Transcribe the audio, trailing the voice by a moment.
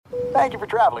Thank you for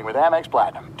traveling with Amex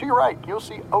Platinum. To your right, you'll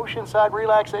see oceanside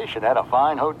relaxation at a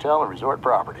fine hotel and resort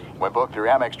property. When booked through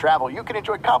Amex Travel, you can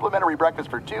enjoy complimentary breakfast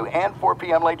for 2 and 4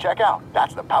 p.m. late checkout.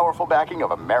 That's the powerful backing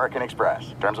of American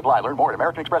Express. Terms apply. Learn more at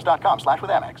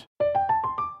americanexpress.com/withAmex.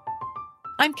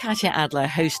 I'm Katya Adler,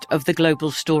 host of The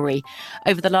Global Story.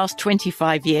 Over the last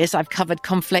 25 years, I've covered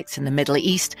conflicts in the Middle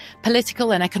East,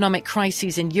 political and economic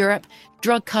crises in Europe,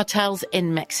 drug cartels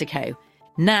in Mexico.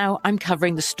 Now I'm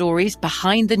covering the stories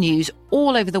behind the news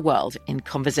all over the world in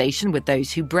conversation with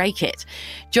those who break it.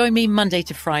 Join me Monday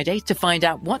to Friday to find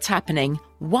out what's happening,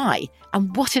 why,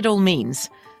 and what it all means.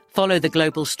 Follow The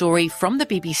Global Story from the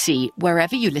BBC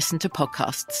wherever you listen to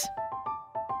podcasts.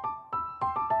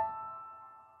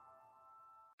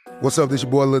 What's up, this your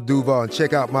boy Lil Duval, and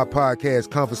check out my podcast,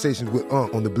 Conversations with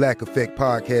Unc, on the Black Effect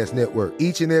Podcast Network.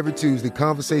 Each and every Tuesday,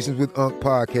 Conversations with Unc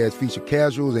podcast feature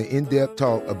casuals and in-depth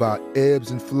talk about ebbs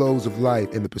and flows of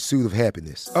life and the pursuit of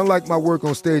happiness. Unlike my work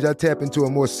on stage, I tap into a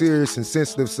more serious and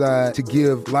sensitive side to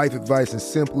give life advice and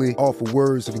simply offer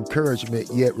words of encouragement,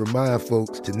 yet remind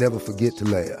folks to never forget to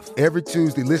laugh. Every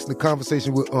Tuesday, listen to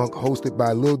Conversation with Unc, hosted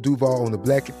by Lil Duval on the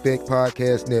Black Effect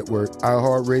Podcast Network,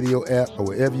 iHeartRadio app, or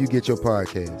wherever you get your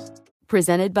podcasts.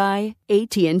 Presented by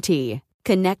AT&T.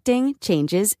 Connecting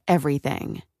changes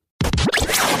everything.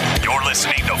 You're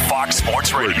listening to Fox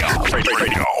Sports Radio.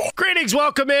 Greetings,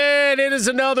 welcome in. It is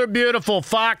another beautiful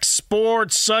Fox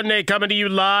Sports Sunday coming to you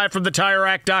live from the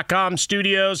TireRack.com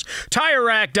studios.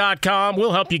 TireRack.com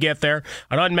will help you get there.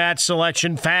 An unmatched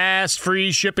selection, fast,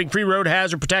 free shipping, free road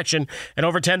hazard protection, and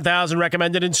over 10,000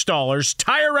 recommended installers.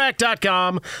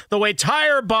 TireRack.com, the way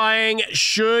tire buying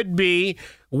should be.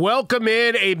 Welcome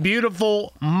in a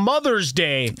beautiful Mother's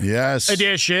Day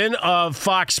edition of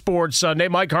Fox Sports Sunday.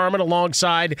 Mike Harmon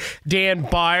alongside Dan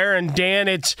Beyer. And Dan,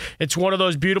 it's one of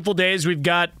those beautiful days. We've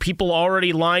got people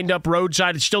already lined up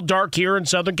roadside. It's still dark here in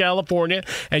Southern California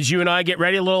as you and I get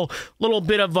ready. A little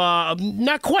bit of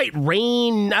not quite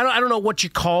rain. I don't know what you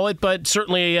call it, but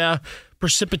certainly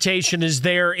precipitation is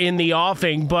there in the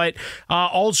offing, but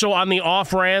also on the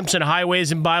off-ramps and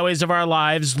highways and byways of our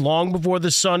lives, long before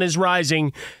the sun is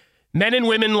rising, men and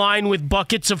women lined with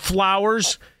buckets of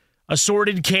flowers,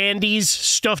 assorted candies,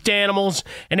 stuffed animals,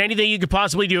 and anything you could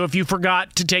possibly do if you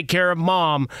forgot to take care of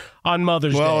mom on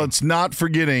Mother's Day. Well, it's not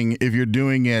forgetting if you're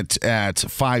doing it at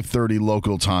 5:30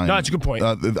 local time. No, that's a good point.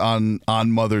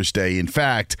 On Mother's Day. In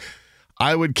fact,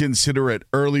 I would consider it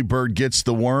early bird gets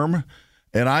the worm.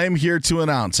 And I am here to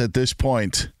announce at this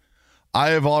point,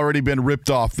 I have already been ripped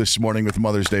off this morning with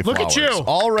Mother's Day flowers. Look at you.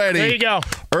 Already. There you go.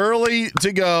 Early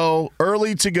to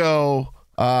go.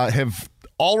 Have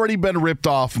already been ripped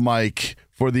off, Mike,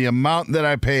 for the amount that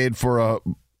I paid for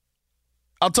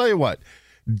I'll tell you what,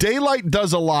 daylight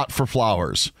does a lot for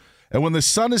flowers. And when the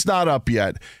sun is not up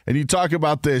yet, and you talk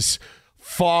about this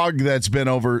fog that's been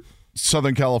over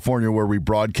Southern California where we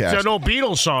broadcast. It's an old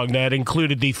Beatles song that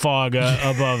included the fog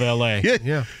above L.A.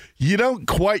 Yeah. You don't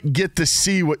quite get to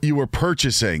see what you were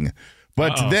purchasing.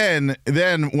 But then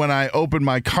when I opened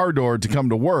my car door to come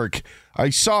to work,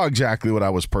 I saw exactly what I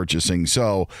was purchasing.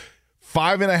 So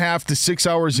 5.5 to 6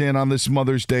 hours in on this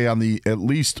Mother's Day on the at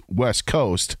least West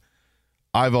Coast,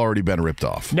 I've already been ripped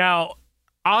off. Now,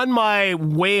 on my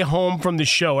way home from the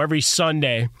show every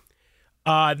Sunday,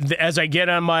 as I get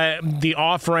on the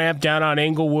off-ramp down on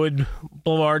Englewood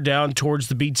Boulevard down towards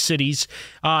the beach cities,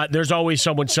 there's always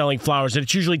someone selling flowers, and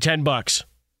it's usually $10.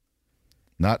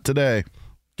 Not today.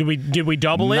 Did we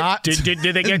double it?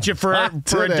 Did they get you for a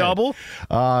double?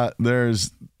 There's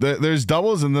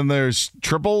doubles, and then there's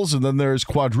triples, and then there's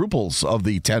quadruples of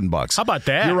the $10. How about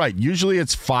that? You're right. Usually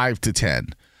it's 5 to 10,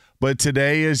 but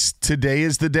today is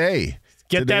the day.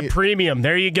 Get that premium.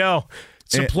 There you go.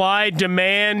 Supply,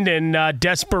 demand, and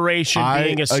desperation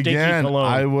being a stinky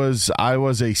cologne. I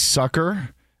was a sucker,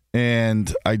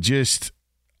 and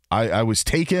I was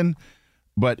taken,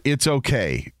 but it's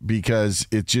okay because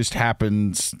it just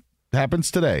happens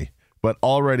today. But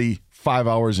already 5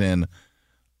 hours in,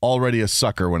 already a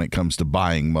sucker when it comes to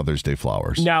buying Mother's Day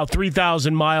flowers. Now,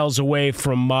 3,000 miles away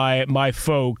from my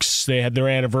folks, they had their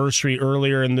anniversary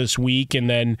earlier in this week, and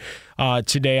then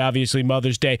today, obviously,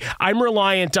 Mother's Day. I'm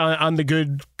reliant on the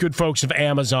good folks of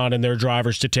Amazon and their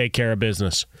drivers to take care of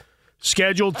business.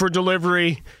 Scheduled for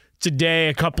delivery today,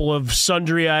 a couple of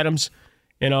sundry items.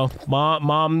 You know,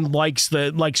 mom likes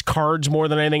cards more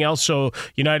than anything else, so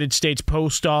United States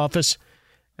Post Office.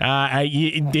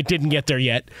 It didn't get there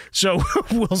yet, so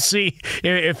we'll see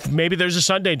if maybe there's a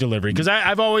Sunday delivery. Because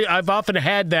I've often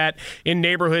had that in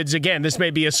neighborhoods. Again, this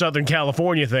may be a Southern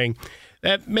California thing.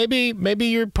 that maybe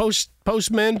your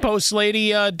postman, post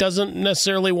lady doesn't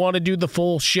necessarily want to do the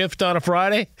full shift on a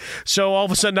Friday. So all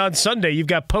of a sudden on Sunday, you've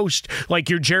got post like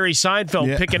your Jerry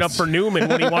Seinfeld picking up for Newman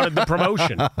when he wanted the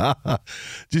promotion.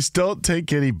 Just don't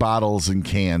take any bottles and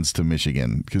cans to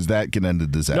Michigan because that can end a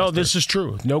disaster. No, this is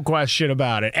true. No question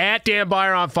about it. At Dan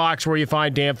Beyer on Fox, where you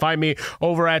find Dan. Find me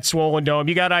over at Swollen Dome.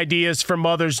 You got ideas for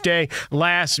Mother's Day,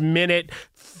 last minute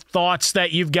thoughts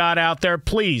that you've got out there,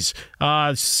 please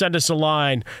send us a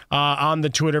line on the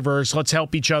Twitterverse. Let's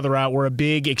help each other out. We're a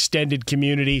big extended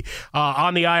community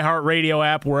on the iHeartRadio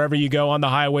app, wherever you go on the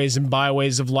highways and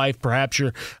byways of life. Perhaps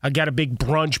you're got a big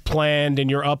brunch planned and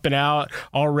you're up and out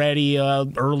already,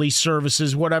 early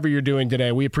services, whatever you're doing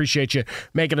today. We appreciate you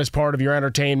making us part of your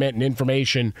entertainment and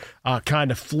information kind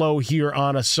of flow here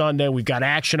on a Sunday. We've got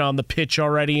action on the pitch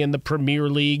already in the Premier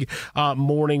League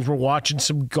mornings. We're watching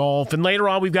some golf. And later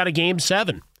on, we've got a Game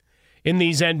 7 in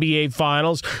these NBA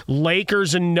Finals.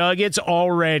 Lakers and Nuggets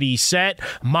already set.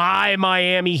 My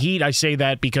Miami Heat. I say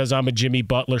that because I'm a Jimmy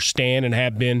Butler stan and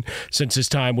have been since his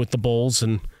time with the Bulls,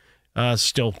 and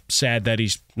still sad that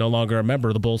he's no longer a member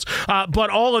of the Bulls. But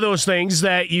all of those things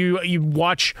that you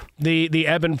watch the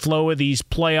ebb and flow of these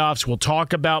playoffs. We'll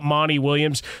talk about Monty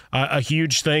Williams, a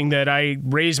huge thing that I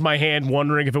raised my hand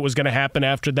wondering if it was going to happen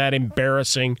after that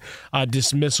embarrassing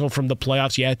dismissal from the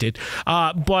playoffs. Yeah, it did.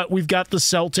 But we've got the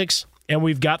Celtics and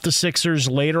we've got the Sixers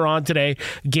later on today.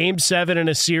 Game 7 in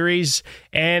a series,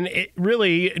 and it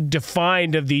really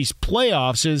defined of these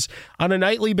playoffs is on a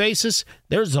nightly basis,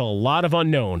 there's a lot of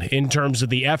unknown in terms of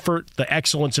the effort, the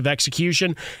excellence of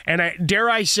execution, and dare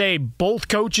I say, both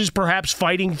coaches perhaps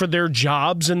fighting for their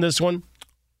jobs in this one?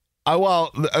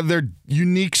 Well, they're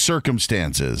unique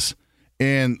circumstances,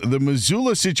 and the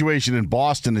Missoula situation in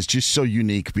Boston is just so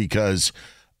unique because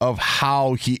of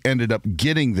how he ended up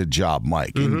getting the job,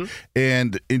 Mike. Mm-hmm.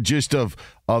 And just of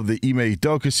the Ime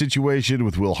Udoka situation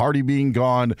with Will Hardy being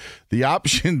gone, the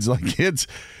options, like it's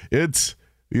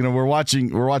we're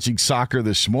watching soccer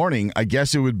this morning. I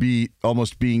guess it would be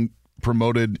almost being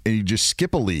promoted and you just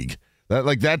skip a league.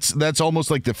 That's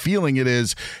almost like the feeling it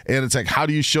is, and it's like, how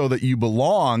do you show that you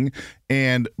belong?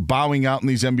 And bowing out in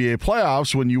these NBA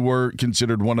playoffs when you were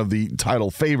considered one of the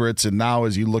title favorites, and now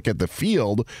as you look at the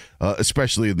field,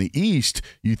 especially in the East,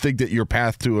 you think that your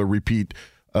path to a repeat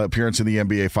appearance in the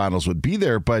NBA Finals would be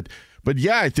there. But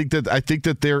yeah, I think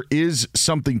that there is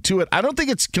something to it. I don't think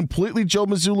it's completely Joe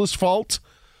Mazzulla's fault.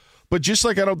 But just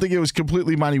like I don't think it was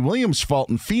completely Monty Williams' fault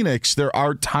in Phoenix, there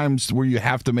are times where you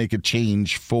have to make a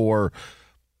change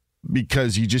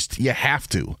because you have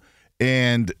to.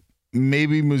 And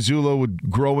maybe Mazzulla would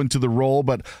grow into the role,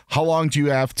 but how long do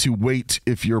you have to wait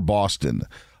if you're Boston?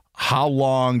 How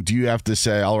long do you have to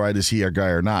say, all right, is he our guy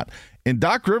or not? And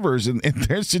Doc Rivers, in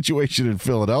their situation in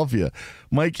Philadelphia,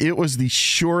 Mike, it was the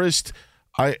surest.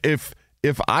 If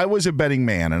I was a betting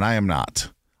man, and I am not,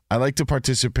 I like to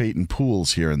participate in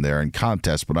pools here and there and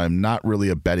contests, but I'm not really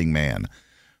a betting man.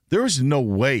 There was no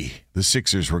way the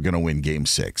Sixers were going to win Game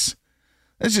 6.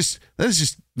 There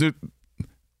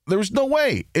was no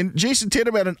way. And Jason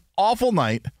Tatum had an awful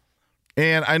night,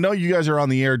 and I know you guys are on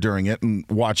the air during it and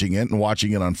watching it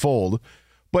unfold.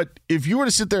 But if you were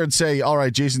to sit there and say, all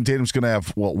right, Jason Tatum's going to have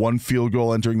one field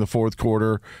goal entering the fourth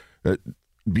quarter,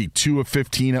 be 2 of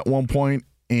 15 at one point,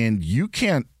 and you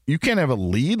can't have a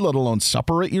lead, let alone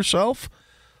separate yourself.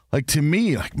 Like, to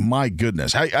me, like, my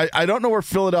goodness. I don't know where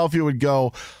Philadelphia would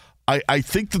go. I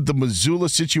think that the Mazzulla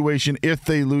situation, if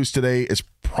they lose today, is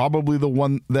probably the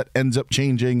one that ends up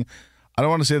changing. I don't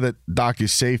want to say that Doc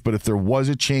is safe, but if there was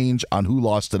a change on who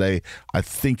lost today, I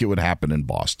think it would happen in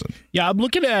Boston. Yeah, I'm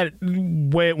looking at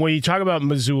when you talk about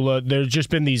Mazzulla, there's just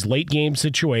been these late game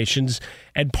situations,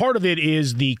 and part of it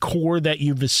is the core that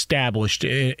you've established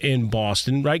in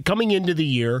Boston, right? Coming into the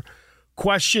year,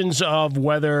 questions of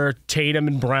whether Tatum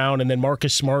and Brown and then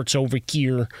Marcus Smart's over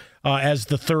here as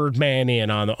the third man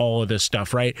in on all of this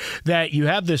stuff, right? That you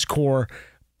have this core,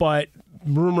 but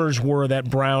rumors were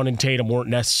that Brown and Tatum weren't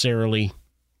necessarily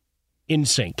in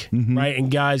sync, right?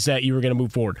 And guys that you were going to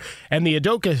move forward. And the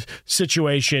Udoka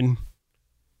situation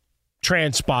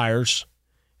transpires,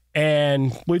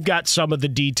 and we've got some of the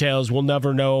details. We'll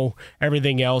never know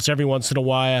everything else. Every once in a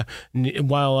while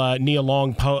Nia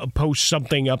Long posts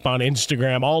something up on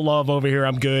Instagram, all love over here,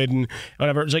 I'm good, and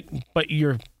whatever. It's like,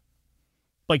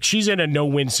 but she's in a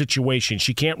no-win situation.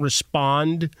 She can't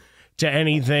respond to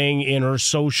anything in her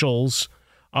socials.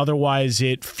 Otherwise,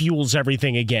 it fuels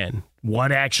everything again.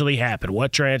 What actually happened?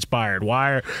 What transpired?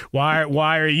 Why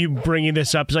are you bringing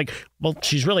this up? It's like, well,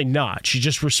 she's really not. She's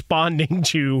just responding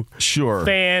to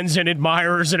fans and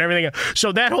admirers and everything.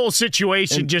 So that whole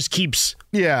situation just keeps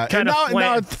fanning up.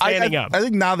 I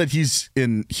think now that he's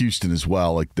in Houston as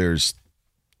well, like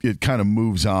it kind of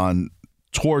moves on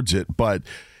towards it, but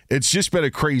it's just been a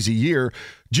crazy year.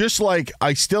 Just like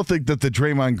I still think that the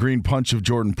Draymond Green punch of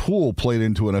Jordan Poole played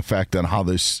into an effect on how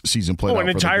this season played out. An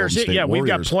entire season. We've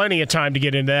got plenty of time to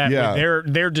get into that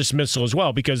with their dismissal as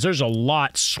well, because there's a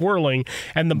lot swirling,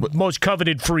 and the most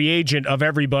coveted free agent of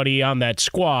everybody on that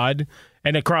squad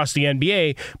and across the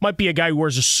NBA might be a guy who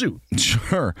wears a suit.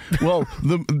 Sure. Well,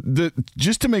 the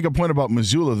just to make a point about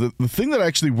Mazzulla, the thing that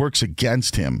actually works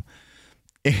against him,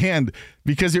 and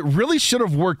because it really should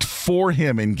have worked for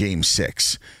him in Game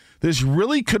 6. This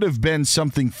really could have been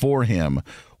something for him,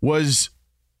 was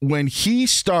when he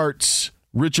starts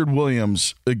Richard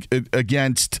Williams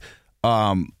against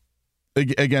Robert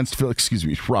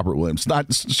Williams,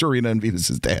 not Serena and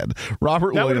Venus's dad.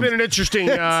 Robert Williams. That would have been an interesting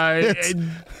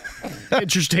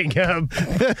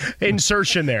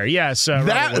insertion there. Yes,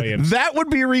 Robert Williams. That would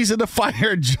be a reason to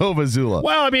fire Joe Mazzulla.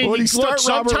 Well, I mean,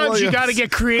 sometimes you got to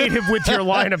get creative with your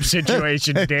lineup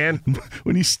situation, Dan.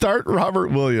 When you start Robert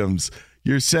Williams,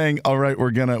 you're saying, all right,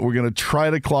 we're gonna try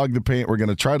to clog the paint. We're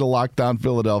gonna try to lock down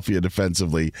Philadelphia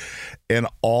defensively, and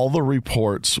all the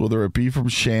reports, whether it be from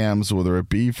Shams, whether it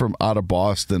be from out of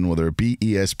Boston, whether it be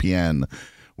ESPN,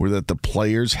 were that the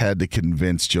players had to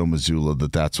convince Joe Mazzulla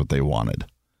that that's what they wanted.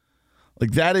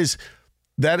 Like there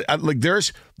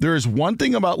is one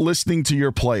thing about listening to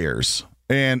your players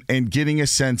and getting a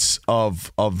sense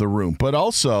of the room, but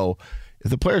also if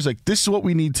the player's like, this is what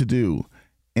we need to do,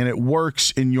 and it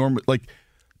works in your, like,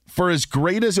 for as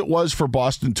great as it was for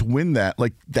Boston to win that,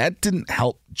 like, that didn't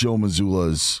help Joe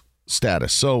Mazzulla's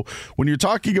status. So when you're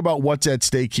talking about what's at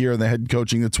stake here and the head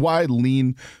coaching, that's why I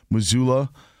lean Mazzulla,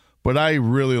 but I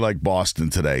really like Boston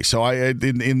today. So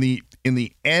in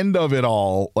the end of it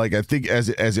all, like, I think as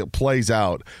it plays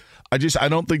out, I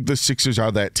don't think the Sixers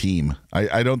are that team.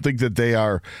 I don't think that they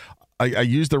are. I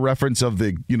use the reference of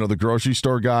the grocery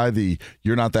store guy, the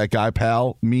 "you're not that guy,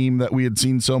 pal" meme that we had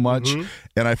seen so much,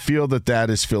 and I feel that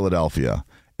is Philadelphia.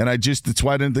 And that's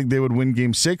why I didn't think they would win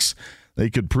Game 6. They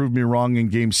could prove me wrong in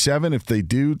Game 7 if they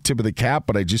do, tip of the cap,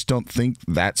 but I just don't think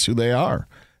that's who they are.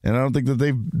 And I don't think that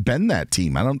they've been that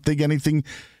team. I don't think anything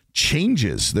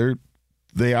changes.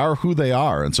 They are who they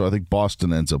are, and so I think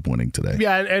Boston ends up winning today.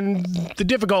 Yeah, and the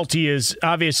difficulty is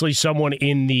obviously someone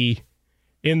in the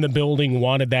building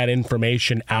wanted that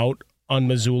information out on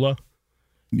Mazzulla.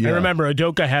 Yeah. And remember,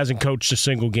 Udoka hasn't coached a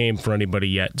single game for anybody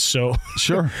yet. So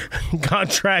sure,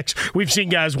 contracts. We've seen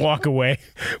guys walk away.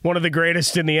 One of the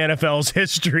greatest in the NFL's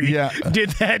history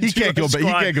did that. He can't go back. He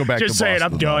can't go back. Just to saying,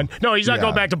 Boston, I'm done. No, he's not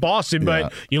going back to Boston.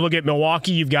 But you look at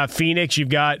Milwaukee. You've got Phoenix. You've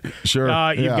got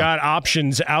got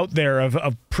options out there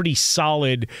of pretty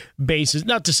solid bases.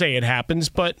 Not to say it happens,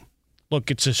 but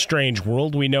look, it's a strange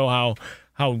world. We know how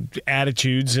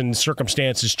attitudes and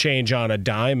circumstances change on a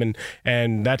dime,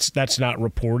 and that's not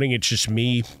reporting. It's just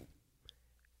me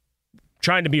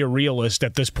trying to be a realist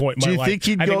at this point in my life.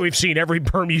 I think we've seen every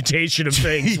permutation of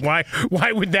things. Why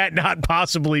would that not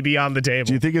possibly be on the table?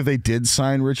 Do you think if they did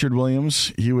sign Richard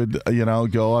Williams, he would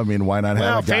go? I mean, why not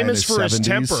have a guy famous in his for 70s? His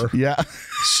temper? Yeah.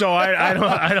 So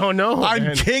I don't know.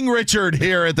 I'm King Richard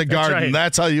here at the Garden. Right.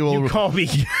 That's how you will. You call me.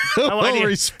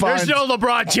 Respond. There's no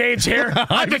LeBron James here.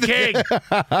 I'm the king.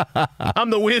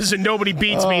 I'm the Wiz, and nobody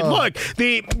beats me. Look,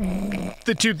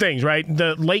 the two things, right?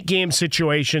 The late game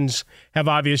situations have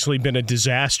obviously been a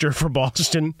disaster for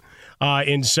Boston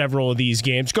in several of these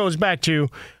games. Goes back to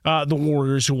the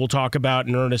Warriors, who we'll talk about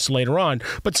in earnest later on.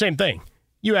 But same thing.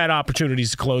 You had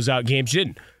opportunities to close out games. You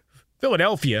didn't.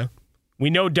 Philadelphia, we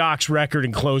know Doc's record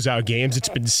in closeout games. It's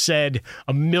been said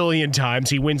a million times.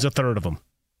 He wins a third of them.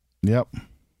 Yep.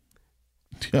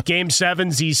 Game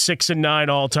 7s, he's 6-9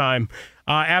 all time.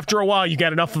 After a while, you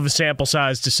got enough of a sample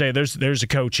size to say there's a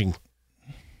coaching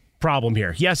problem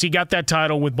here. Yes, he got that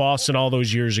title with Boston all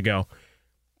those years ago.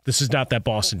 This is not that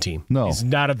Boston team. No. It's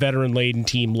not a veteran-laden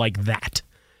team like that.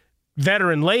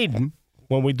 Veteran-laden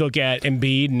when we look at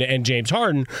Embiid and James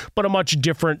Harden, but a much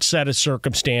different set of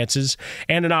circumstances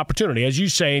and an opportunity. As you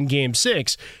say in Game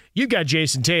 6, you've got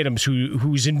Jason Tatum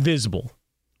who's invisible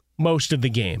most of the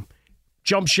game.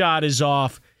 Jump shot is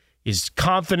off. His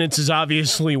confidence is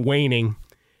obviously waning.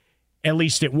 At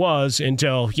least it was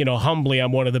until, humbly,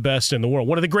 I'm one of the best in the world.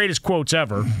 One of the greatest quotes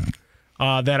ever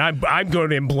that I'm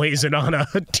going to emblazon on a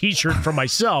T-shirt for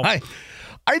myself.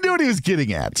 I knew what he was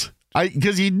getting at.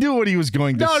 Because he knew what he was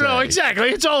going to say. No, exactly.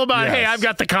 It's all about, Yes. hey, I've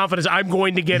got the confidence. I'm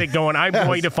going to get it going. I'm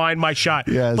going to find my shot.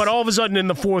 Yes. But all of a sudden in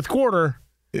the fourth quarter,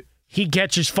 he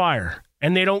catches fire,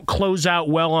 and they don't close out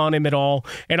well on him at all,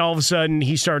 and all of a sudden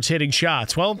he starts hitting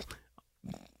shots. Well,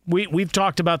 we've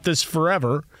talked about this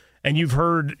forever, and you've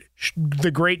heard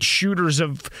the great shooters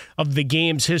of the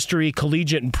game's history,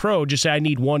 collegiate and pro, just say, I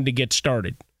need one to get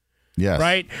started. Yes.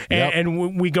 Right? Yep.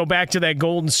 And we go back to that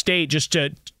Golden State just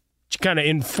to kind of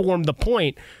inform the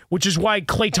point, which is why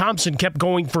Klay Thompson kept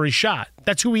going for his shot.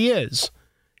 That's who he is.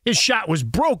 His shot was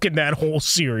broken that whole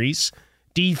series.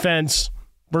 Defense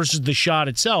versus the shot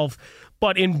itself.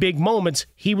 But in big moments,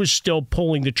 he was still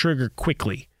pulling the trigger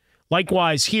quickly.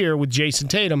 Likewise here with Jason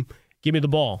Tatum, give me the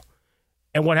ball.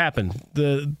 And what happened?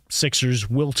 The Sixers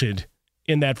wilted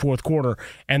in that fourth quarter,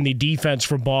 and the defense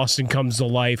for Boston comes to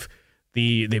life.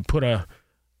 They put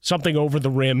something over the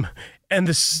rim, and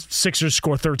the Sixers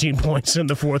score 13 points in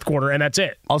the fourth quarter, and that's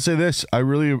it. I'll say this. I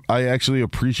actually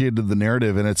appreciated the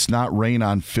narrative, and it's not Rain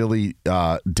on Philly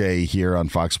day here on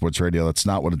Fox Sports Radio. That's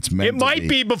not what it's meant to be. It might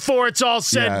be before it's all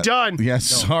said and done. Yes,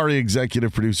 sorry,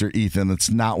 executive producer Ethan. That's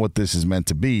not what this is meant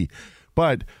to be.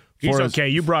 But he's okay.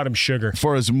 You brought him sugar.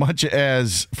 For as much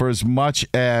as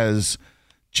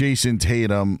Jason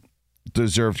Tatum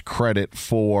deserved credit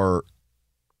for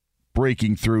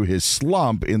breaking through his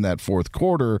slump in that fourth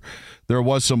quarter, there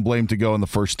was some blame to go in the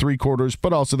first three quarters,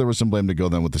 but also there was some blame to go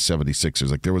then with the 76ers.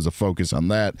 Like, there was a focus on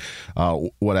that.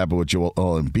 What happened with Joel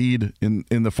Embiid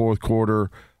in the fourth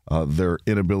quarter, their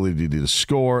inability to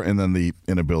score, and then the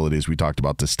inability, as we talked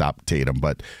about, to stop Tatum.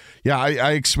 But yeah,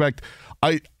 I expect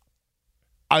I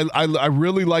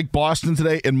really like Boston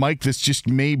today, and Mike, this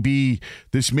may be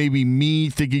me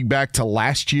thinking back to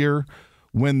last year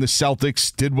when the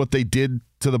Celtics did what they did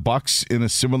to the Bucks in a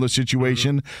similar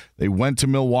situation. Mm-hmm. They went to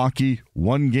Milwaukee,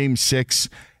 won Game 6,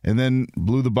 and then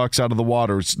blew the Bucks out of the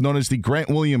water. It's known as the Grant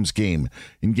Williams game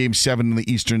in Game 7 in the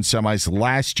Eastern semis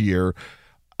last year.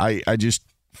 I just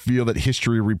feel that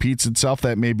history repeats itself.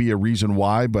 That may be a reason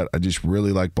why, but I just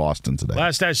really like Boston today.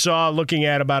 Last I saw, looking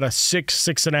at about a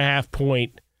 6.5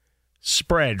 point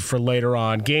spread for later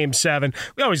on. Game 7.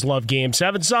 We always love Game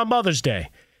 7. It's on Mother's Day.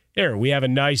 Here, we have a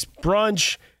nice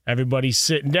brunch. Everybody's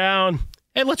sitting down.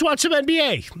 Hey, let's watch some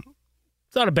NBA.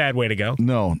 It's not a bad way to go.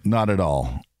 No, not at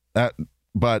all.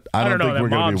 But I don't think we're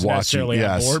going to be watching.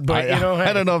 Yes, board, but,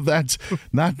 I don't know if that's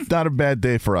not a bad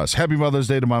day for us. Happy Mother's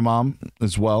Day to my mom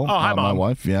as well. Oh, hi, Mom. My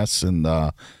wife, yes, and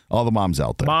all the moms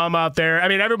out there. Mom out there. I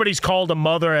mean, everybody's called a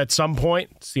mother at some point.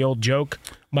 It's the old joke.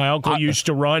 My uncle used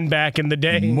to run back in the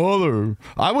day. Mother.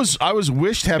 I was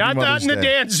wished Happy Mother's Day. Not in the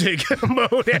Danzig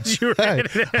mode as you read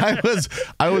it.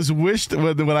 I was wished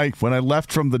when I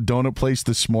left from the donut place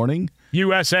this morning.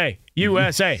 USA.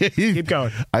 Keep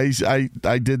going.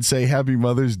 I did say Happy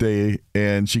Mother's Day,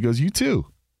 and she goes, you too.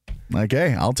 Like,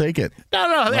 hey, I'll take it.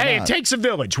 No. Hey, it takes a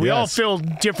village. We all fill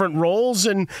different roles,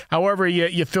 and however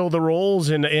you fill the roles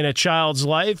in a child's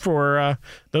life or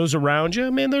those around you,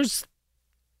 I mean, there's,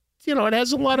 it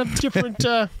has a lot of different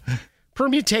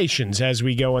permutations as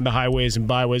we go in the highways and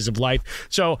byways of life.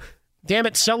 So, damn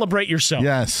it, celebrate yourself.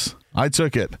 Yes, I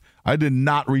took it. I did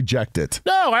not reject it.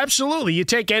 No, absolutely. You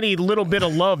take any little bit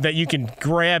of love that you can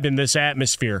grab in this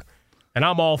atmosphere, and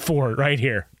I'm all for it right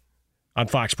here on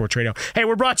Fox Sports Radio. Hey,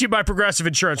 we're brought to you by Progressive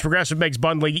Insurance. Progressive makes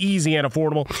bundling easy and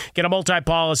affordable. Get a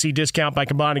multi-policy discount by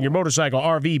combining your motorcycle,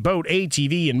 RV, boat,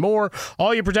 ATV, and more.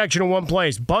 All your protection in one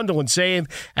place. Bundle and save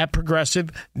at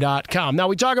Progressive.com. Now,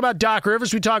 we talk about Doc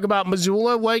Rivers. We talk about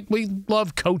Missoula. We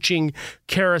love coaching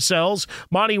carousels.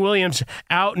 Monty Williams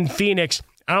out in Phoenix.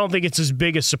 I don't think it's as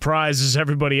big a surprise as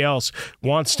everybody else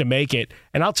wants to make it.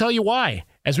 And I'll tell you why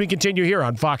as we continue here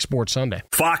on Fox Sports Sunday.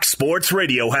 Fox Sports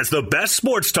Radio has the best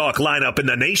sports talk lineup in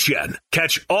the nation.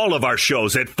 Catch all of our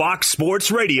shows at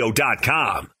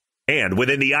foxsportsradio.com. And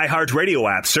within the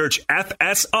iHeartRadio app, search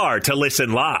FSR to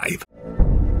listen live.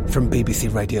 From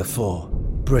BBC Radio 4,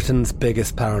 Britain's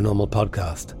biggest paranormal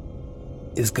podcast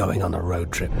is going on a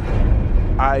road trip.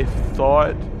 I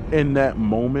thought in that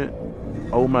moment,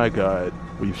 oh my God,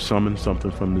 we've summoned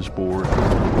something from this board.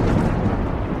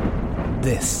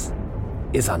 This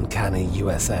is Uncanny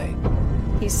USA.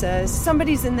 He says,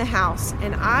 somebody's in the house,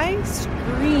 and I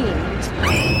screamed.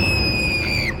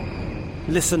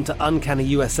 Listen to Uncanny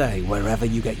USA wherever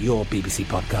you get your BBC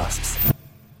podcasts,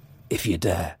 if you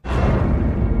dare.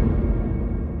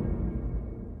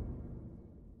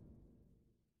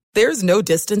 There's no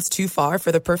distance too far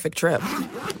for the perfect trip.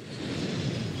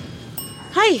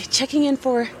 Hi, checking in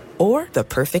for... Or the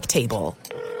perfect table.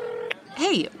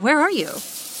 Hey, where are you?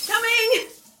 Coming!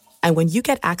 And when you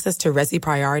get access to Resi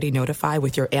Priority Notify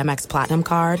with your Amex Platinum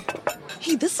card...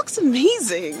 Hey, this looks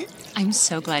amazing. I'm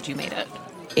so glad you made it.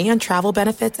 And travel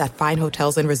benefits at fine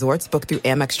hotels and resorts booked through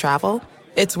Amex Travel.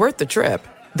 It's worth the trip.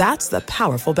 That's the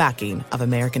powerful backing of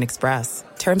American Express.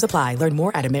 Terms apply. Learn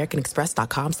more at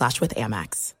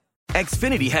americanexpress.com/withAmex.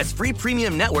 Xfinity has free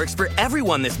premium networks for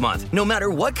everyone this month, no matter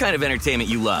what kind of entertainment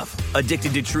you love.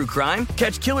 Addicted to true crime?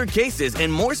 Catch killer cases and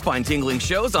more spine-tingling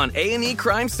shows on A&E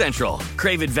Crime Central.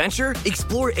 Crave adventure?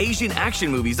 Explore Asian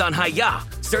action movies on Hi-YAH.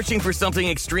 Searching for something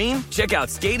extreme? Check out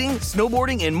skating,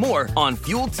 snowboarding, and more on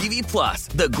Fuel TV Plus,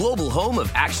 the global home of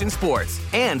action sports.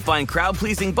 And find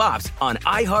crowd-pleasing bops on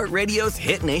iHeartRadio's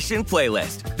Hit Nation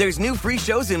playlist. There's new free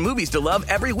shows and movies to love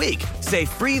every week. Say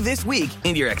free this week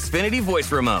in your Xfinity voice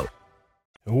remote.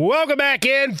 Welcome back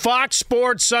in. Fox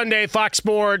Sports Sunday, Fox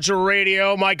Sports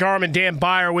Radio. Mike Harmon, Dan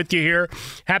Beyer with you here.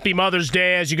 Happy Mother's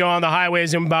Day as you go on the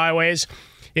highways and byways.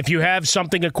 If you have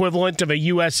something equivalent of a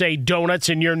USA Donuts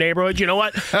in your neighborhood, you know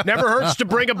what? Never hurts to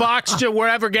bring a box to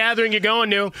wherever gathering you're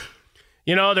going to.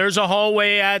 You know, there's a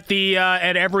hallway at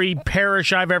every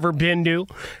parish I've ever been to,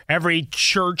 every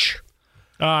church,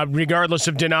 regardless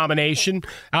of denomination.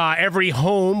 Every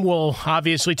home will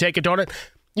obviously take a donut.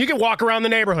 You can walk around the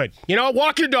neighborhood. You know,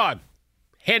 walk your dog.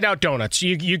 Hand out donuts.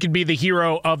 You could be the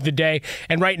hero of the day.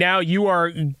 And right now, you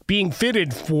are being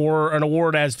fitted for an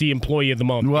award as the Employee of the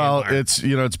Month. Well, it's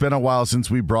been a while since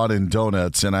we brought in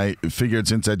donuts, and I figured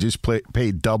since I just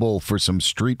paid double for some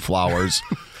street flowers,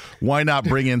 why not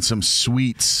bring in some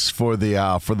sweets for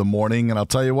the morning? And I'll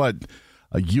tell you what,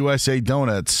 USA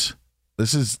Donuts.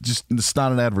 It's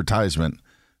not an advertisement.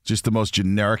 Just the most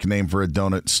generic name for a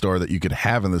donut store that you could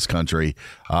have in this country.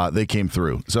 They came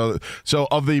through. So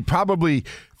of the probably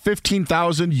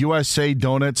 15,000 USA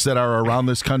donuts that are around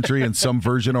this country in some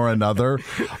version or another,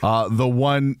 the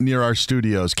one near our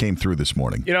studios came through this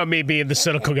morning. You know, me being the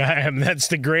cynical guy I am, that's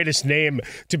the greatest name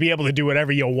to be able to do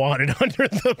whatever you wanted under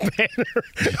the banner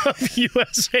of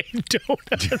USA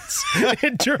Donuts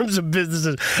in terms of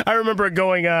businesses. I remember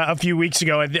going a few weeks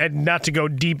ago, and not to go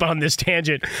deep on this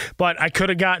tangent, but I could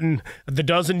have gotten the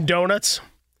dozen donuts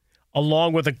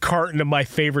along with a carton of my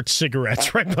favorite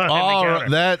cigarettes right behind the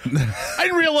counter. I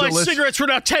didn't realize cigarettes were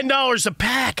now $10 a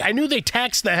pack. I knew they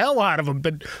taxed the hell out of them,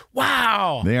 but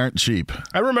wow. They aren't cheap.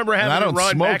 I remember having a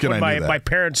run back when my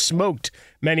parents smoked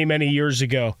many, many years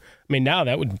ago. I mean, now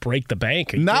that would break the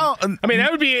bank. Now, I mean,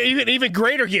 that would be an even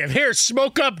greater gift. Here,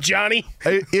 smoke up, Johnny.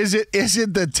 Is it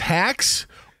the tax?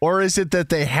 Or is it that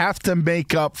they have to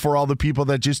make up for all the people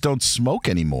that just don't smoke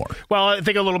anymore? Well, I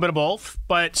think a little bit of both.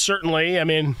 But certainly, I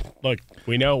mean, look,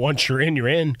 we know once you're in, you're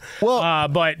in. Well,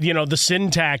 but, you know, the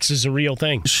sin tax is a real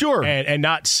thing. Sure. And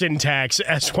not syntax,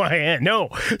 S-Y-N. No,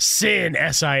 sin,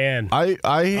 S-I-N. I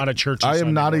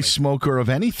am not a smoker of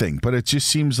anything, but it just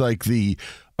seems like the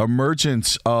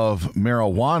emergence of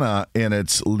marijuana and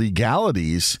its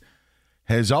legalities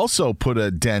has also put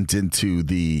a dent into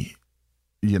the...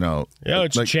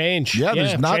 it's change. Yeah,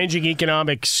 there's not changing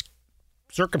economic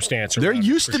circumstance. There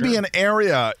used to be an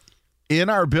area in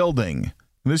our building.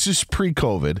 This is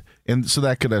pre-COVID, and so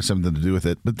that could have something to do with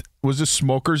it. But it was a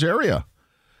smoker's area.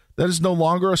 That is no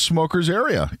longer a smoker's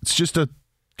area. It's just a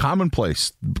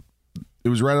commonplace. It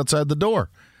was right outside the door.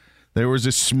 There was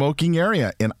a smoking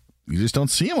area, and you just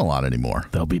don't see them a lot anymore.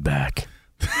 They'll be back.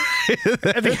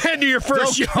 At the end of your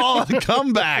first year,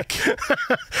 come back.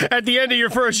 At the end of your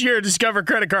first year, Discover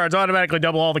credit cards automatically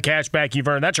double all the cash back you've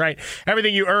earned. That's right.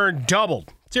 Everything you earn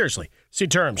doubled. Seriously. See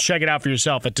terms. Check it out for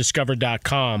yourself at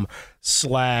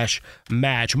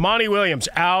discover.com/match. Monty Williams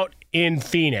out in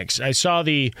Phoenix. I saw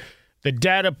the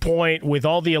data point with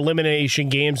all the elimination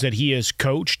games that he has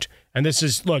coached. And this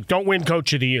is, look, don't win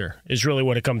Coach of the Year is really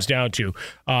what it comes down to,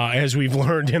 as we've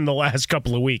learned in the last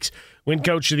couple of weeks. Win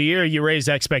Coach of the Year, you raise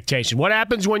expectation. What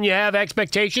happens when you have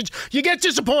expectations? You get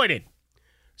disappointed.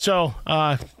 So,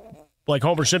 like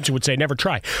Homer Simpson would say, never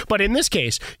try. But in this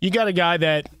case, you got a guy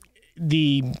that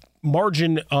the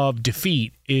margin of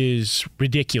defeat is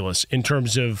ridiculous in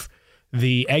terms of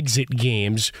the exit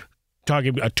games.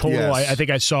 Talking a total, yes. I think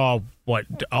I saw,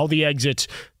 all the exits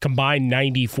combined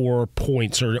 94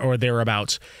 points or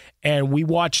thereabouts. And we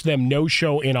watched them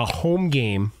no-show in a home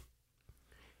game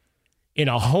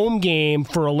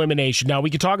for elimination. Now, we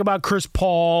could talk about Chris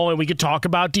Paul, and we could talk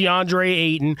about DeAndre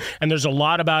Ayton, and there's a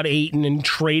lot about Ayton and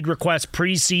trade requests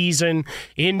preseason,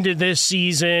 into this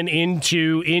season,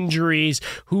 into injuries,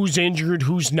 who's injured,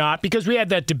 who's not, because we had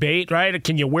that debate, right?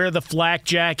 Can you wear the flak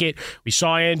jacket? We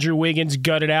saw Andrew Wiggins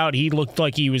gut it out. He looked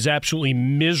like he was absolutely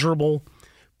miserable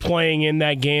playing in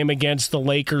that game against the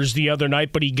Lakers the other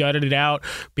night, but he gutted it out.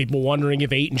 People wondering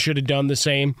if Ayton should have done the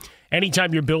same.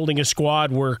 Anytime you're building a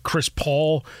squad where Chris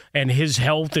Paul and his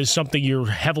health is something you're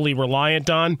heavily reliant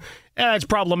on, it's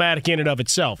problematic in and of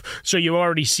itself. So you've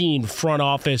already seen front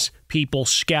office people,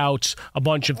 scouts, a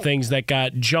bunch of things that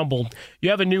got jumbled. You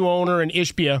have a new owner in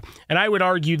Ishbia, and I would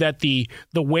argue that the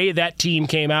way that team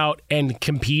came out and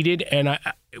competed, and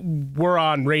we're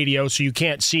on radio, so you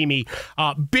can't see me.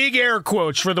 Big air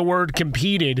quotes for the word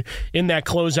competed in that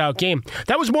closeout game.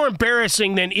 That was more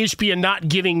embarrassing than Ishbia not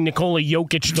giving Nikola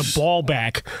Jokic the ball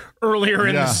back earlier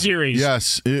in the series.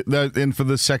 Yes, and for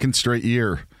the second straight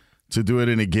year, to do it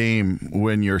in a game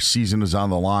when your season is on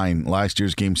the line. Last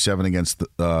year's Game 7 against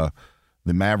the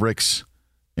Mavericks,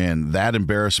 and that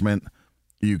embarrassment,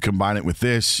 you combine it with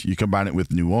this, you combine it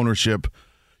with new ownership,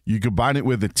 you combine it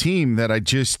with a team that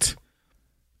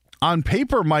on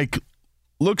paper, Mike,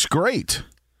 looks great.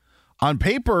 On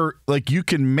paper, like, you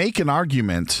can make an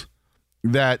argument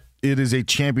that it is a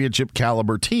championship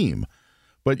caliber team,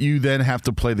 but you then have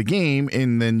to play the game,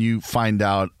 and then you find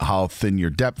out how thin your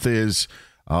depth is,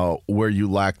 where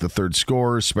you lack the third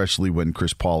scorer, especially when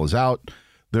Chris Paul is out.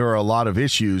 There are a lot of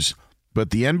issues, but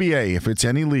the NBA, if it's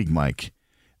any league, Mike,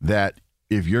 that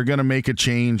if you're going to make a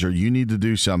change or you need to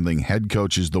do something, head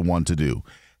coach is the one to do.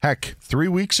 Heck, 3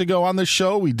 weeks ago on this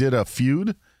show, we did a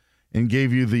feud and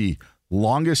gave you the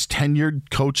longest tenured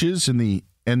coaches in the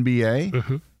NBA.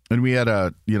 Mm-hmm. And we had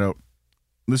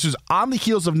this is on the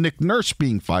heels of Nick Nurse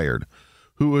being fired,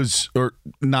 or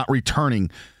not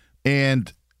returning.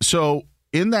 And so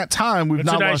in that time, we've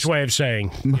now lost. It's a nice way of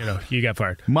saying, you got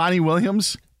fired. Monty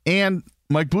Williams and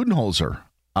Mike Budenholzer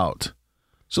out.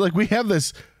 So, we have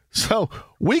this. So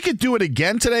we could do it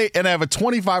again today and have a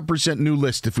 25% new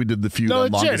list if we did the feud. No,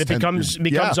 it's it. It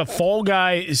becomes a fall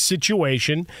guy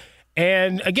situation.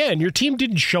 And again, your team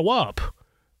didn't show up,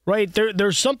 right?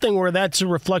 There's something where that's a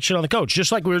reflection on the coach.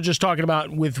 Just like we were just talking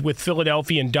about with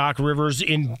Philadelphia and Doc Rivers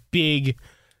in big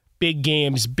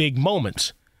games, big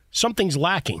moments. Something's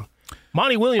lacking.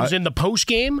 Monty Williams in the post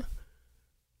game,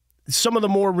 some of the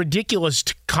more ridiculous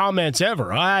comments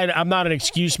ever. I'm not an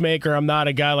excuse maker. I'm not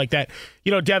a guy like that.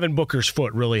 Devin Booker's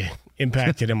foot really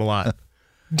impacted him a lot.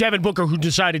 Devin Booker, who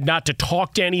decided not to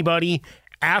talk to anybody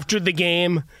after the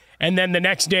game, and then the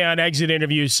next day on exit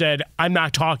interviews said, I'm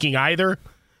not talking either.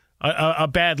 A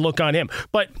bad look on him.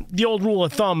 But the old rule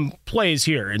of thumb plays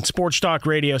here in sports talk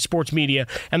radio, sports media,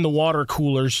 and the water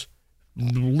coolers,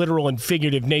 literal and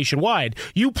figurative nationwide.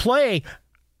 You play,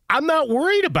 I'm not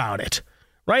worried about it.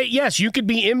 Right? Yes, you could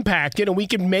be impacted and we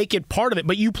could make it part of it,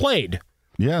 but you played.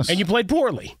 Yes. And you played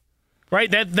poorly. Right?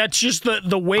 That's just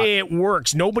the way it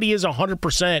works. Nobody is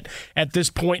 100% at this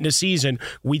point in the season.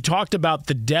 We talked about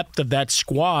the depth of that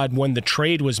squad when the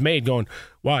trade was made, going,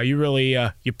 wow, you really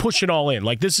you push it all in.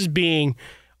 Like, this is being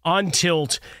on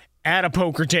tilt at a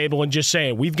poker table and just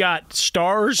saying, we've got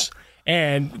stars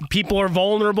and people are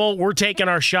vulnerable. We're taking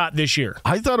our shot this year.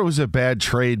 I thought it was a bad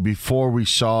trade before we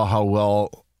saw how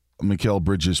well Mikal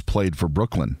Bridges played for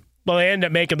Brooklyn. Well, they ended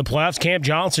up making the playoffs. Cam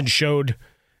Johnson showed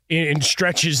in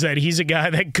stretches that he's a guy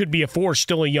that could be a force,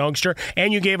 still a youngster,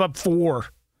 and you gave up four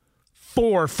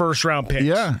first-round picks.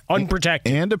 Yeah.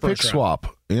 Unprotected. And a pick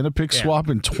swap. And a pick swap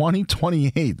in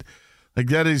 2028. Like,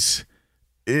 that is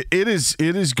it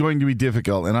is going to be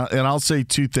difficult. And I'll say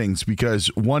two things, because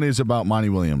one is about Monty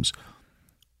Williams.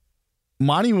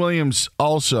 Monty Williams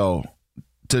also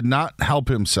did not help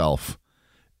himself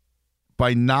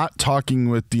by not talking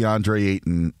with DeAndre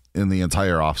Ayton in the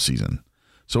entire offseason.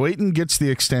 So Ayton gets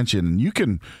the extension, and you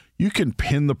can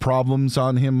pin the problems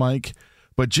on him, Mike,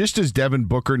 but just as Devin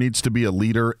Booker needs to be a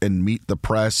leader and meet the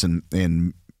press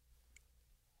and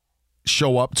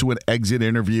show up to an exit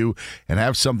interview and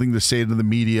have something to say to the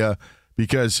media,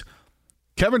 because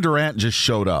Kevin Durant just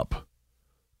showed up.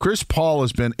 Chris Paul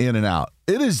has been in and out.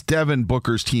 It is Devin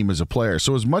Booker's team as a player.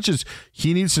 So as much as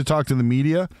he needs to talk to the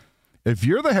media, if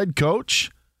you're the head coach,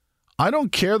 I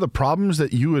don't care the problems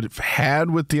that you would have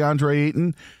had with DeAndre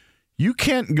Ayton. You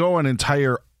can't go an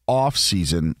entire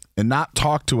offseason and not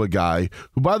talk to a guy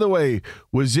who, by the way,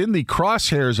 was in the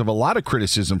crosshairs of a lot of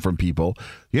criticism from people.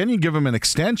 Then you give him an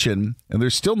extension, and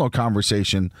there's still no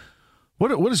conversation.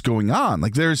 What is going on?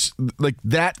 Like, there's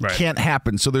that right. Can't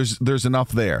happen. So there's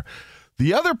enough there.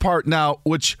 The other part now,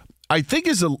 which I think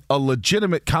is a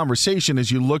legitimate conversation, as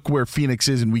you look where Phoenix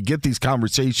is, and we get these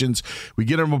conversations. We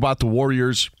get them about the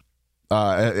Warriors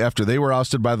after they were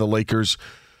ousted by the Lakers,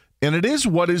 and it is,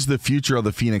 what is the future of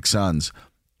the Phoenix Suns?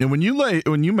 And when you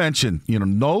mention,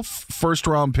 no first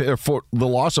round pick, for the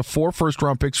loss of 4 first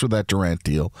round picks for that Durant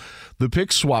deal, the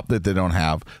pick swap that they don't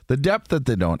have, the depth that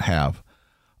they don't have,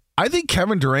 I think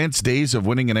Kevin Durant's days of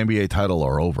winning an NBA title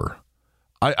are over.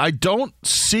 I don't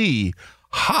see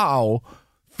how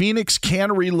Phoenix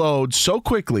can reload so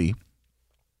quickly.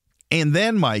 And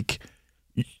then, Mike,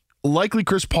 likely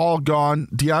Chris Paul gone,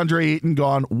 DeAndre Ayton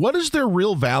gone. What is their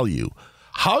real value?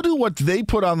 How do what they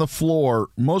put on the floor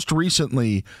most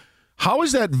recently, how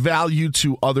is that value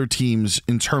to other teams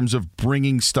in terms of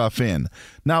bringing stuff in?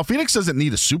 Now, Phoenix doesn't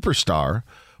need a superstar,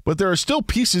 but there are still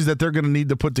pieces that they're going to need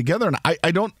to put together. And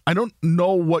I don't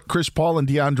know what Chris Paul and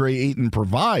DeAndre Ayton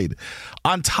provide.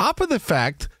 On top of the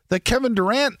fact that Kevin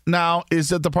Durant now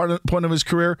is at the point of his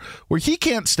career where he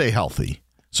can't stay healthy.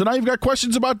 So now you've got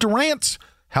questions about Durant's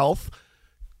health.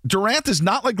 Durant is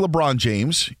not like LeBron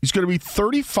James. He's going to be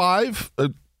 35.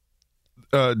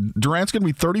 Durant's going to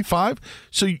be 35.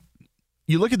 So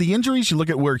you look at the injuries, you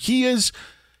look at where he is.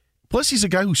 Plus, he's a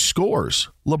guy who scores.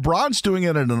 LeBron's doing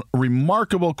it at a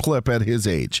remarkable clip at his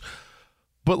age.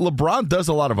 But LeBron does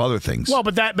a lot of other things. Well,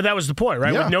 but that was the point,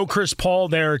 right? Yeah. With no Chris Paul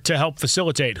there to help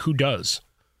facilitate, who does?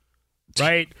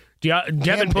 Right?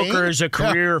 Devin Booker is a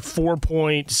career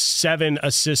 4.7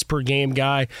 assists per game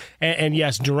guy. And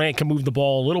yes, Durant can move the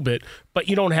ball a little bit, but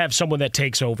you don't have someone that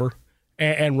takes over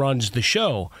and runs the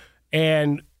show.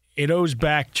 And it owes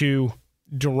back to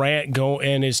Durant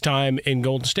and his time in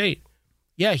Golden State.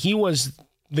 Yeah, he was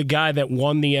the guy that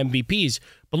won the MVPs,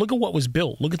 but look at what was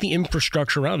built. Look at the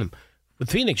infrastructure around him.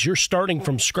 With Phoenix, you're starting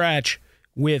from scratch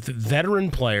with veteran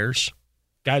players,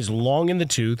 guys long in the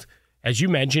tooth, as you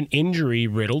mentioned,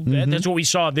 injury-riddled. Mm-hmm. That's what we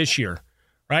saw this year,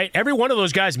 right? Every one of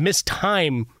those guys missed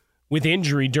time with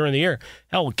injury during the year.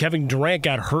 Hell, Kevin Durant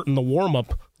got hurt in the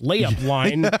warm-up layup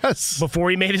line before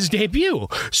he made his debut.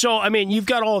 So, I mean, you've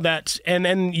got all that, and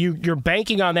then you're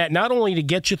banking on that not only to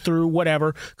get you through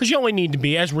whatever, because you only need to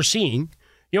be, as we're seeing,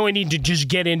 you only need to just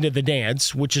get into the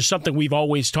dance, which is something we've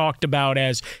always talked about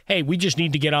as, hey, we just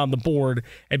need to get on the board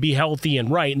and be healthy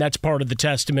and right, and that's part of the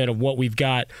testament of what we've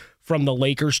got from the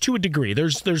Lakers to a degree.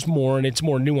 There's more, and it's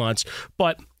more nuanced.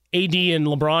 But AD and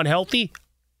LeBron healthy,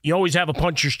 you always have a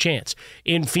puncher's chance.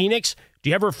 In Phoenix, do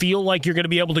you ever feel like you're going to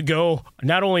be able to go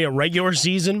not only a regular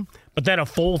season, but then a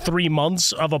full 3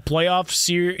 months of a playoff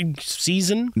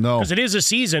season? No. Because it is a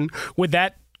season with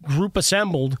that group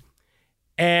assembled,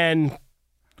 and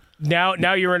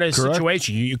now you're in a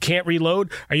situation. You can't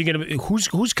reload. Are you going to?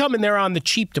 Who's coming there on the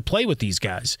cheap to play with these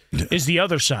guys? Is the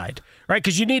other side, right?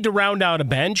 Because you need to round out a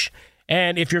bench,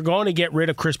 and if you're going to get rid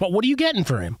of Chris Paul, what are you getting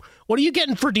for him? What are you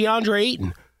getting for DeAndre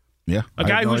Ayton? Yeah, a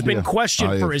guy who's been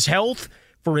questioned for his health,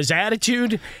 for his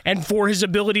attitude, and for his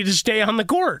ability to stay on the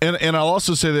court. And I'll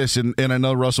also say this, and I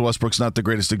know Russell Westbrook's not the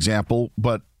greatest example,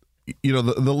 but you know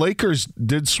the Lakers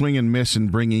did swing and miss in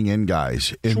bringing in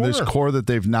guys. In this core that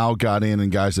they've now got in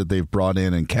and guys that they've brought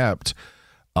in and kept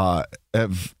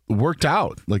have worked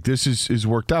out. Like this is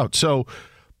worked out. So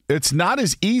it's not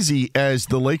as easy as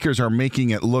the Lakers are making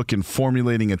it look and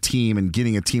formulating a team and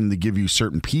getting a team to give you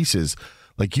certain pieces.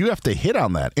 Like, you have to hit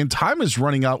on that. And time is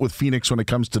running out with Phoenix when it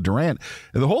comes to Durant.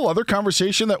 And the whole other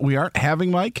conversation that we aren't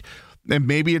having, Mike, and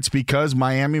maybe it's because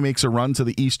Miami makes a run to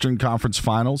the Eastern Conference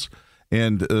Finals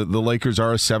and the Lakers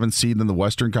are a 7th seed in the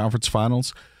Western Conference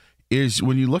Finals, is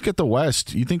when you look at the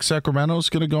West, you think Sacramento's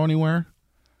going to go anywhere?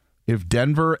 If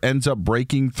Denver ends up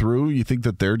breaking through, you think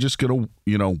that they're just going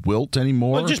to, wilt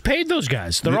anymore? Well, just paid those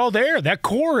guys. They're all there. That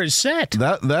core is set.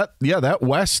 That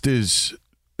West is,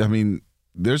 I mean,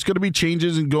 there's going to be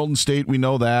changes in Golden State. We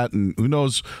know that, and who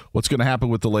knows what's going to happen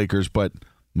with the Lakers. But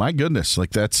my goodness,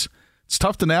 it's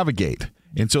tough to navigate.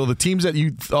 And so the teams that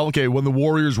when the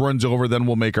Warriors runs over, then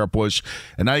we'll make our push.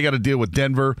 And now you got to deal with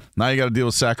Denver. Now you got to deal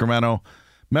with Sacramento.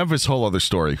 Memphis, whole other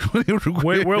story.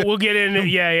 We'll get into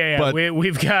yeah. But,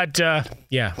 we've got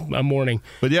a morning.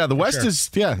 But yeah, the West is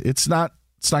it's not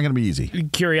going to be easy.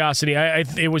 Curiosity.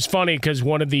 It was funny because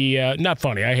one of the not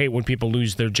funny. I hate when people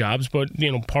lose their jobs, but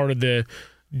part of the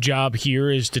job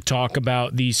here is to talk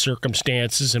about these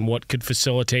circumstances and what could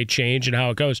facilitate change and how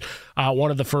it goes. One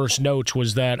of the first notes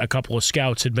was that a couple of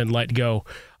scouts had been let go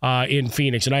in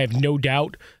Phoenix, and I have no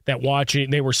doubt that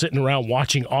they were sitting around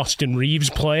watching Austin Reeves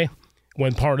play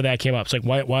when part of that came up. It's like,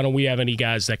 why don't we have any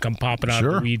guys that come popping out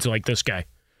of the weeds like this guy?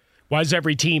 Why is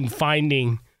every team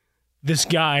finding this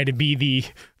guy to be the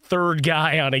third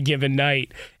guy on a given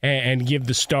night and give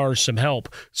the Stars some help?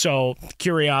 So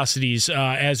curiosities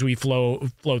as we flow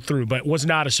through, but it was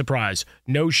not a surprise.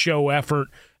 No show effort,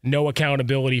 no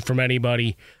accountability from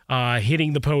anybody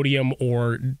hitting the podium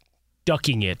or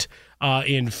ducking it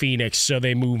in Phoenix, so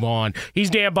they move on. He's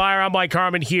Dan Beyer. I'm Mike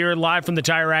Harmon here, live from the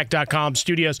TireRack.com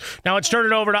studios. Now let's turn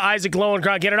it over to Isaac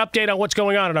Lowenkron, get an update on what's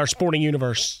going on in our sporting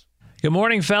universe. Good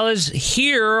morning, fellas.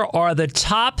 Here are the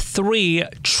top 3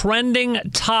 trending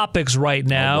topics right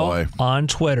now on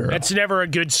Twitter. That's never a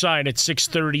good sign at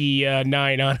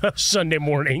 6:39 on a Sunday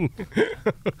morning.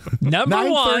 Number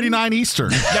 9:39 Eastern.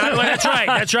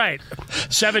 That's right.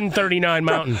 7:39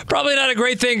 Mountain. Probably not a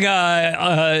great thing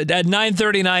at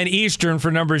 9:39 Eastern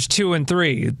for numbers 2 and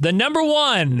 3. The number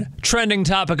 1 trending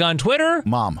topic on Twitter: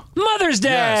 Mom. Mother's Day.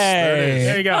 Yes, there it is.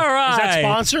 There you go. All right. Is that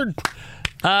sponsored?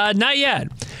 Not yet.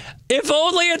 If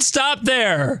only it stopped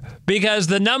there, because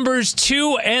the numbers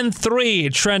 2 and 3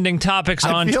 trending topics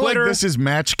on Twitter. I feel like this is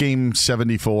match game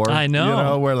 74. I know. You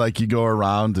know, where like you go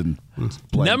around and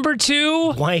blank. Number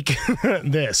 2. Blank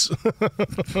this.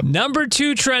 Number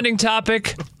 2 trending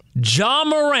topic, Ja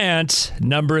Morant.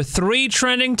 Number 3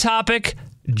 trending topic,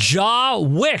 Ja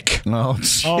Wick. Oh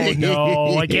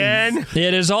no, again?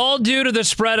 It is all due to the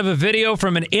spread of a video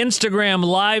from an Instagram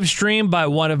live stream by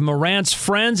one of Morant's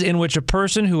friends in which a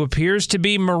person who appears to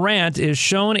be Morant is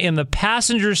shown in the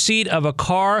passenger seat of a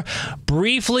car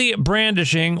briefly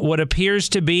brandishing what appears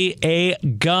to be a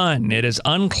gun. It is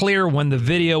unclear when the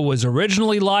video was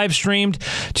originally live streamed.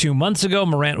 2 months ago,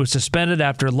 Morant was suspended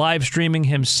after live streaming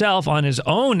himself on his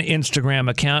own Instagram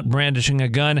account brandishing a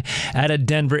gun at a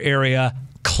Denver area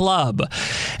club.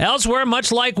 Elsewhere,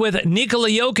 much like with Nikola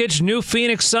Jokic, new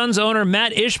Phoenix Suns owner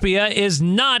Matt Ishbia is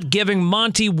not giving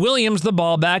Monty Williams the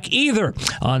ball back either.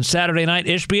 On Saturday night,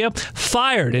 Ishbia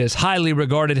fired his highly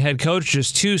regarded head coach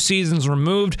just 2 seasons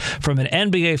removed from an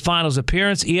NBA Finals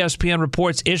appearance. ESPN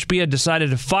reports Ishbia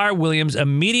decided to fire Williams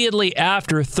immediately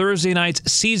after Thursday night's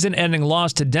season-ending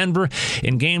loss to Denver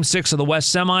in Game 6 of the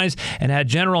West Semis and had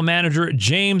general manager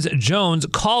James Jones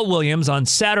call Williams on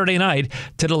Saturday night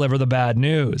to deliver the bad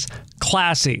news.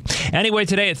 Classy. Anyway,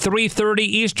 today at 3:30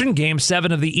 Eastern, Game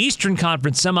 7 of the Eastern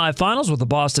Conference semifinals with the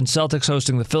Boston Celtics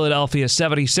hosting the Philadelphia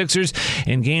 76ers.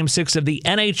 In Game 6 of the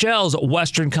NHL's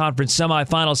Western Conference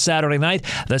semifinals Saturday night,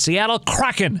 the Seattle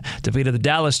Kraken defeated the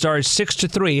Dallas Stars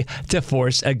 6-3 to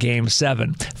force a Game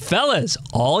 7. Fellas,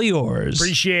 all yours.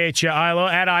 Appreciate you, Ilo.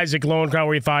 At Isaac Lowenkron,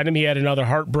 where you find him, he had another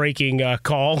heartbreaking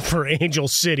call for Angel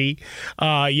City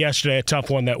yesterday, a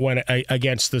tough one that went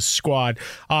against the squad.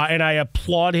 And I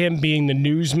applaud him being the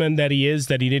newsman that he is,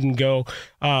 that he didn't go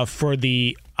for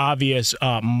the obvious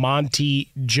Monty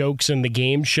jokes in the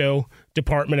game show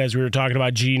department, as we were talking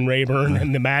about Gene Rayburn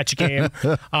and the match game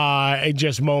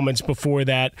just moments before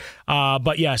that.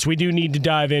 But yes, we do need to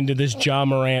dive into this Ja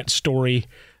Morant story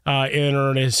in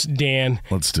earnest, Dan.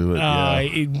 Let's do it.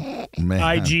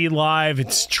 IG Live,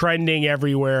 it's trending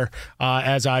everywhere,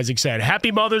 as Isaac said.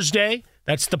 Happy Mother's Day.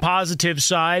 That's the positive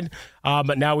side.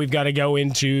 But now we've got to go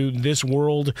into this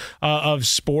world of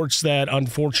sports that,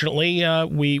 unfortunately,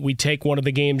 we take one of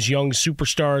the game's young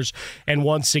superstars, and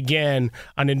once again,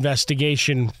 an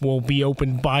investigation will be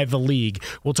opened by the league.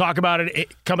 We'll talk about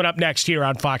it coming up next here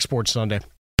on Fox Sports Sunday.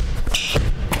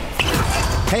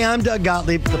 Hey, I'm Doug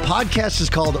Gottlieb. The podcast is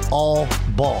called All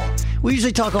Ball. We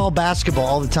usually talk all basketball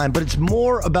all the time, but it's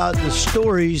more about the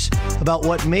stories about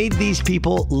what made these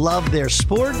people love their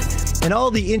sport and all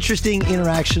the interesting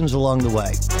interactions along the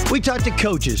way. We talk to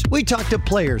coaches. We talk to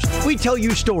players. We tell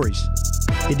you stories.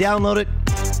 You download it.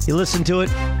 You listen to it.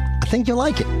 I think you'll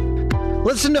like it.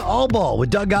 Listen to All Ball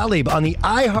with Doug Gottlieb on the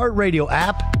iHeartRadio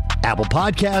app, Apple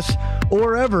Podcasts, or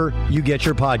wherever you get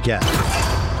your podcasts.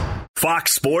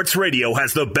 Fox Sports Radio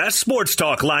has the best sports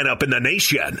talk lineup in the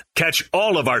nation. Catch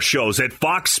all of our shows at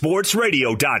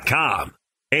foxsportsradio.com.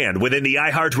 And within the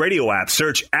iHeartRadio app,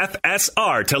 search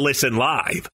FSR to listen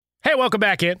live. Hey, welcome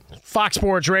back in. Fox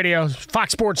Sports Radio,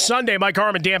 Fox Sports Sunday. Mike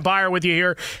Harmon, Dan Beyer with you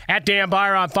here at Dan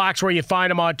Beyer on Fox, where you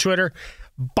find him on Twitter.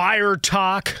 Beyer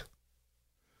Talk.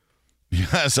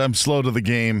 Yes, I'm slow to the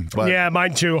game. But yeah,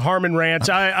 mine too. Harmon rants.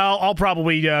 I'll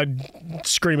probably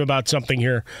scream about something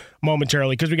here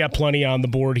momentarily because we got plenty on the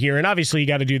board here. And obviously you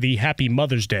got to do the Happy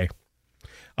Mother's Day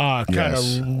kind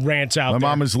of rants out My there.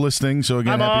 mom is listening, so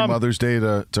again, Happy Mother's Day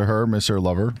to her, miss her,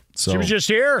 love her. So she was just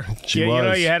here. She was. You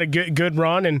know, you had a good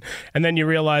run, and then you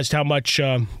realized how much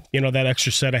that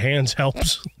extra set of hands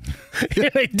helps in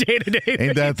a day-to-day basis.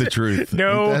 Ain't that the truth?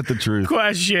 No Ain't that the truth?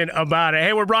 Question about it.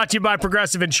 Hey, we're brought to you by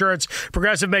Progressive Insurance.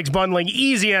 Progressive makes bundling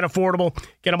easy and affordable.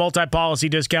 Get a multi-policy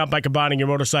discount by combining your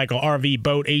motorcycle, RV,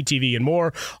 boat, ATV, and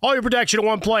more. All your protection in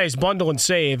one place. Bundle and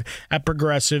save at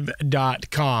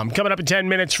Progressive.com. Coming up in 10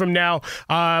 minutes from now,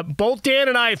 both Dan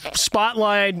and I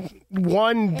spotlight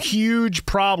one huge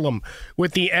problem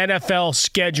with the NFL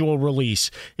schedule release.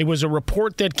 It was a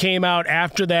report that came out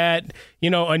after that,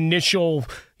 initial,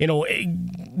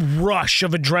 rush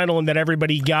of adrenaline that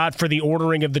everybody got for the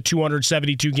ordering of the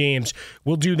 272 games.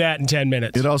 We'll do that in 10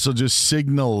 minutes. It also just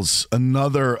signals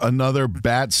another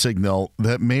bat signal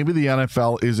that maybe the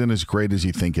NFL isn't as great as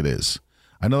you think it is.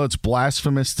 I know it's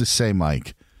blasphemous to say,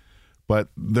 Mike, but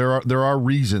there are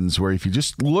reasons where if you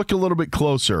just look a little bit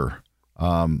closer,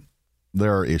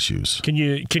 there are issues. Can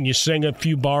you sing a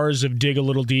few bars of "Dig a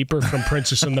Little Deeper" from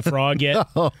Princess and the Frog yet?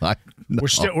 No.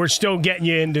 We're still getting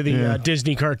you into the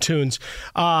Disney cartoons.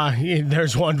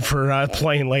 There's one for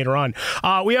playing later on.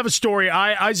 We have a story.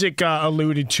 Isaac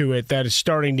alluded to it that is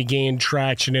starting to gain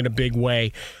traction in a big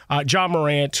way. John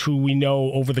Morant, who we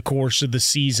know over the course of the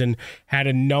season had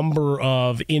a number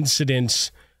of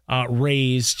incidents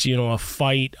raised. A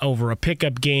fight over a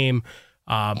pickup game.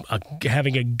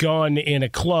 Having a gun in a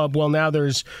club. Well, now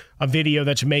there's a video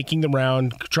that's making the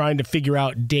round trying to figure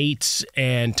out dates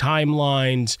and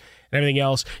timelines and everything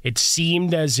else. It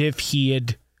seemed as if he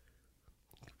had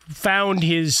found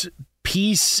his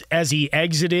peace as he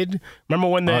exited. Remember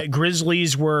when the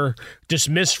Grizzlies were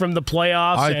dismissed from the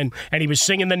playoffs and he was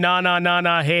singing the na na na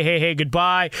na hey hey hey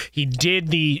goodbye. He did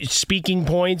the speaking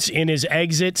points in his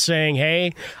exit saying,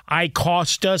 hey, I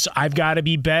cost us. I've got to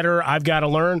be better. I've got to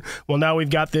learn. Well, now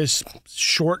we've got this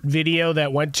short video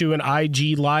that went to an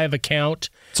IG Live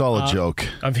account. It's all a joke.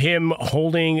 Of him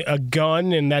holding a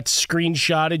gun, and that's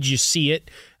screenshotted. You see it.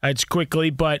 It's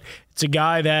quickly, but it's a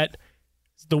guy that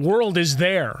the world is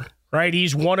there. Right,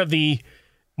 he's one of the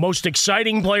most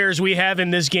exciting players we have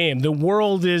in this game. The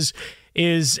world is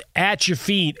at your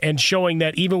feet and showing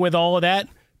that even with all of that,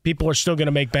 people are still going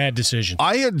to make bad decisions.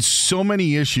 I had so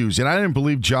many issues, and I didn't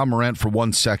believe John Morant for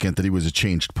 1 second that he was a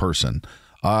changed person.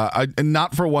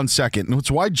 Not for 1 second. And it's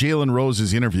why Jalen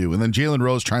Rose's interview, and then Jalen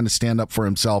Rose trying to stand up for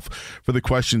himself for the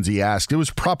questions he asked. It was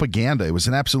propaganda. It was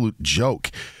an absolute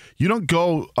joke. You don't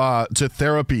go to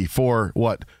therapy for,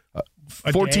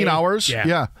 14 hours?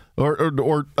 Yeah.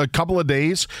 Or a couple of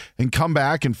days and come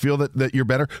back and feel that you're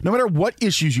better. No matter what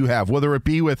issues you have, whether it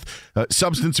be with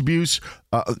substance abuse,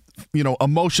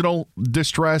 emotional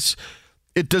distress,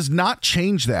 it does not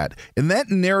change that. And that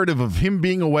narrative of him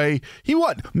being away, he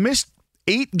missed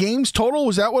 8 games total?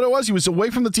 Was that what it was? He was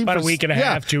away from the team about for a week and a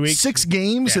half, 2 weeks. 6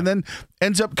 games, and then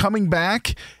ends up coming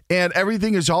back and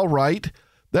everything is all right.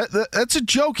 That's a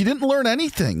joke. He didn't learn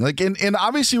anything. And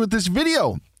obviously with this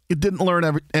video, it didn't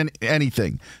learn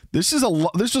anything. This was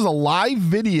a live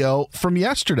video from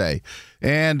yesterday,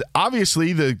 and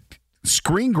obviously the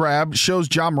screen grab shows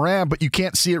John Morant, but you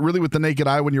can't see it really with the naked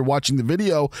eye when you're watching the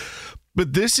video.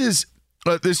 But this is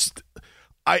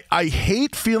I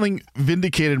hate feeling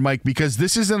vindicated, Mike, because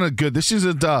this isn't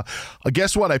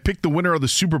guess what? I picked the winner of the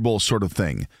Super Bowl sort of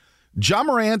thing. John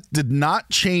Morant did not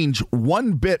change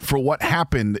one bit for what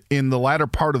happened in the latter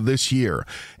part of this year.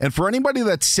 And for anybody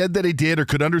that said that he did or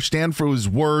could understand for his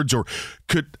words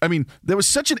there was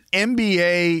such an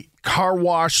NBA car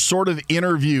wash sort of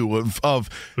interview of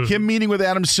him meeting with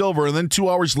Adam Silver, and then 2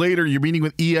 hours later you're meeting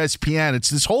with ESPN. It's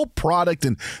this whole product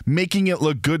and making it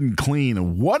look good and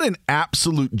clean. What an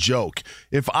absolute joke.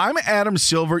 If I'm Adam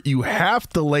Silver, you have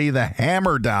to lay the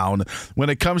hammer down when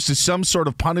it comes to some sort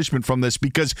of punishment from this,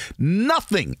 because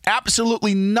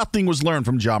absolutely nothing was learned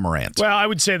from John Morant. Well, I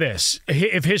would say this.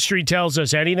 If history tells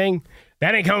us anything,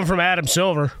 that ain't coming from Adam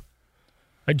Silver.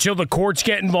 Until the courts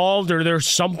get involved or there's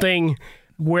something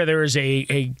where there is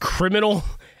a criminal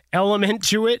element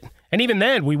to it. And even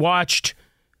then, we watched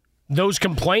those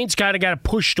complaints kind of got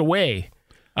pushed away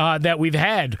that we've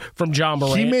had from John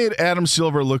Morant. He made Adam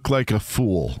Silver look like a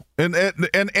fool. And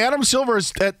Adam Silver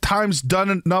has at times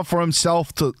done enough for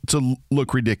himself to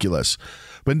look ridiculous.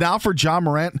 But now for John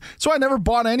Morant, so I never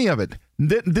bought any of it.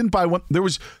 Didn't buy one. There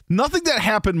was nothing that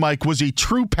happened, Mike, was a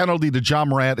true penalty to John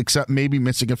Morant, except maybe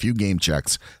missing a few game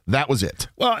checks. That was it.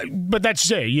 Well, but that's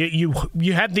it.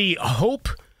 You had the hope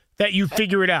that you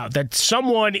figure it out, that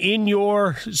someone in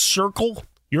your circle,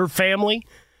 your family,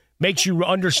 makes you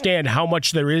understand how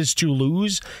much there is to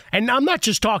lose. And I'm not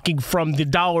just talking from the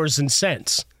dollars and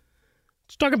cents.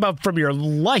 Let's talk about from your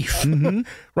life,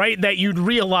 right? That you'd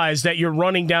realize that you're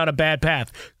running down a bad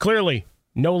path. Clearly,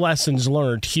 no lessons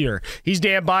learned here. He's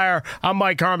Dan Beyer. I'm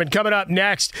Mike Harmon. Coming up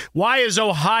next, why is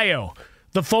Ohio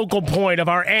the focal point of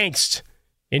our angst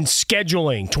in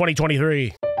scheduling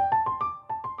 2023?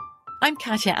 I'm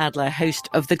Katya Adler, host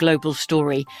of The Global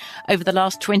Story. Over the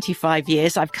last 25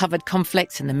 years, I've covered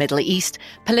conflicts in the Middle East,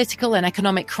 political and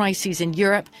economic crises in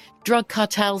Europe, drug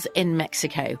cartels in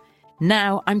Mexico.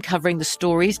 Now I'm covering the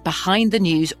stories behind the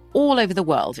news all over the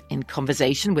world in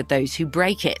conversation with those who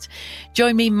break it.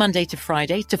 Join me Monday to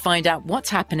Friday to find out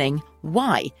what's happening,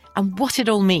 why, and what it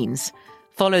all means.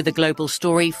 Follow The Global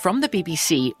Story from the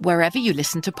BBC wherever you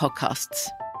listen to podcasts.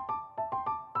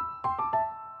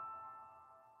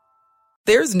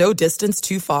 There's no distance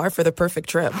too far for the perfect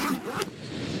trip.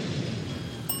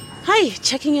 Hi,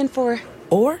 checking in for...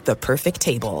 Or the perfect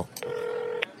table.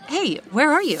 Hey,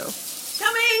 where are you?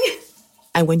 Coming!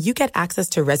 And when you get access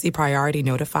to Resi Priority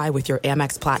Notify with your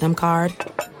Amex Platinum card...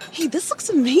 Hey, this looks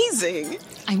amazing.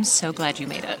 I'm so glad you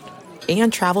made it.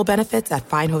 And travel benefits at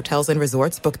fine hotels and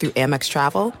resorts booked through Amex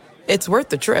Travel, it's worth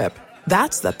the trip.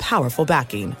 That's the powerful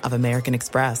backing of American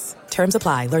Express. Terms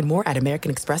apply. Learn more at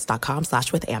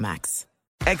americanexpress.com/withAmex.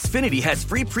 Xfinity has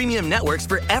free premium networks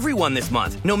for everyone this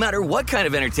month, no matter what kind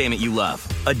of entertainment you love.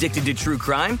 Addicted to true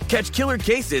crime? Catch killer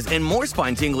cases and more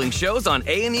spine-tingling shows on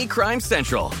A&E Crime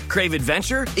Central. Crave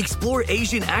adventure? Explore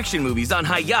Asian action movies on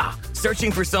Hi-Ya.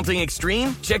 Searching for something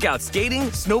extreme? Check out skating,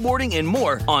 snowboarding, and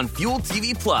more on Fuel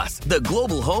TV Plus, the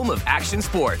global home of action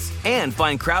sports. And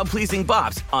find crowd-pleasing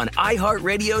bops on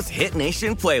iHeartRadio's Hit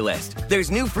Nation playlist. There's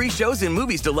new free shows and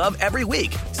movies to love every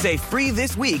week. Say free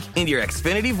this week in your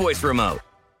Xfinity voice remote.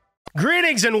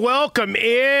 Greetings and welcome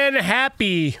in.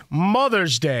 Happy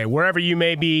Mother's Day, wherever you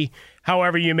may be,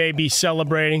 however you may be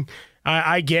celebrating.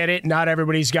 I get it. Not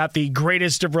everybody's got the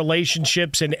greatest of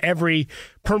relationships in every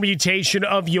permutation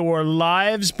of your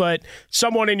lives, but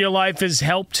someone in your life has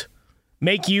helped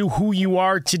make you who you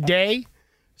are today.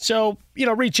 So,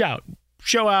 reach out,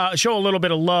 show a little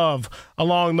bit of love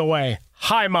along the way.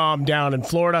 Hi, Mom, down in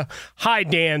Florida. Hi,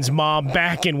 Dan's mom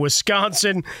back in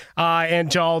Wisconsin.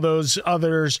 And to all those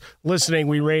others listening,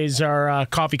 we raise our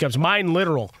coffee cups. Mine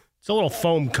literal. It's a little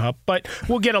foam cup, but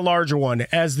we'll get a larger one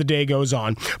as the day goes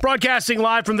on. Broadcasting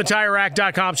live from the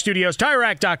TireRack.com studios.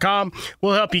 TireRack.com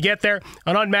will help you get there.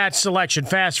 An unmatched selection,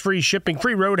 fast, free shipping,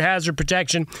 free road hazard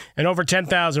protection, and over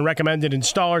 10,000 recommended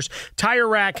installers.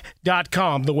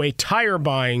 TireRack.com, the way tire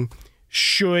buying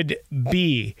should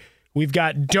be. We've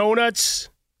got donuts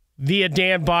via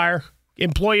Dan Beyer,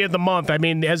 Employee of the Month. I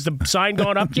mean, has the sign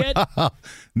gone up yet?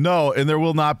 No, and there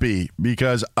will not be,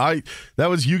 because that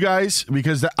was you guys,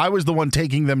 because I was the one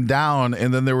taking them down,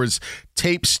 and then there was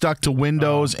tape stuck to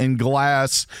windows and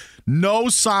glass. No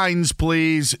signs,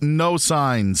 please. No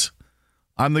signs.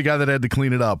 I'm the guy that had to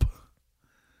clean it up.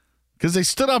 Because they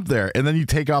stood up there, and then you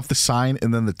take off the sign,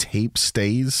 and then the tape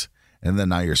stays, and then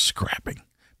now you're scrapping.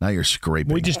 Now you're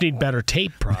scraping. We just need better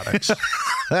tape products.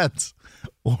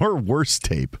 Or worse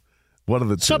tape. One of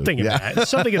the two. Something of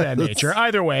that nature.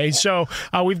 Either way, so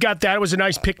we've got that. It was a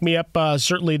nice pick-me-up.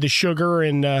 Certainly the sugar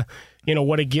and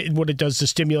what it does to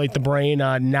stimulate the brain,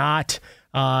 not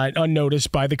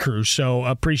unnoticed by the crew. So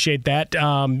appreciate that.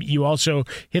 You also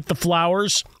hit the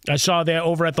flowers. I saw that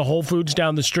over at the Whole Foods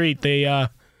down the street.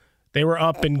 They were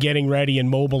up and getting ready and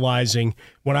mobilizing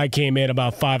when I came in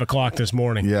about 5 o'clock this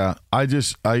morning. Yeah, I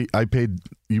paid.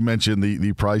 You mentioned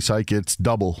the price hike. It's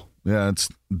double. Yeah, it's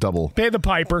double. Pay the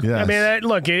piper. Yes. I mean,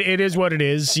 look, it is what it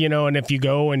is, and if you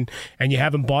go and you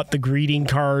haven't bought the greeting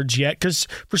cards yet, because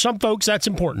for some folks that's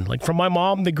important. Like for my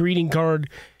mom, the greeting card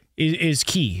is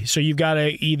key. So you've got to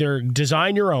either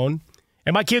design your own,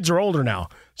 and my kids are older now.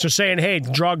 So saying, hey,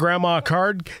 draw grandma a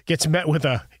card gets met with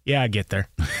a, yeah, I get there.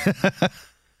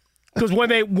 Because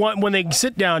when they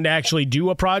sit down to actually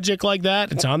do a project like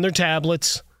that, it's on their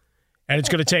tablets. And it's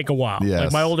going to take a while. Yes.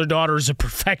 Like my older daughter is a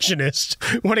perfectionist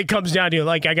when it comes down to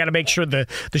I got to make sure the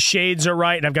shades are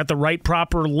right and I've got the right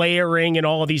proper layering and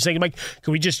all of these things. I'm like,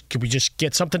 can we just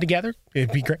get something together?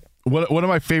 It'd be great. One of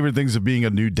my favorite things of being a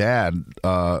new dad,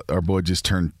 our boy just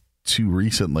turned 2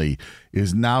 recently,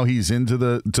 is now he's into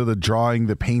the drawing,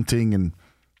 the painting,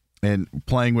 and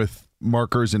playing with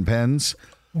markers and pens.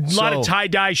 A lot of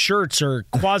tie-dye shirts or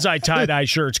quasi-tie-dye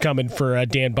shirts coming for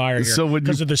Dan Beyer here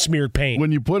because of the smeared paint.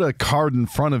 When you put a card in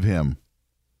front of him,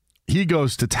 he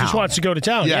goes to town. Just wants to go to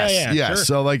town. Yes. Sure.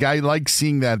 So I like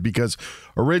seeing that, because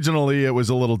originally it was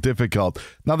a little difficult.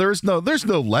 Now there's no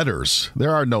letters.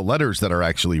 There are no letters that are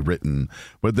actually written,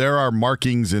 but there are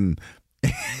markings and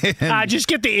just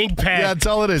get the ink pad. Yeah, that's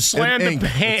all it is. Slam the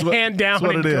hand down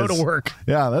and go to work.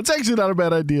 Yeah, that's actually not a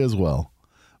bad idea as well.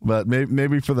 But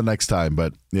maybe for the next time.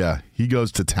 But, yeah, he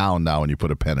goes to town now when you put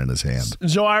a pen in his hand.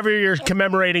 So, however you're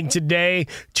commemorating today,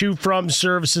 to from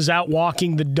services, out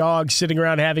walking the dog, sitting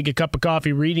around having a cup of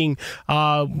coffee, reading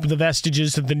the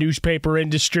vestiges of the newspaper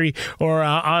industry, or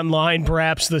online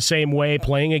perhaps the same way,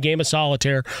 playing a game of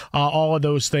solitaire, all of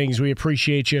those things. We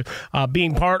appreciate you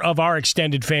being part of our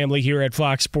extended family here at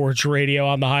Fox Sports Radio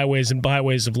on the highways and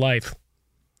byways of life.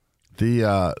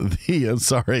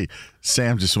 Sorry,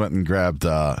 Sam just went and grabbed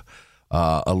a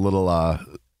little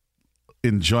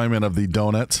enjoyment of the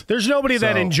donuts. There's nobody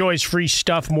that enjoys free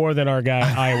stuff more than our guy,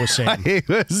 Iowa Sam.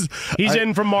 He's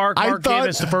in from Mark. Mark gave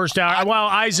us the first hour. Well,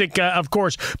 Isaac, of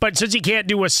course. But since he can't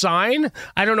do a sign,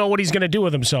 I don't know what he's going to do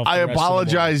with himself. I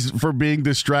apologize for being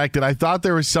distracted. I thought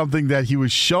there was something that he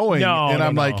was showing.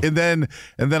 And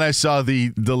then I saw the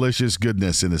delicious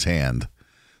goodness in his hand.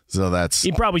 So that's...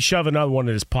 He'd probably shove another one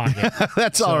in his pocket.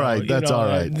 That's all right. That's all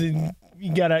right.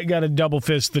 You gotta double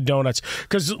fist the donuts,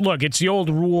 because look, it's the old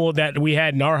rule that we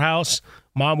had in our house.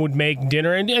 Mom would make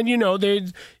dinner, and you know,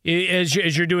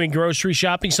 as you're doing grocery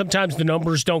shopping, sometimes the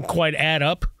numbers don't quite add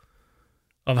up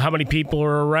of how many people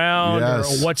are around or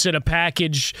what's in a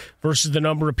package versus the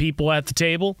number of people at the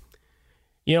table.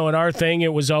 You know, in our thing,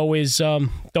 it was always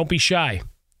don't be shy,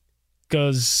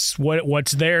 because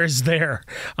what's there is there,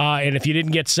 and if you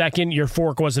didn't get second, your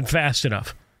fork wasn't fast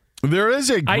enough. There is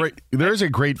a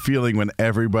great feeling when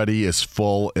everybody is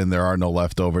full and there are no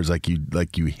leftovers. Like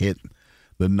you hit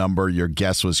the number, your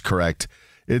guess was correct.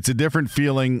 It's a different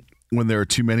feeling when there are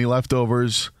too many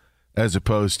leftovers as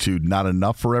opposed to not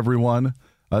enough for everyone.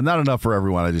 Not enough for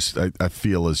everyone. I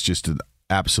feel is just an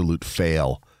absolute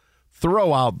fail.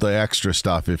 Throw out the extra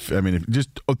stuff. If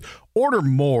just order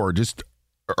more. Just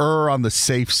err on the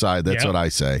safe side. That's what I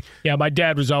say. Yeah, my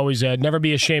dad was always never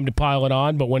be ashamed to pile it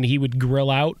on, but when he would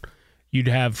grill out, you'd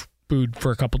have food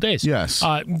for a couple days. Yes.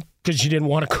 Because you didn't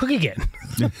want to cook again.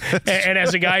 and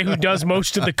as a guy who does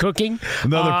most of the cooking,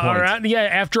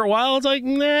 after a while, it's like,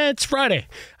 it's Friday.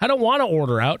 I don't want to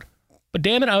order out, but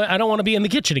damn it, I don't want to be in the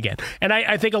kitchen again. And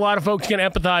I think a lot of folks can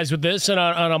empathize with this. And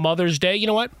on a Mother's Day, you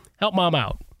know what? Help mom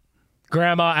out.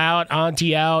 Grandma out,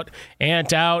 auntie out,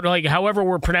 aunt out, like however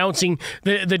we're pronouncing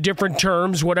the different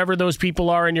terms, whatever those people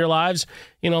are in your lives,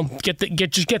 you know,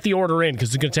 just get the order in, because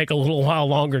it's going to take a little while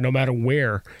longer no matter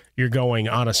where you're going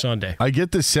on a Sunday. I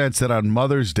get the sense that on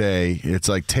Mother's Day, it's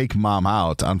like take mom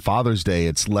out. On Father's Day,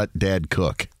 it's let dad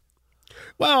cook.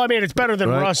 Well, I mean, it's better than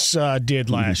Russ did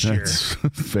last year.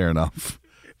 Fair enough.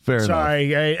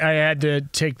 Sorry, I had to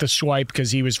take the swipe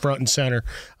because he was front and center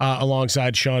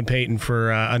alongside Sean Payton for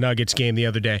a Nuggets game the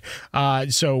other day.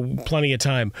 So plenty of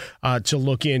time to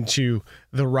look into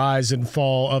the rise and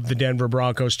fall of the Denver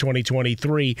Broncos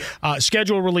 2023.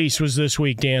 Schedule release was this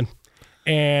week, Dan,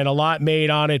 and a lot made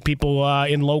on it. People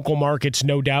in local markets,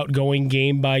 no doubt, going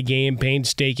game by game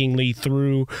painstakingly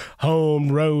through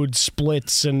home, road,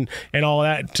 splits, and all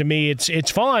that. To me,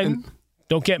 it's fun.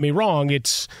 Don't get me wrong.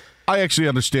 I actually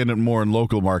understand it more in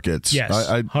local markets,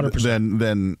 100%.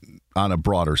 than on a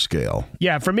broader scale.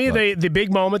 Yeah, for me, the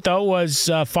big moment, though, was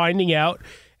finding out,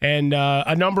 and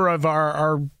a number of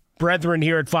our brethren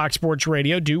here at Fox Sports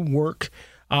Radio do work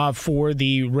for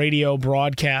the radio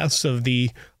broadcasts of the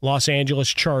Los Angeles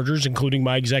Chargers, including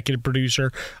my executive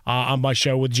producer on my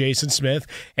show with Jason Smith.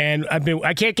 And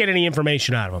I can't get any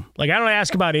information out of them. Like, I don't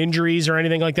ask about injuries or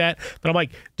anything like that, but I'm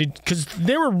like, because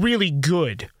they were really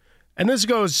good. And this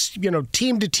goes,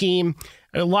 team to team,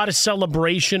 a lot of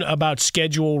celebration about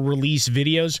schedule release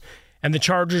videos. And the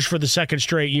Chargers, for the second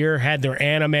straight year, had their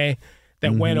anime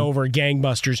that went over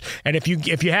gangbusters. And if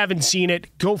you haven't seen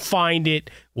it, go find it.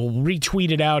 We'll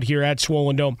retweet it out here at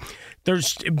Swollen Dome.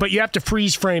 But you have to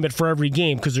freeze frame it for every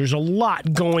game, because there's a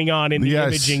lot going on in the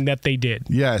imaging that they did.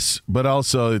 Yes, but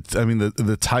also,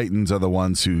 the Titans are the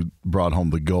ones who brought home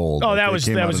the gold. Oh, that was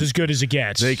as good as it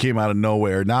gets. They came out of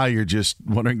nowhere. Now you're just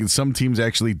wondering, some teams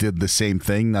actually did the same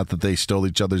thing. Not that they stole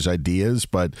each other's ideas,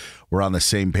 but we're on the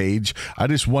same page. I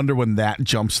just wonder when that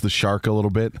jumps the shark a little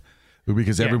bit,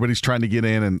 because everybody's trying to get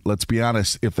in. And let's be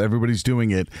honest, if everybody's doing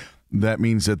it, that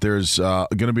means that there's going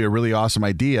to be a really awesome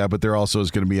idea, but there also is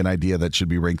going to be an idea that should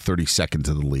be ranked 32nd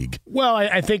in the league. Well,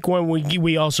 I think when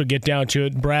we also get down to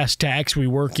it, brass tacks, we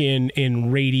work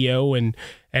in radio, and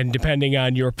depending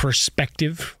on your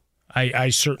perspective, I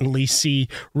certainly see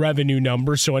revenue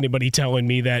numbers. So anybody telling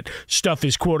me that stuff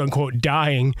is quote unquote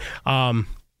dying,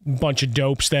 bunch of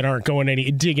dopes that aren't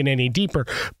digging any deeper.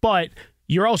 But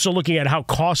you're also looking at how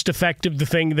cost effective the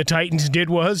thing the Titans did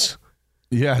was.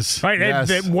 Yes. Right.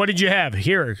 Yes. What did you have?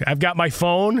 Here, I've got my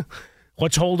phone.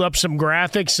 Let's hold up some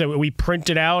graphics that we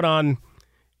printed out on,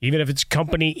 even if it's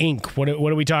company ink. What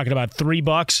are we talking about?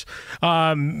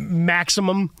 $3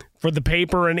 maximum for the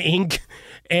paper and ink.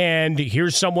 And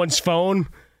here's someone's phone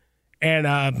and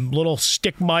a little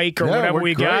stick mic or whatever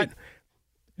we got.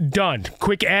 Done.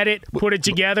 Quick edit. Put it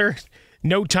together.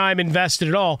 No time invested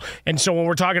at all. And so when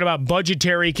we're talking about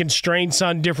budgetary constraints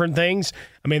on different things,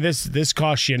 I mean, this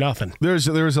costs you nothing. There's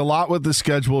a lot with the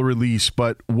schedule release,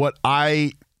 but what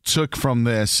I took from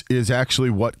this is actually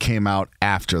what came out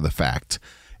after the fact.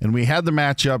 And we had the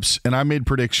matchups, and I made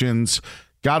predictions,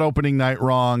 got opening night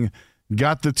wrong,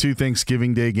 got the 2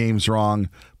 Thanksgiving Day games wrong,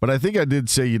 but I think I did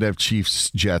say you'd have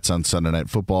Chiefs-Jets on Sunday Night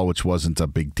Football, which wasn't a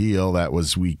big deal. That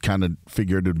was, we kind of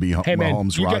figured it would be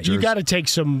Mahomes-Rodgers. You got to take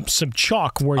some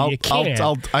chalk where you can.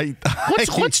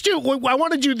 Let's do. I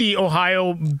want to do the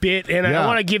Ohio bit, and I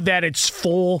want to give that its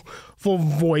full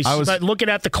voice. But looking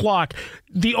at the clock,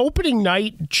 the opening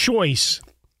night choice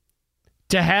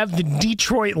to have the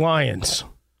Detroit Lions.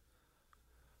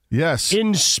 Yes.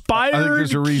 Inspired,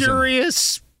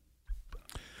 curious.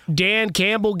 Dan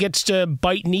Campbell gets to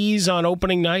bite knees on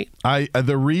opening night?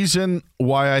 The reason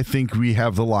why I think we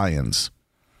have the Lions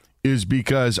is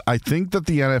because I think that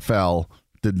the NFL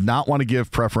did not want to give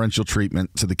preferential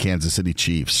treatment to the Kansas City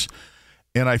Chiefs.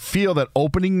 And I feel that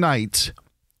opening night,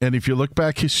 and if you look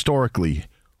back historically,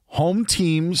 home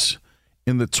teams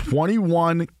in the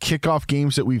 21 kickoff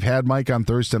games that we've had, Mike, on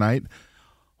Thursday night,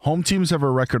 home teams have a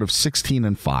record of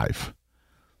 16-5.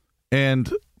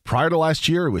 And prior to last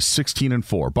year, it was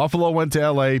 16-4. Buffalo went to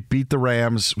L.A., beat the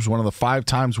Rams. It was one of the 5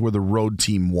 times where the road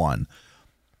team won.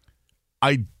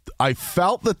 I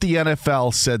felt that the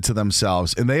NFL said to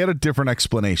themselves, and they had a different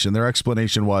explanation. Their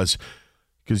explanation was,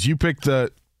 because you picked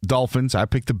the Dolphins, I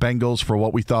picked the Bengals for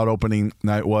what we thought opening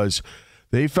night was.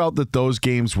 They felt that those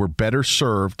games were better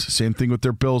served, same thing with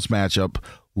their Bills matchup,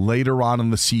 later on in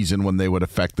the season when they would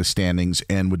affect the standings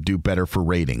and would do better for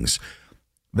ratings.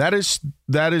 That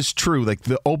is true. Like,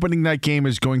 the opening night game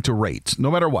is going to rate. No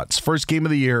matter what. It's first game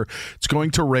of the year. It's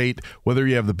going to rate whether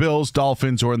you have the Bills,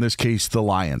 Dolphins, or in this case, the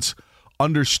Lions.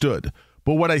 Understood.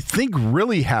 But what I think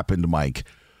really happened, Mike,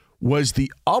 was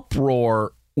the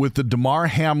uproar with the Damar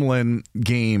Hamlin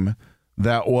game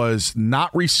that was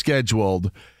not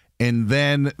rescheduled, and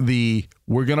then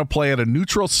we're going to play at a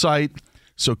neutral site,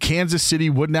 so Kansas City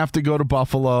wouldn't have to go to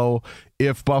Buffalo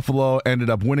if Buffalo ended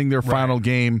up winning their final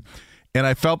game. And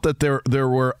I felt that there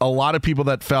were a lot of people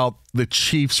that felt the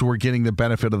Chiefs were getting the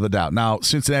benefit of the doubt. Now,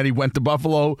 Cincinnati went to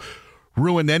Buffalo,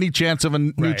 ruined any chance of a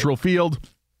neutral field.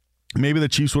 Maybe the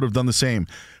Chiefs would have done the same.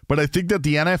 But I think that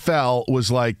the NFL was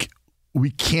like,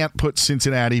 we can't put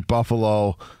Cincinnati,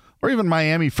 Buffalo, or even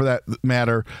Miami for that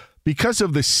matter, because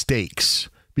of the stakes,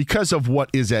 because of what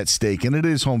is at stake. And it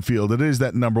is home field. It is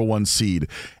that number 1 seed.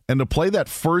 And to play that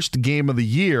first game of the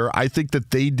year, I think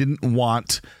that they didn't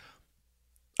want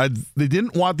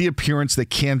the appearance that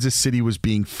Kansas City was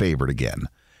being favored again.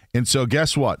 And so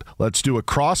guess what? Let's do a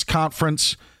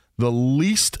cross-conference, the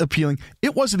least appealing.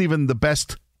 It wasn't even the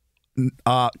best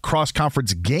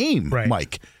cross-conference game,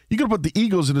 Mike. You could put the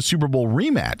Eagles in a Super Bowl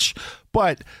rematch.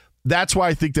 But that's why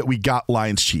I think that we got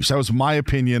Lions-Chiefs. That was my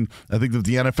opinion. I think that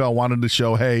the NFL wanted to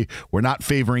show, hey, we're not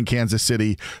favoring Kansas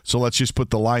City, so let's just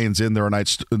put the Lions in. They're a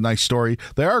nice story.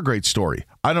 They are a great story.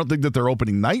 I don't think that they're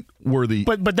opening night worthy.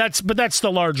 But that's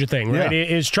the larger thing, right? Yeah.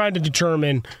 Is trying to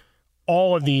determine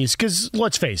all of these, because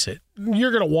let's face it,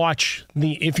 you're going to watch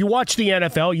if you watch the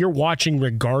NFL, you're watching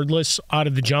regardless out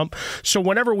of the jump. So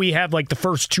whenever we have like the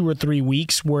first 2 or 3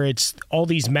 weeks where it's all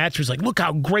these matches, like, look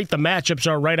how great the matchups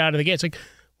are right out of the gate. It's like,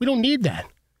 we don't need that.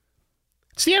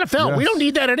 It's the NFL. Yes. We don't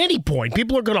need that at any point.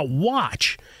 People are going to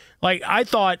watch. Like, I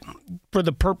thought, for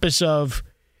the purpose of,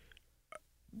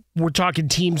 we're talking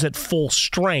teams at full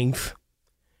strength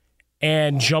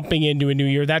and jumping into a new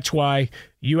year. That's why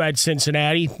you had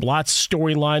Cincinnati, lots of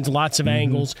storylines, lots of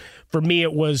angles. For me,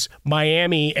 it was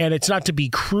Miami, and it's not to be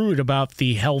crude about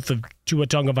the health of Tua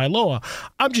Tagovailoa.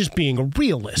 I'm just being a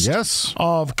realist. Yes.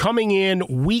 Of coming in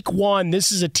week 1,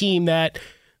 this is a team that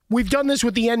we've done this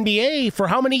with the NBA for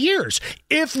how many years?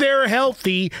 If they're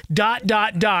healthy, ...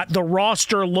 the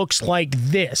roster looks like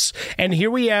this. And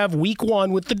here we have week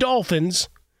 1 with the Dolphins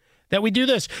that we do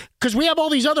this. Because we have all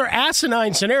these other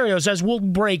asinine scenarios, as we'll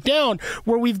break down,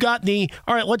 where we've got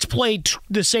all right, let's play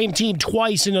the same team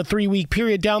twice in a 3-week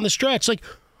period down the stretch. Like,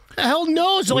 the hell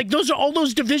knows? Like, all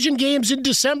those division games in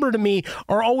December to me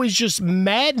are always just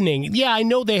maddening. Yeah, I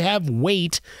know they have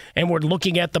weight, and we're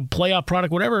looking at the playoff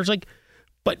product, whatever. It's like,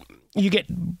 but you get,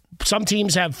 some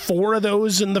teams have 4 of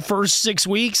those in the first 6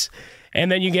 weeks, and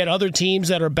then you get other teams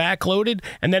that are backloaded,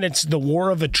 and then it's the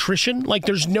war of attrition. Like,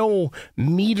 there's no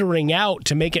metering out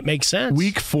to make it make sense.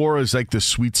 Week 4 is like the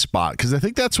sweet spot, because I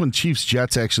think that's when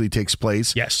Chiefs-Jets actually takes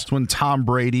place. Yes. It's when Tom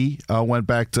Brady went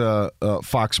back to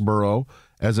Foxborough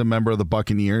as a member of the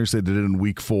Buccaneers. They did it in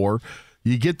week 4.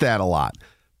 You get that a lot.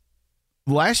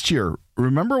 Last year,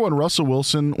 remember when Russell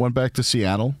Wilson went back to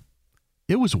Seattle?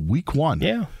 It was week 1.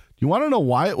 Yeah. You want to know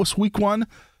why it was week 1?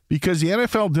 Because the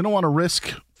NFL didn't want to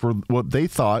risk, for what they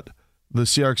thought, the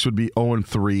Seahawks would be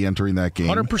 0-3 entering that game.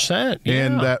 100%. Yeah.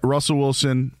 And that Russell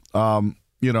Wilson,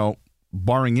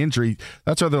 barring injury,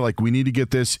 that's why they're like, we need to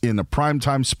get this in a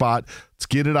primetime spot. Let's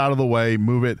get it out of the way,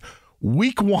 move it.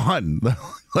 Week 1,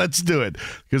 let's do it,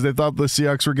 because they thought the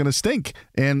Seahawks were going to stink.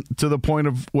 And to the point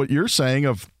of what you're saying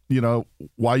of,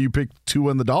 why you picked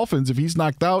Tua and the Dolphins, if he's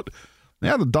knocked out,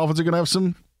 the Dolphins are going to have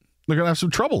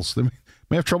some troubles. They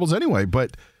may have troubles anyway.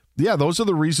 But, yeah, those are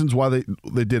the reasons why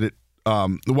they did it,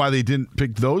 why they didn't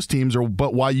pick those teams,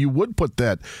 but why you would put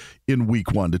that in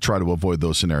Week 1 to try to avoid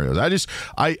those scenarios.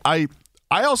 I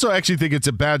also actually think it's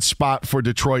a bad spot for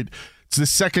Detroit. It's the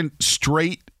second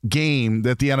straight game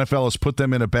that the NFL has put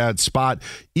them in a bad spot.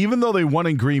 Even though they won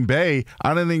in Green Bay,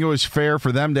 I don't think it was fair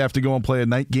for them to have to go and play a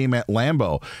night game at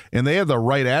Lambeau. And they had the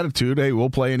right attitude. Hey, we'll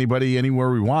play anybody anywhere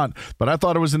we want. But I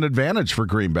thought it was an advantage for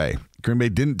Green Bay. Green Bay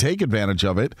didn't take advantage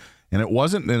of it, and it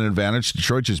wasn't an advantage.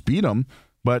 Detroit just beat them.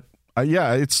 But,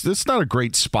 it's not a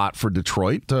great spot for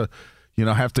Detroit to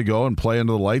have to go and play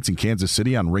under the lights in Kansas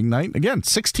City on ring night. Again,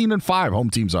 16-5 home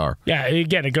teams are. Yeah,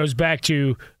 again, it goes back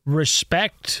to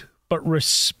respect, but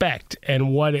respect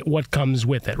and what comes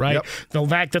with it, right? Yep. The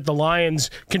fact that the Lions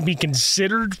can be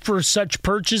considered for such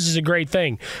purchase is a great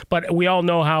thing, but we all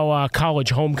know how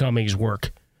college homecomings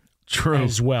work. True.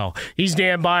 As well. He's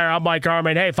Dan Beyer. I'm Mike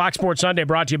Harmon. Hey, Fox Sports Sunday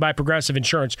brought to you by Progressive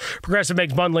Insurance. Progressive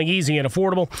makes bundling easy and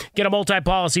affordable. Get a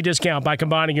multi-policy discount by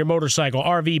combining your motorcycle,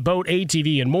 RV, boat,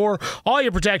 ATV, and more. All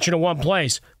your protection in one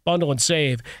place. Bundle and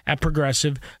save at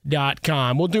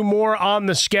Progressive.com. We'll do more on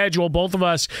the schedule. Both of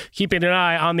us keeping an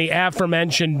eye on the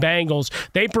aforementioned Bengals.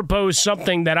 They proposed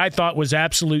something that I thought was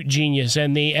absolute genius,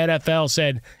 and the NFL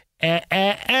said,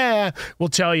 We'll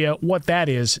tell you what that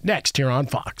is next here on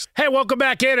Fox. Hey, welcome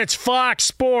back in. It's Fox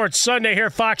Sports Sunday here,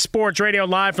 Fox Sports Radio,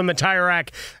 live from the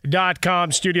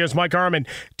TireRack.com studios. Mike Harmon,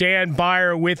 Dan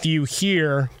Beyer with you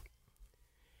here.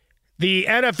 The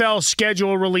NFL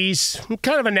schedule release,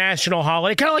 kind of a national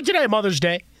holiday, kind of like today, Mother's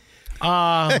Day.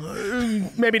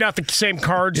 Maybe not the same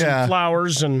cards and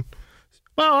flowers and...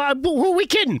 Well, who are we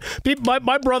kidding?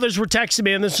 My brothers were texting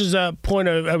me, and this is a point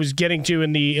I was getting to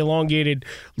in the elongated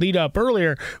lead-up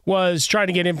earlier, was trying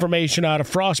to get information out of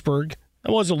Frostburg.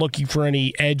 I wasn't looking for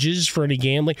any edges, for any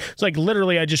gambling. It's like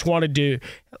literally I just wanted to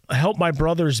help my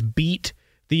brothers beat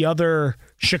the other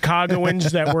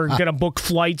Chicagoans that were going to book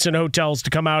flights and hotels to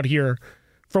come out here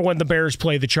for when the Bears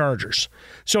play the Chargers.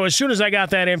 So as soon as I got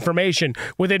that information,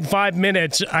 within 5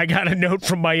 minutes, I got a note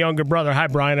from my younger brother. Hi,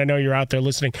 Brian. I know you're out there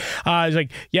listening. He's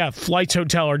like, yeah, flights,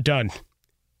 hotel are done.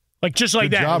 Like, just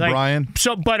like Good that. job, like, Brian.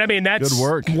 So, but I mean, that's Good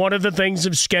work. One of the things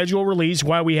of schedule release,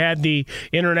 why we had the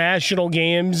international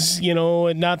games,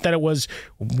 not that it was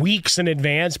weeks in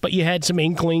advance, but you had some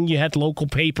inkling, you had local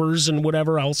papers and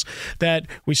whatever else that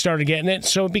we started getting it.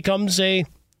 So it becomes a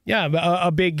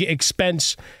big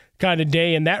expense kind of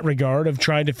day in that regard of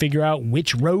trying to figure out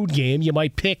which road game you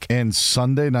might pick. And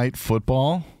Sunday Night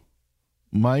Football,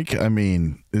 Mike, I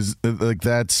mean, is like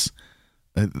that's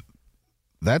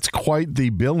quite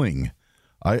the billing.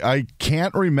 I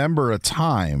can't remember a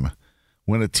time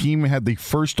when a team had the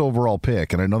first overall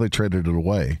pick, and I know they traded it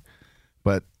away,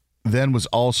 but then was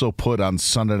also put on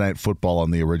Sunday Night Football on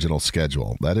the original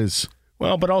schedule. That is...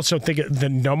 Well, but also think of the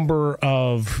number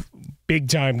of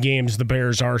big-time games the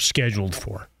Bears are scheduled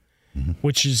for.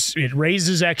 Which is, it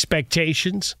raises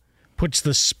expectations, puts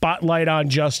the spotlight on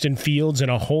Justin Fields in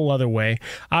a whole other way.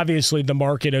 Obviously, the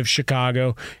market of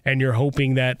Chicago, and you're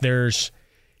hoping that there's,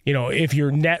 if you're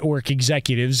network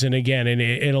executives, and again,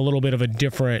 in a little bit of a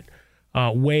different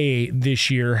way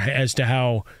this year as to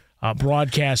how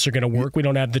broadcasts are going to work. We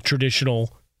don't have the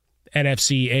traditional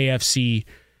NFC, AFC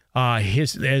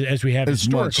as we have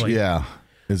historically.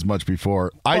 As much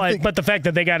before. But the fact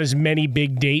that they got as many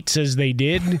big dates as they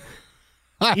did,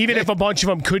 even if a bunch of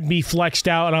them could be flexed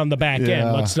out on the back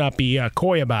end, let's not be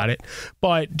coy about it,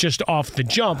 but just off the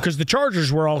jump, because the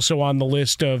Chargers were also on the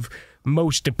list of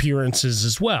most appearances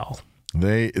as well.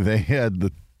 They had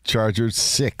the Chargers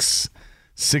six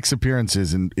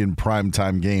appearances in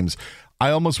primetime games. I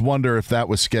almost wonder if that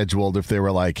was scheduled, if they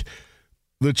were like,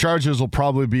 the Chargers will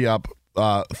probably be up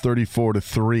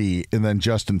 34-3, and then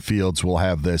Justin Fields will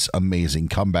have this amazing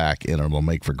comeback, and it'll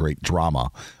make for great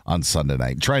drama on Sunday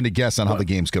night. Trying to guess on how the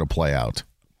game's going to play out.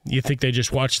 You think they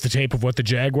just watched the tape of what the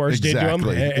Jaguars did to them?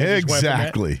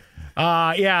 Exactly.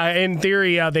 In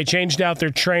theory, they changed out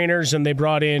their trainers and they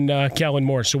brought in Kellen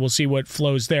Moore, so we'll see what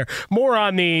flows there. More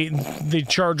on the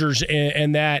Chargers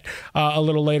and that a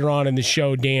little later on in the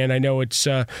show, Dan. I know it's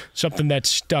something that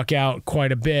stuck out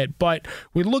quite a bit, but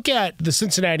we look at the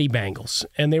Cincinnati Bengals,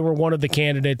 and they were one of the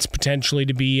candidates potentially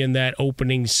to be in that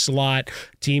opening slot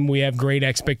team. We have great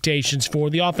expectations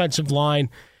for the offensive line,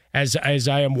 as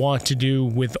I am wont to do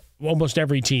with almost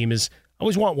every team, is I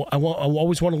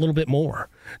always want a little bit more,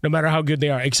 no matter how good they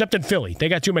are. Except in Philly, they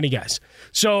got too many guys.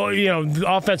 So the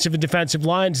offensive and defensive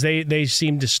lines, they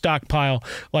seem to stockpile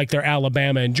like they're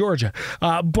Alabama and Georgia.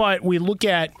 But we look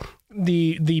at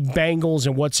the Bengals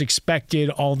and what's expected,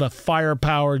 all the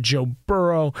firepower, Joe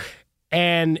Burrow,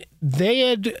 and they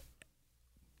had,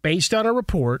 based on a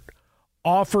report,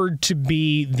 offered to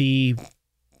be the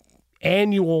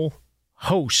annual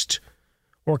host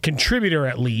or contributor,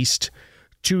 at least,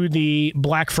 to the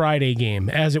Black Friday game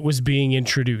as it was being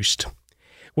introduced,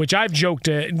 which I've joked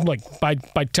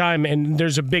by time, and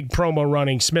there's a big promo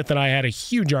running. Smith and I had a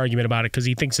huge argument about it because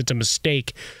he thinks it's a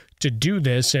mistake to do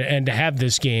this and to have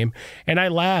this game. And I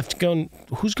laughed, going,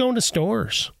 who's going to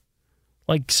stores?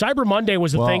 Like, Cyber Monday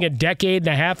was a thing a decade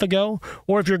and a half ago.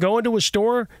 Or if you're going to a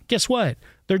store, guess what?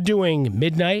 They're doing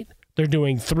midnight. They're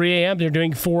doing 3 a.m. They're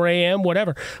doing 4 a.m.,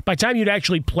 whatever. By the time you'd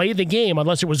actually play the game,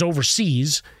 unless it was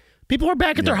overseas, people are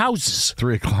back at their houses.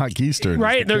 3 o'clock Eastern.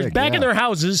 Right? They're back in their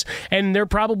houses, and they're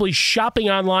probably shopping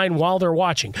online while they're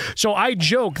watching. So I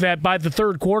joke that by the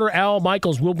third quarter, Al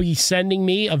Michaels will be sending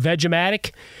me a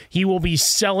Vegematic. He will be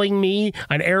selling me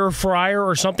an air fryer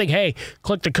or something. Hey,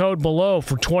 click the code below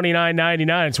for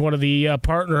 $29.99. It's one of the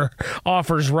partner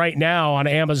offers right now on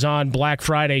Amazon Black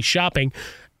Friday shopping.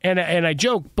 And I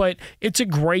joke, but it's a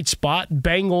great spot.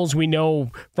 Bengals, we know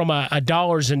from a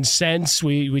dollars and cents.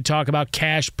 We talk about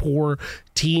cash poor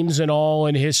teams and all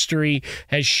in history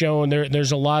has shown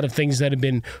there's a lot of things that have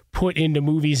been put into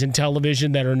movies and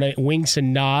television that are winks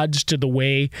and nods to the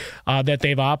way that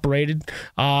they've operated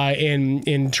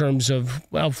in terms of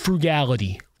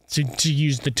frugality, to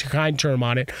use the kind term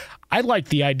on it. I like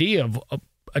the idea of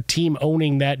a team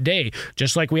owning that day,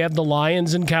 just like we have the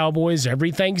Lions and Cowboys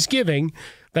every Thanksgiving,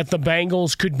 that the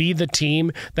Bengals could be the team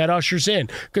that ushers in.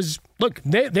 Because, look,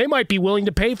 they might be willing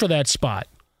to pay for that spot,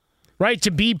 right,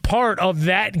 to be part of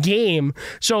that game.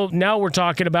 So now we're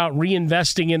talking about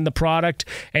reinvesting in the product,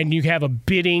 and you have a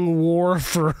bidding war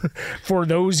for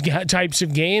those types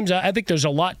of games. I think there's a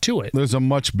lot to it. There's a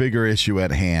much bigger issue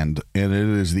at hand, and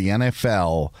it is the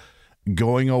NFL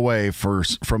going away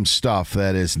from stuff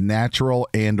that is natural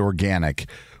and organic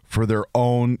for their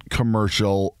own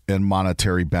commercial and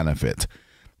monetary benefit.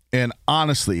 And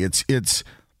honestly, it's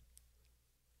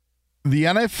the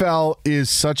NFL is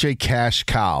such a cash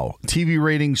cow. TV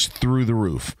ratings through the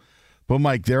roof. But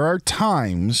Mike, there are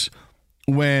times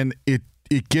when it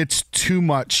gets too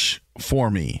much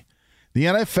for me. The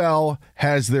NFL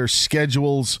has their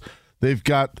schedules. They've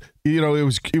got,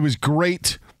 it was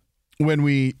great when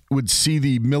we would see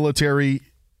the military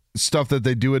stuff that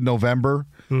they do in November.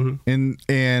 Mm-hmm.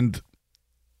 And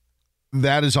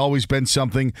that has always been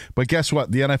something. But guess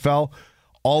what? The NFL,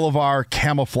 all of our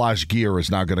camouflage gear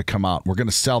is now going to come out. We're going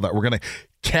to sell that. We're going to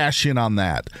cash in on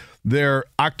that.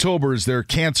 October is their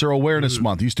Cancer Awareness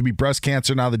Month. It used to be breast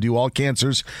cancer. Now they do all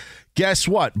cancers. Guess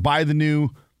what? Buy the new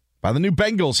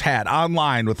Bengals hat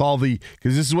online with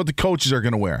because this is what the coaches are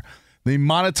going to wear. They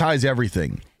monetize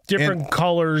everything. Different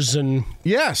colors and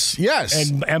yes,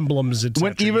 and emblems.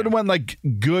 Even when like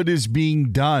good is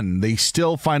being done, they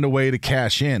still find a way to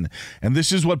cash in. And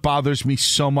this is what bothers me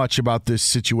so much about this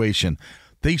situation.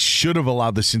 They should have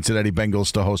allowed the Cincinnati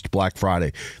Bengals to host Black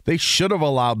Friday. They should have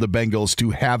allowed the Bengals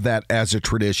to have that as a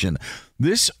tradition.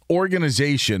 This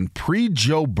organization,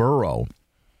 pre-Joe Burrow,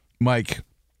 Mike,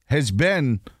 has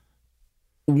been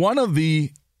one of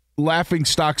the laughing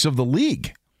stocks of the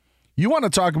league. You want to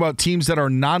talk about teams that are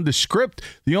nondescript.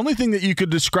 The only thing that you could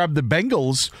describe the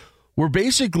Bengals were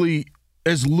basically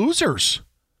as losers.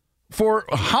 For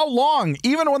how long?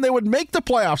 Even when they would make the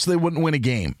playoffs, they wouldn't win a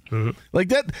game. Mm-hmm. Like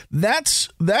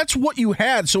that's what you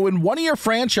had. So in one of your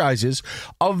franchises,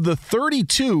 of the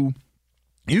 32,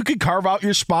 you could carve out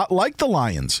your spot like the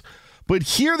Lions. But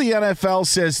here the NFL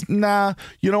says, nah,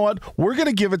 you know what? We're going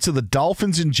to give it to the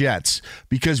Dolphins and Jets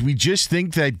because we just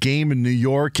think that game in New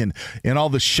York and all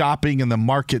the shopping and the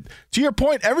market. To your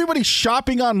point, everybody's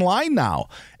shopping online now.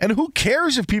 And who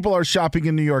cares if people are shopping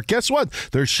in New York? Guess what?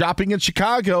 They're shopping in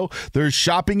Chicago. They're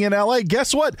shopping in LA.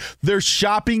 Guess what? They're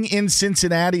shopping in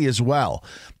Cincinnati as well.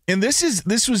 And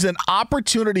this was an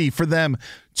opportunity for them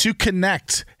to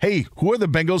connect. Hey, who are the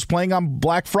Bengals playing on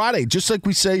Black Friday? Just like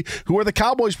we say, who are the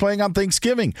Cowboys playing on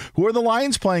Thanksgiving? Who are the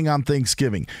Lions playing on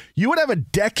Thanksgiving? You would have a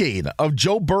decade of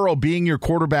Joe Burrow being your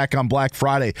quarterback on Black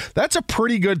Friday. That's a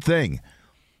pretty good thing.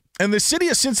 And the city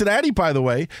of Cincinnati, by the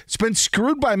way, has been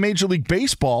screwed by Major League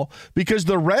Baseball because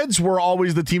the Reds were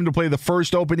always the team to play the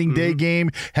first opening day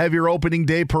game, have your opening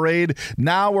day parade.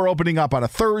 Now we're opening up on a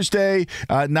Thursday.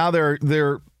 Now they're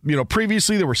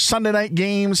previously there were Sunday night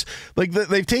games. Like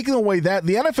they've taken away that.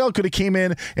 The NFL could have came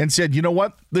in and said, you know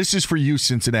what? This is for you,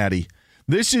 Cincinnati.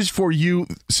 This is for you,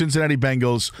 Cincinnati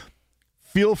Bengals.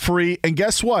 Feel free. And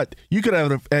guess what? You could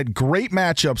have had great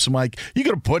matchups, Mike. You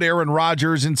could have put Aaron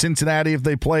Rodgers in Cincinnati if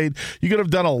they played. You could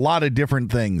have done a lot of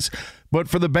different things. But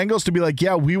for the Bengals to be like,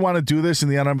 yeah, we want to do this, and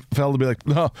the NFL to be like,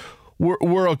 no,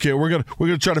 we're okay. We're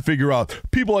gonna try to figure out.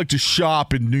 People like to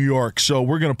shop in New York, so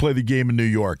we're gonna play the game in New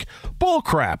York. Bull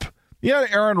crap. You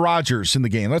had Aaron Rodgers in the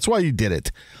game. That's why you did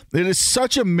it. It is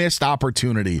such a missed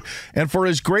opportunity. And for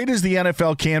as great as the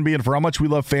NFL can be, and for how much we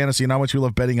love fantasy and how much we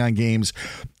love betting on games,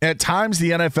 at times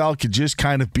the NFL could just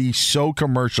kind of be so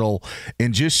commercial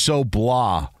and just so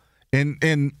blah.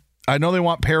 And I know they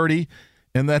want parity,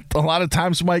 and that a lot of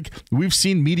times, Mike, we've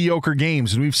seen mediocre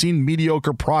games and we've seen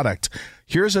mediocre product.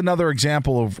 Here's another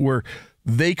example of where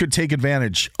they could take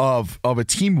advantage of a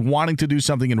team wanting to do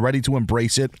something and ready to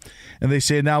embrace it. And they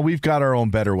say, now we've got our own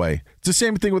better way. It's the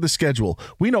same thing with the schedule.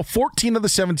 We know 14 of the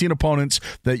 17 opponents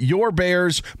that your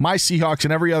Bears, my Seahawks,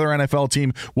 and every other NFL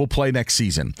team will play next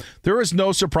season. There is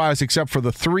no surprise except for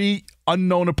the 3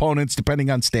 unknown opponents depending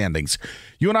on standings.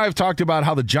 You and I have talked about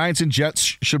how the Giants and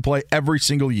Jets should play every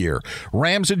single year.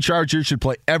 Rams and Chargers should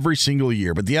play every single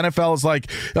year. But the NFL is like,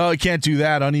 oh, I can't do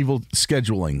that. Uneven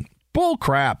scheduling. Bull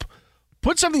crap.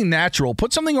 Put something natural,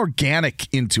 put something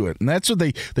organic into it. And that's what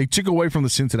they took away from the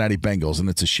Cincinnati Bengals, and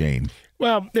it's a shame.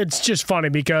 Well, it's just funny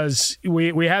because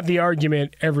we have the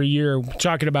argument every year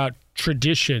talking about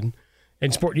tradition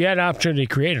in sport. You had an opportunity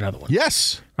to create another one.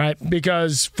 Yes. Right?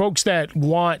 Because folks that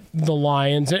want the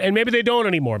Lions, and maybe they don't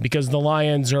anymore because the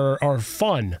Lions are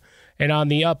fun and on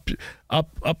the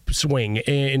upswing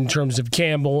in terms of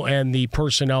Campbell and the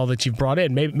personnel that you've brought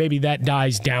in. Maybe that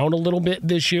dies down a little bit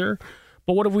this year.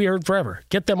 But what have we heard forever?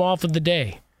 Get them off of the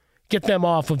day. Get them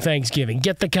off of Thanksgiving.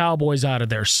 Get the Cowboys out of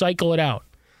there. Cycle it out.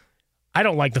 I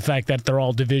don't like the fact that they're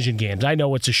all division games. I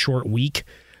know it's a short week,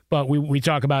 but we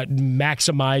talk about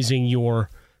maximizing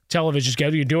your television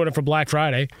schedule. You're doing it for Black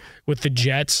Friday with the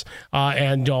Jets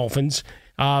and Dolphins.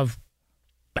 Have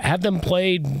them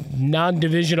play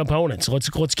non-division opponents.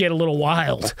 Let's get a little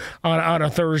wild on a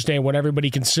Thursday when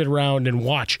everybody can sit around and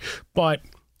watch. But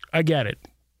I get it.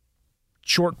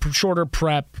 Shorter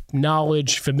prep,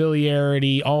 knowledge,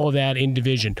 familiarity, all of that in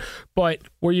division. But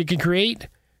where you can create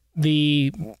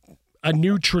a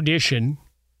new tradition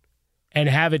and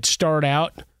have it start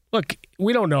out. Look,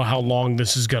 we don't know how long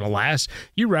this is going to last.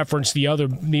 You referenced the old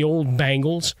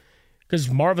Bengals because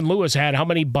Marvin Lewis had how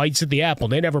many bites at the apple?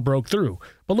 They never broke through.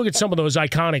 But look at some of those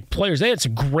iconic players. They had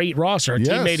some great roster. Our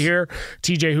teammate here,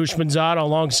 TJ Houshmandzadeh,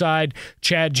 alongside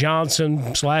Chad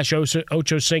Johnson /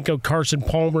 Ocho Cinco, Carson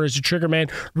Palmer is a trigger man.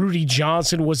 Rudy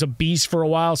Johnson was a beast for a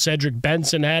while. Cedric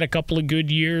Benson had a couple of good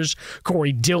years.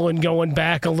 Corey Dillon going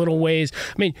back a little ways.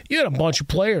 I mean, you had a bunch of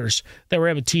players that were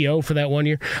able to TO for that one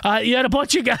year. You had a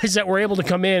bunch of guys that were able to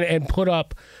come in and put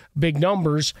up big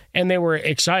numbers, and they were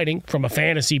exciting from a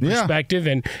fantasy perspective,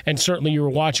 and certainly you were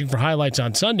watching for highlights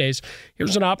on Sundays.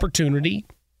 Here's an opportunity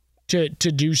to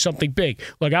do something big.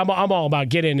 Look, I'm all about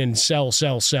get in and sell,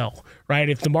 right?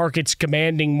 If the market's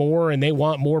commanding more and they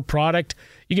want more product,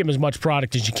 you give them as much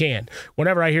product as you can.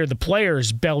 Whenever I hear the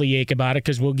players bellyache about it,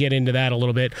 because we'll get into that a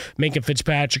little bit, Minka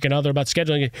Fitzpatrick and other about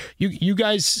scheduling, you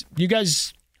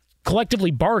guys collectively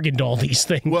bargained all these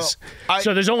things. Well,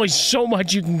 so there's only so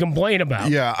much you can complain about.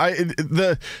 Yeah,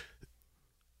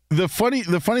 the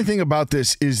funny thing about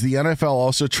this is the NFL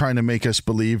also trying to make us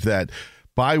believe that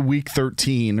by week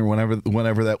 13 or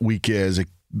whenever that week is,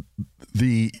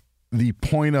 the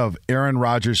point of Aaron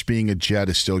Rodgers being a Jet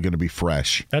is still going to be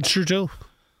fresh. That's true too.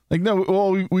 Like, no,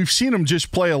 well, we've seen him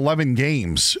just play 11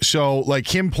 games. So,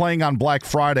 like, him playing on Black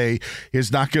Friday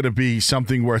is not going to be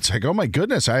something where it's like, oh, my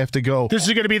goodness, I have to go. This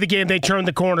is going to be the game they turn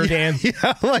the corner, Dan.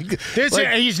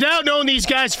 He's now known these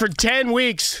guys for 10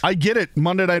 weeks. I get it.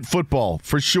 Monday Night Football,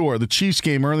 for sure. The Chiefs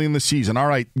game early in the season. All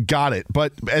right, got it.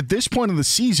 But at this point in the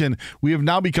season, we have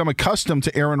now become accustomed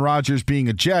to Aaron Rodgers being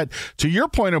a Jet. To your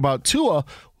point about Tua,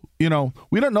 we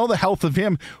don't know the health of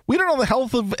him. We don't know the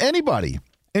health of anybody.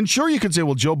 And sure, you could say,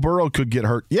 well, Joe Burrow could get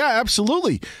hurt. Yeah,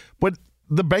 absolutely. But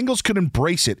the Bengals could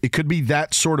embrace it. It could be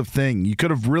that sort of thing. You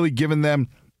could have really given them,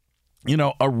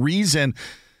 a reason,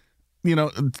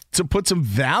 to put some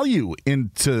value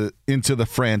into the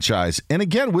franchise. And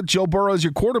again, with Joe Burrow as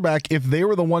your quarterback, if they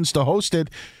were the ones to host it,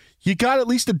 you got at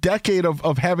least a decade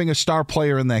of having a star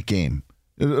player in that game.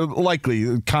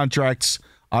 Likely, contracts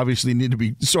obviously need to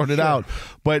be sorted out,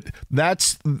 but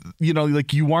that's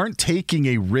you aren't taking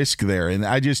a risk there, and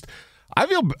I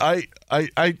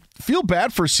feel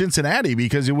bad for Cincinnati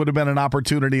because it would have been an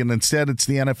opportunity, and instead it's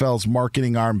the NFL's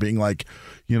marketing arm being like,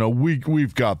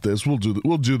 we've got this, we'll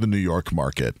do the New York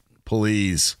market,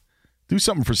 please do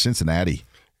something for Cincinnati.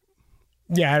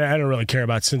 Yeah, I don't really care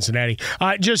about Cincinnati.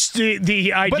 Just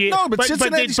the idea, but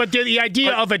the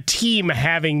idea of a team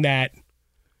having that.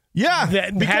 Yeah,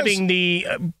 having the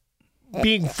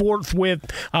being forthright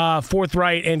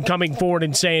and coming forward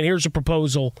and saying, "Here's a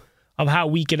proposal of how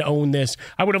we can own this."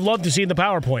 I would have loved to see the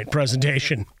PowerPoint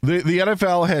presentation. The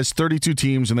NFL has 32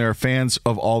 teams, and there are fans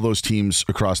of all those teams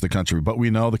across the country. But we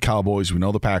know the Cowboys, we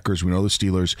know the Packers, we know the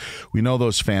Steelers. We know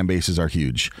those fan bases are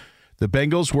huge. The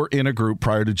Bengals were in a group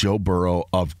prior to Joe Burrow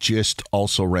of just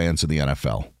also-rans in the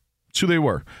NFL. That's who they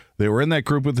were. They were in that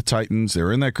group with the Titans. They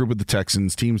were in that group with the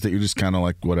Texans, teams that you're just kind of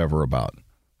like whatever about.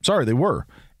 Sorry, they were.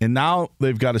 And now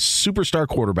they've got a superstar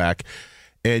quarterback,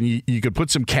 and you could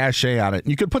put some cachet on it.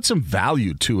 You could put some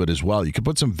value to it as well. You could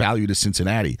put some value to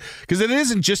Cincinnati. Because it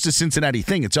isn't just a Cincinnati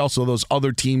thing. It's also those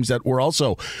other teams that were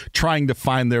also trying to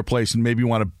find their place and maybe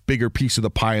want a bigger piece of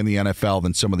the pie in the NFL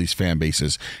than some of these fan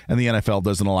bases. And the NFL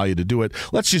doesn't allow you to do it.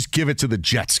 Let's just give it to the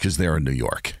Jets because they're in New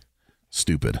York.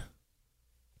 Stupid.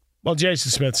 Well, Jason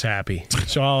Smith's happy,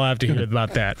 so I'll have to hear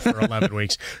about that for 11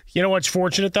 weeks. You know what's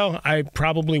fortunate, though? I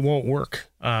probably won't work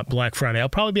Black Friday. I'll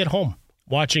probably be at home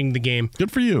watching the game.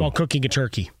 Good for you. While cooking a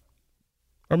turkey.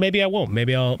 Or maybe I won't.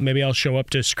 Maybe I'll show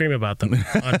up to scream about them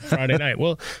on Friday night.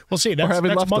 We'll see.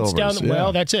 That's months down. Yeah.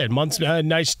 Well, that's it.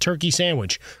 Nice turkey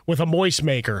sandwich with a moist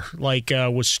maker like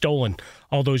was stolen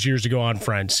all those years ago on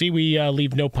Friends. See, we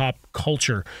leave no pop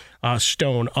culture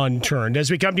stone unturned. As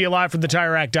we come to you live from the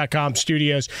TireRack.com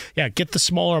studios, get the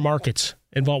smaller markets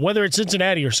involved, whether it's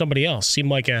Cincinnati or somebody else. Seemed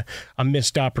like a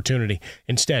missed opportunity.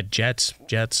 Instead, Jets,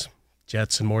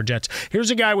 and more Jets.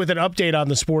 Here's a guy with an update on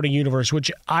the sporting universe,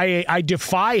 which I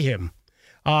defy him.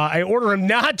 I order him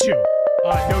not to.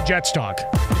 No Jets talk.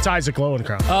 It's Isaac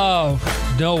Lowenkron.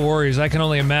 Oh, no worries. I can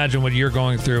only imagine what you're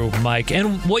going through, Mike,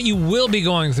 and what you will be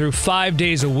going through 5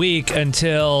 days a week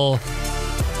until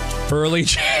early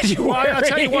January. Well, I'll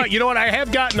tell you what. You know what? I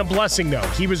have gotten a blessing, though.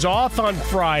 He was off on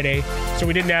Friday, so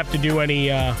we didn't have to do any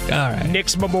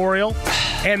Knicks Memorial,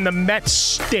 and the Mets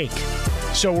stink.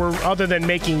 So we're, other than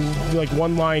making like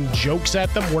one-line jokes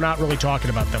at them, we're not really talking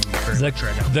about them very much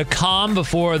right now. The calm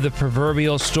before the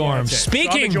proverbial storm. So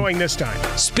I'm enjoying this time.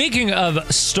 Speaking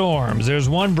of storms, there's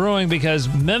one brewing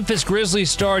because Memphis Grizzlies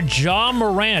star Ja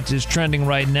Morant is trending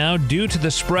right now due to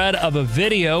the spread of a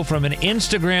video from an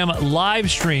Instagram live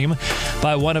stream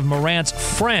by one of Morant's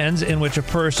friends in which a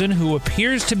person who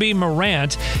appears to be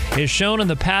Morant is shown in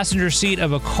the passenger seat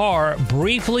of a car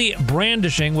briefly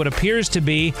brandishing what appears to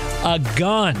be a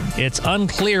gun. It's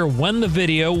unclear when the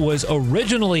video was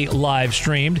originally live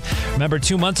streamed. Remember,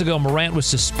 2 months ago, Morant was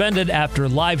suspended after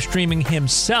live streaming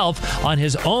himself on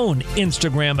his own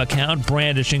Instagram account,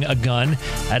 brandishing a gun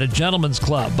at a gentleman's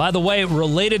club. By the way,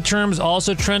 related terms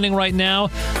also trending right now,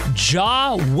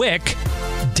 Ja Wick,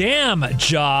 Damn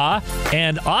Ja,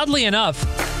 and oddly enough,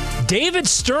 David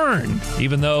Stern,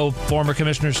 even though former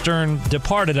Commissioner Stern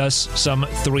departed us some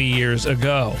 3 years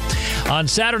ago. On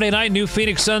Saturday night, new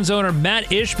Phoenix Suns owner Matt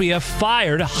Ishbia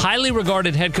fired highly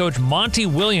regarded head coach Monty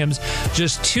Williams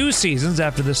just 2 seasons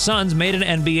after the Suns made an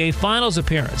NBA Finals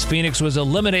appearance. Phoenix was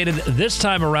eliminated this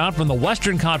time around from the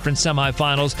Western Conference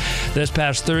semifinals this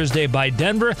past Thursday by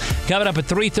Denver. Coming up at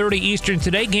 3:30 Eastern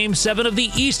today, Game 7 of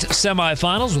the East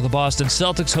semifinals with the Boston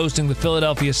Celtics hosting the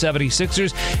Philadelphia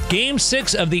 76ers. Game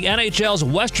 6 of the NHL's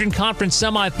Western Conference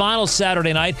semifinals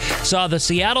Saturday night saw the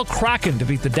Seattle Kraken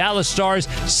defeat the Dallas Stars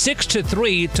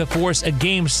 6-3 to force a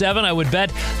Game 7. I would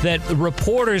bet that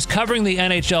reporters covering the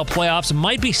NHL playoffs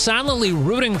might be silently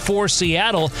rooting for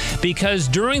Seattle because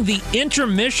during the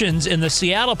intermissions in the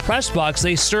Seattle press box,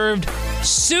 they served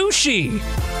sushi.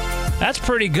 That's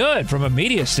pretty good from a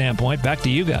media standpoint. Back to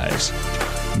you guys.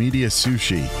 Media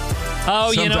sushi.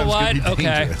 Oh, Sometimes you know what?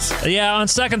 Okay. Yeah, on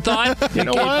second thought. You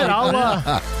know what?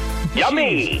 I'll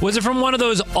Yummy. Was it from one of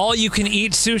those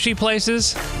all-you-can-eat sushi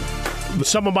places?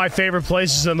 Some of my favorite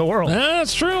places in the world.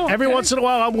 That's true. Every once in a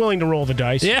while, I'm willing to roll the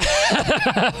dice. Yeah.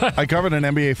 I covered an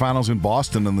NBA Finals in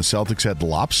Boston, and the Celtics had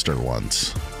lobster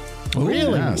once.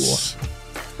 Really? Yes.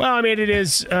 Well, I mean, it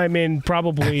is,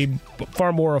 probably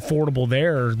far more affordable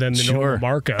there than the normal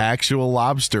markup. Actual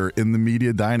lobster in the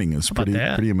media dining is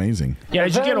pretty amazing. Yeah,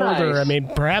 as you get older,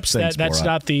 perhaps that's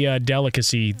not the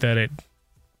delicacy that it...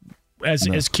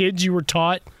 As kids, you were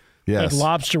taught that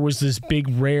lobster was this big,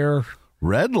 rare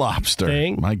Red Lobster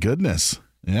thing. My goodness.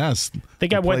 Yes. I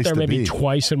think I went there maybe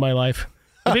twice in my life.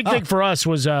 The big thing for us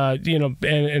was,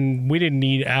 and we didn't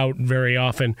eat out very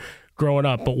often growing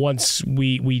up, but once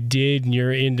we did, and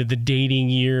you're into the dating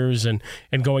years and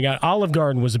going out, Olive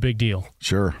Garden was a big deal.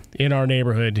 Sure. In our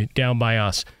neighborhood down by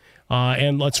us.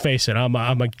 And let's face it, I'm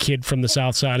a kid from the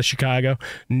south side of Chicago.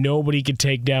 Nobody could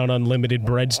take down unlimited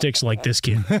breadsticks like this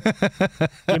kid.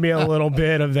 Give me a little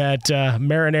bit of that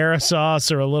marinara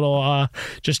sauce or a little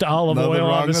just olive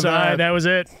oil on the side. That was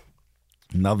it.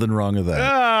 Nothing wrong with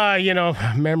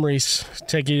that. Memories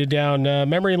take you down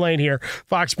memory lane here.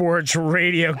 Fox Sports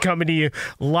Radio coming to you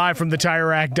live from the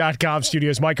TireRack.com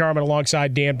studios. Mike Harmon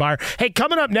alongside Dan Beyer. Hey,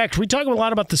 coming up next, we talk a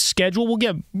lot about the schedule.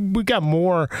 We've got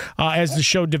more as the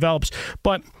show develops.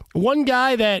 But one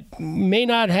guy that may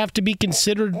not have to be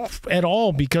considered at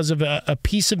all because of a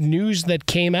piece of news that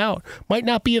came out might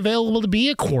not be available to be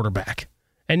a quarterback.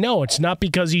 And no, it's not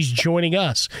because he's joining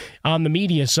us on the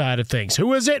media side of things.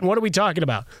 Who is it and what are we talking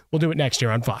about? We'll do it next year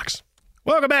on Fox.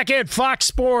 Welcome back in Fox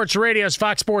Sports Radio's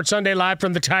Fox Sports Sunday live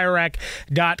from the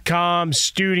TireRack.com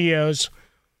studios.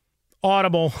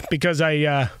 Audible because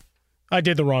I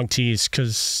did the wrong tease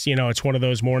because, it's one of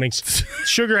those mornings.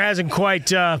 Sugar hasn't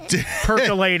quite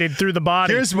percolated through the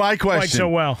body. Here's my question. Quite so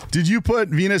well. Did you put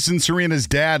Venus and Serena's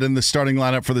dad in the starting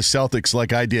lineup for the Celtics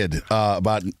like I did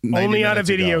about 90 Only on a minutes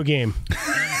video ago? game.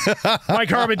 Mike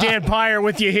Harmon, Dan Beyer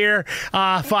with you here.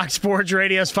 Fox Sports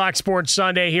Radio's Fox Sports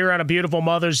Sunday here on a beautiful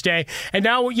Mother's Day. And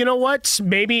now, you know what?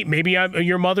 Maybe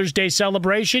your Mother's Day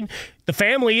celebration, the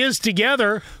family is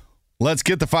together. Let's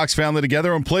get the Fox family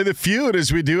together and play the feud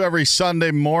as we do every Sunday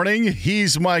morning.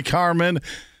 He's Mike Harmon.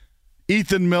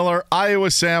 Ethan Miller, Iowa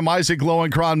Sam, Isaac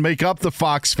Lowenkron make up the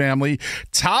Fox family.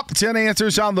 Top 10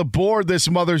 answers on the board this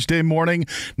Mother's Day morning.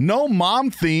 No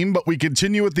mom theme, but we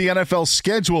continue with the NFL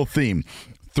schedule theme.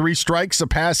 3 strikes, a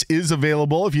pass is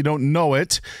available. If you don't know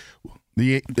it,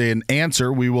 an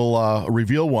answer, we will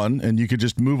reveal one, and you could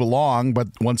just move along. But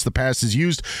once the pass is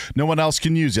used, no one else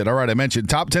can use it. All right, I mentioned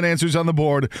top 10 answers on the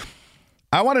board.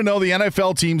 I want to know the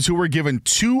NFL teams who were given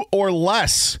 2 or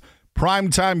less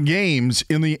primetime games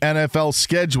in the NFL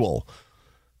schedule.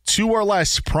 2 or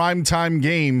less primetime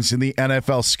games in the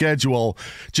NFL schedule.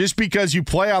 Just because you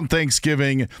play on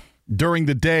Thanksgiving during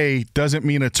the day doesn't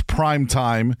mean it's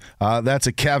primetime. That's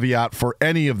a caveat for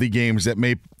any of the games that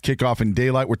may kick off in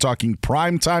daylight. We're talking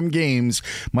primetime games.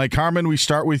 Mike Harmon, we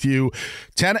start with you.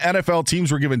 10 NFL teams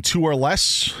were given 2 or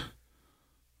less.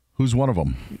 Who's one of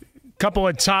them? Couple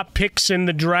of top picks in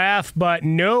the draft, but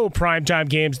no primetime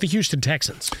games. The Houston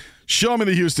Texans. Show me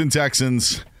the Houston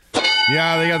Texans.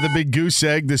 Yeah, they got the big goose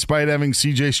egg despite having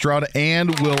C.J. Stroud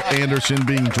and Will Anderson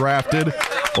being drafted.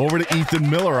 Over to Ethan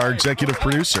Miller, our executive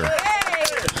producer.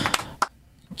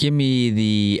 Give me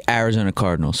the Arizona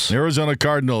Cardinals. Arizona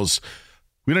Cardinals.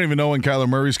 We don't even know when Kyler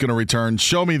Murray's going to return.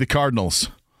 Show me the Cardinals.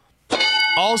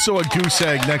 Also a goose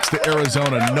egg next to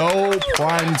Arizona. No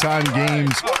primetime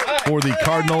games for the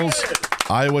Cardinals.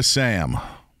 Iowa Sam.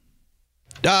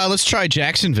 Let's try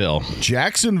Jacksonville.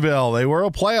 Jacksonville. They were a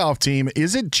playoff team.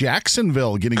 Is it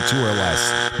Jacksonville getting 2 or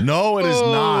less? No, it is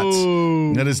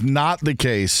not. That is not the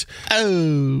case.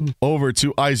 Over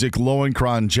to Isaac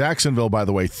Lowenkron. Jacksonville, by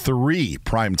the way, 3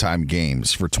 primetime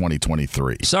games for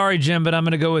 2023. Sorry, Jim, but I'm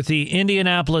going to go with the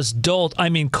Indianapolis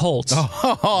Colts.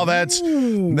 Oh,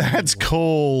 that's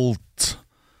Colt.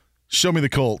 Show me the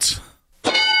Colts.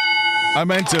 I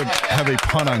meant to have a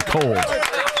pun on cold.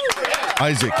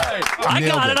 Isaac. I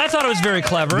got it. I thought it was very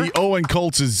clever. The Owen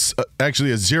Colts is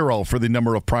actually a 0 for the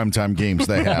number of primetime games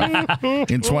they have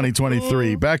in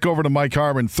 2023. Back over to Mike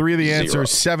Harmon. 3 of the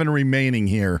answers, 7 remaining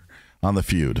here on the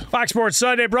feud. Fox Sports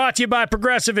Sunday brought to you by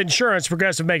Progressive Insurance.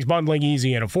 Progressive makes bundling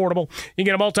easy and affordable. You can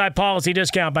get a multi-policy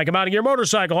discount by combining your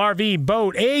motorcycle, RV,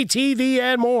 boat, ATV,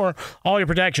 and more. All your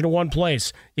protection in one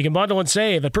place. You can bundle and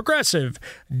save at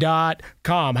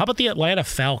Progressive.com. How about the Atlanta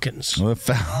Falcons? The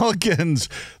Falcons,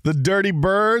 the Dirty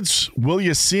Birds. Will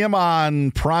you see them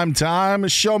on prime time?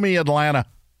 Show me Atlanta.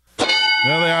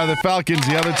 There they are, the Falcons,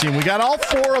 the other team. We got all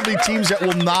 4 of the teams that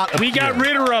will not appear. We got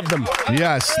rid of them.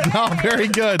 Yes. No, very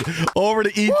good. Over to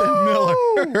Ethan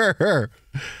Miller.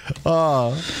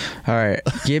 All right.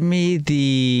 Give me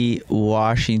the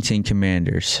Washington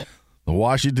Commanders. The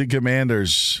Washington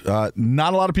Commanders.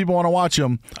 Not a lot of people want to watch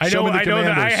them. I know that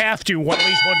I have to. At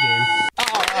least one game.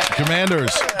 Commanders.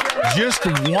 Just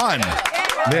one.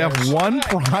 They have one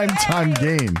primetime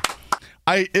game.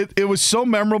 It was so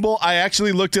memorable, I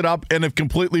actually looked it up and have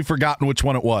completely forgotten which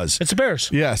one it was. It's the Bears.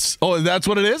 Yes. Oh, that's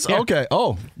what it is? Yeah. Okay.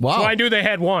 Oh, wow. So I knew they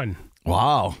had one.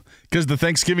 Wow. Because the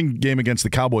Thanksgiving game against the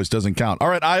Cowboys doesn't count. All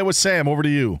right, Iowa Sam, over to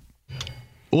you.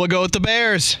 We'll go with the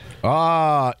Bears.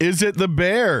 Is it the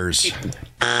Bears?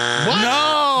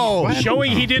 No! What?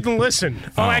 Showing he didn't listen.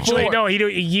 Actually, no,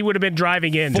 he would have been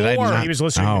driving in. He was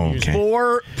listening. Okay.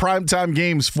 4 primetime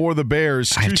games for the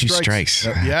Bears. I have 2 strikes.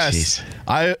 Yes.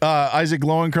 Isaac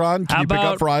Lowenkron, can you pick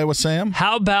up for Iowa Sam?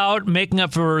 How about making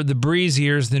up for the Breeze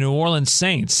years, the New Orleans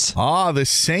Saints? The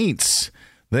Saints.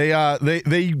 They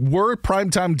were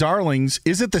primetime darlings.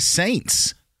 Is it the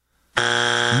Saints?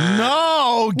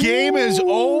 No, game is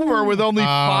over with only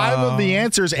 5 of the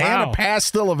answers and a pass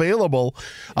still available.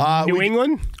 New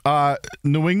England?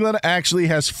 New England actually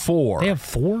has 4. They have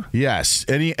 4? Yes.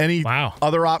 Any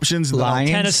other options? Lions?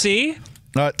 Tennessee?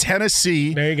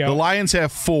 Tennessee. There you go. The Lions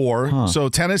have 4, so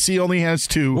Tennessee only has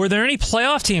 2. Were there any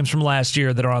playoff teams from last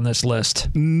year that are on this list?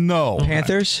 No.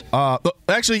 Panthers?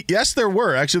 Actually, yes, there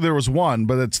were. Actually, there was 1,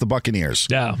 but it's the Buccaneers.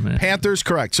 Yeah, man. Panthers,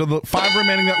 correct. So the 5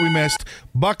 remaining that we missed,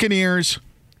 Buccaneers,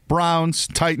 Browns,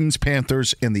 Titans,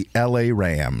 Panthers, and the L.A.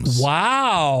 Rams.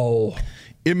 Wow.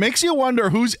 It makes you wonder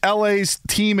whose L.A.'s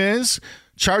team is.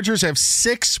 Chargers have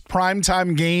 6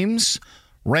 primetime games.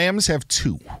 Rams have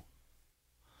 2.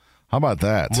 How about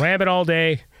that? Ram it all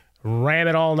day, ram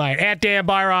it all night. At Dan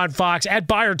Beyer on Fox, at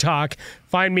Beyer Talk.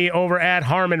 Find me over at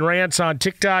Harmon Rants on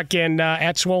TikTok and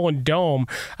at Swollen Dome.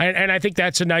 And I think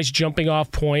that's a nice jumping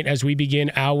off point as we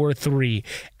begin hour 3.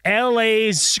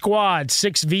 LA's squad,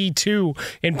 6v2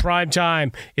 in prime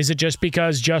time. Is it just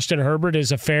because Justin Herbert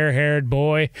is a fair-haired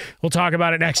boy? We'll talk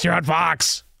about it next year on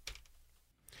Fox.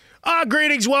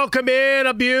 Greetings, welcome in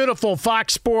a beautiful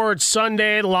Fox Sports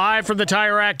Sunday live from the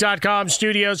TireRack.com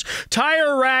studios.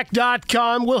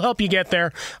 TireRack.com will help you get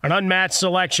there. An unmatched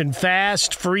selection,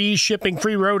 fast, free shipping,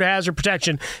 free road hazard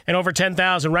protection, and over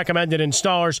 10,000 recommended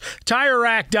installers.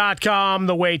 TireRack.com,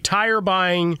 the way tire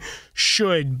buying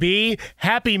should be.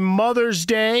 Happy Mother's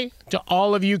Day to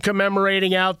all of you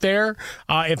commemorating out there.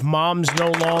 If mom's no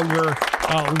longer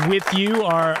with you,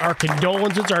 our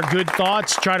condolences, our good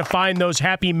thoughts. Try to find those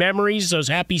happy memories, those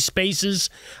happy spaces,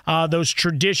 those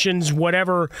traditions,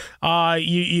 whatever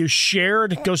you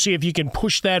shared. Go see if you can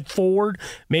push that forward.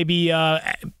 Maybe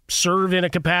serve in a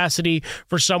capacity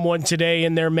for someone today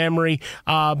in their memory,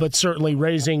 but certainly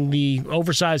raising the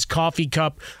oversized coffee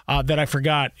cup that I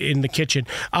forgot in the kitchen.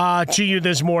 To you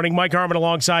this morning, Mike Harmon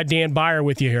alongside Dan Beyer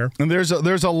with you here. And there's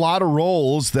a lot of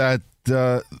roles that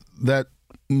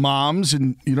moms,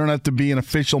 and you don't have to be an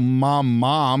official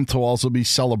mom to also be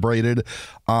celebrated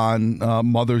on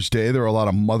Mother's Day. There are a lot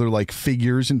of mother-like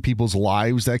figures in people's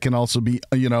lives that can also be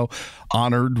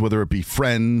honored, whether it be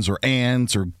friends or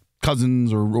aunts or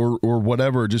cousins or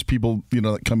whatever, just people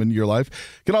that come into your life.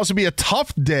 It can also be a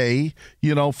tough day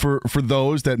for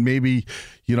those that maybe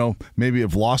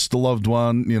have lost a loved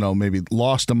one, maybe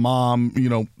lost a mom,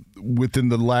 within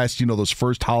the last, those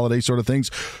first holiday sort of things.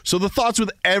 So the thoughts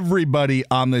with everybody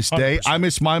on this day. 100%. I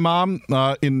miss my mom,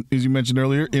 as you mentioned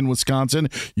earlier, in Wisconsin.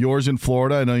 Yours in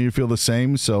Florida. I know you feel the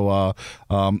same. So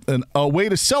a way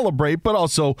to celebrate, but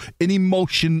also an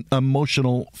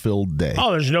emotional-filled day. Oh,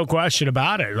 there's no question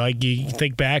about it. Like, you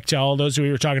think back to all those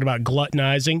we were talking about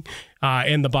gluttonizing.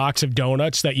 In the box of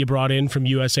donuts that you brought in from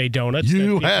USA Donuts.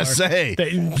 USA.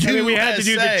 We had to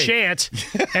do the chant.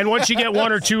 And once you get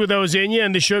 1 or 2 of those in you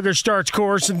and the sugar starts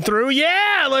coursing through,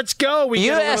 let's go. We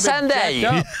USA.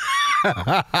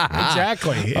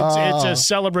 Exactly. It's a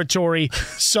celebratory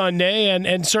Sunday,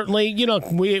 and certainly,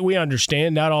 we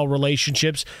understand not all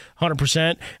relationships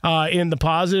 100% in the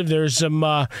positive. There's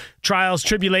some trials,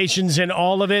 tribulations in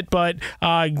all of it, but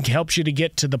helps you to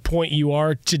get to the point you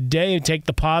are today and take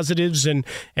the positives and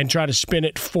try to spin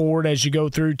it forward as you go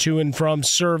through to and from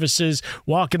services,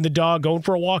 walking the dog, going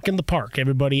for a walk in the park.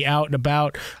 Everybody out and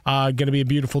about. Going to be a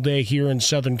beautiful day here in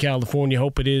Southern California.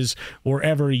 Hope it is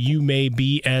wherever you may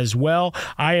be as well.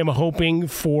 I am hoping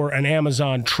for an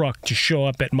Amazon truck to show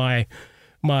up at my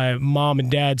mom and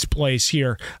dad's place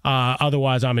here.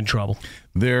 Otherwise, I'm in trouble.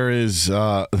 There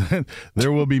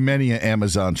will be many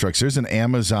Amazon trucks. There's an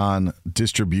Amazon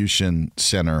distribution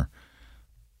center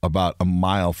about a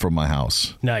mile from my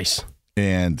house. Nice.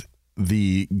 And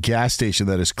the gas station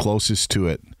that is closest to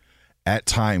it at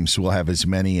times will have as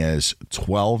many as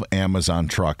 12 Amazon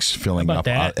trucks filling up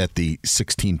at the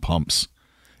 16 pumps.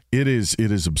 It is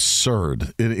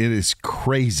absurd. It is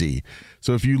crazy.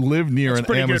 So if you live near an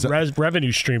Amazon, good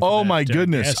revenue stream. Oh my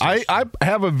goodness! I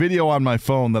have a video on my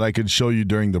phone that I could show you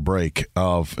during the break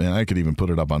of, and I could even put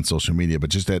it up on social media.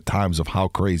 But just at times of how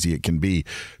crazy it can be,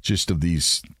 just of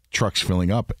these trucks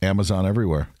filling up. Amazon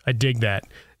everywhere. I dig that.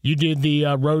 You did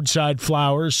the roadside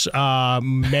flowers,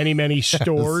 many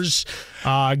stores,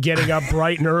 getting up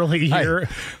bright and early here.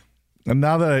 And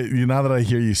now that I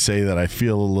hear you say that, I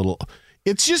feel a little.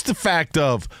 It's just the fact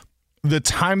of the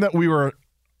time that we were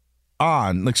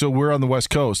on, like, so we're on the West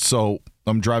Coast, so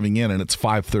I'm driving in and it's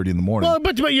 5:30 in the morning. Well,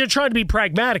 but you're trying to be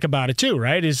pragmatic about it too,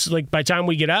 right? It's like by the time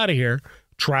we get out of here,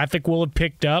 traffic will have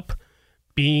picked up.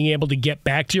 Being able to get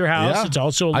back to your house, it's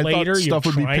also later. You're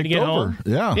trying to get home.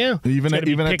 Yeah. Even at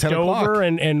 10 o'clock.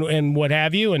 and what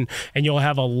have you, and you'll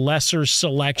have a lesser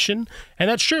selection. And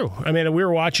that's true. I mean, we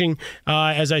were watching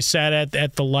as I sat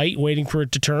at the light waiting for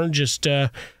it to turn just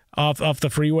off the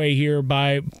freeway here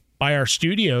by our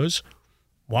studios,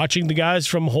 watching the guys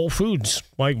from Whole Foods,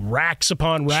 like racks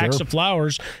upon racks of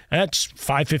flowers. That's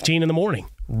 5:15 in the morning.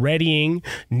 Readying,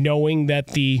 knowing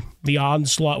that the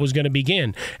onslaught was going to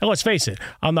begin. And let's face it,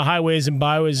 on the highways and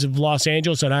byways of Los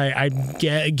Angeles, and I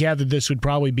gathered this would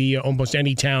probably be almost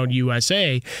any town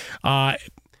USA, on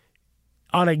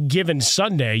a given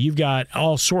Sunday, you've got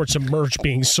all sorts of merch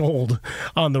being sold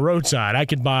on the roadside. I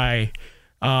could buy...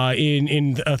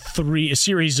 in a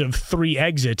series of 3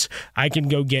 exits, I can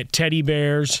go get teddy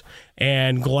bears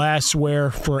and glassware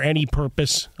for any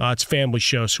purpose. It's a family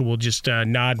show, so we'll just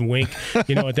nod and wink.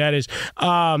 You know what that is.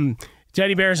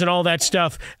 Teddy bears and all that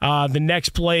stuff. The next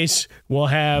place will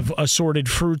have assorted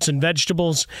fruits and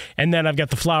vegetables, and then I've got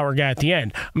the flower guy at the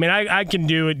end. I mean, I can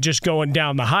do it just going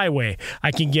down the highway.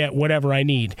 I can get whatever I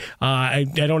need. I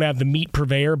don't have the meat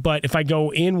purveyor, but if I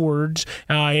go inwards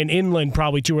and inland,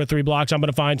 probably 2 or 3 blocks, I'm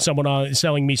going to find someone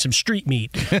selling me some street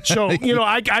meat. So,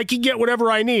 I can get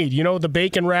whatever I need. The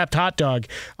bacon-wrapped hot dog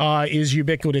is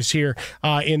ubiquitous here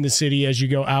in the city as you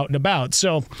go out and about.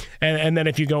 So, and then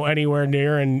if you go anywhere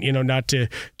near and, not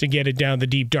to get it down the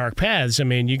deep, dark paths. I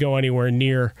mean, you go anywhere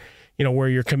near, where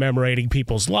you're commemorating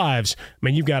people's lives. I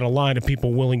mean, you've got a line of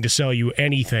people willing to sell you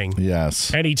anything.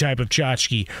 Yes. Any type of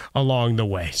tchotchke along the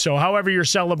way. So however you're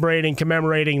celebrating,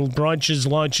 commemorating, brunches,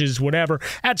 lunches, whatever,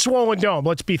 at Swollen Dome,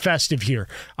 let's be festive here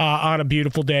on a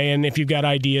beautiful day. And if you've got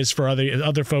ideas for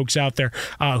other folks out there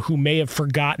who may have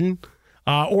forgotten,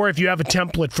 or if you have a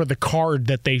template for the card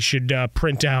that they should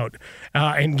print out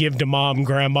and give to mom,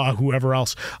 grandma, whoever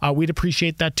else, we'd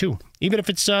appreciate that too. Even if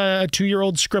it's a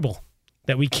 2-year-old scribble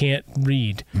that we can't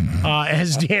read,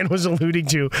 as Dan was alluding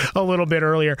to a little bit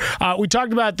earlier. We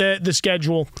talked about the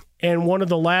schedule, and one of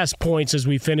the last points as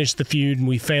we finished the feud, and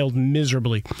we failed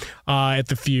miserably at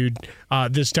the feud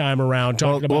this time around.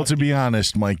 Well, to be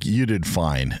honest, Mike, you did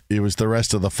fine. It was the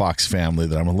rest of the Fox family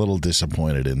that I'm a little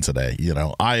disappointed in today.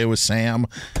 Iowa Sam,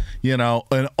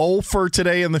 an 0 for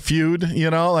today in the feud,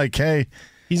 hey.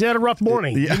 He's had a rough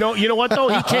morning. Yeah. You know what, though?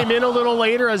 He came in a little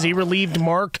later as he relieved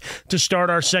Mark to start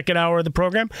our second hour of the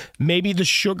program. Maybe the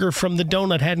sugar from the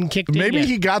donut hadn't kicked in yet. Maybe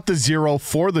he got the 0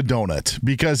 for the donut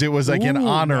because it was like in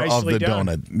honor of the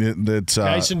donut. It's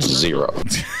nice and 0.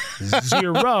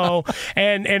 0.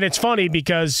 And it's funny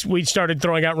because we started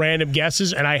throwing out random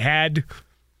guesses, and I had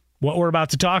what we're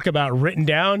about to talk about written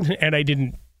down, and I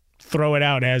didn't throw it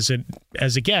out as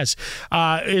a guess.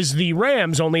 Is the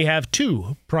Rams only have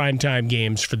 2 primetime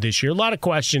games for this year? A lot of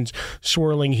questions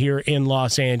swirling here in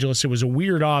Los Angeles. It was a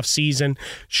weird offseason.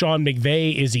 Sean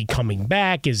McVay, is he coming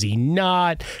back? Is he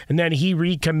not? And then he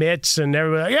recommits, and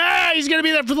everybody, he's going to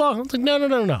be there for long. It's like,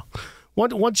 no.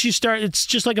 Once you start, it's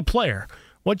just like a player.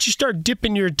 Once you start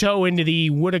dipping your toe into the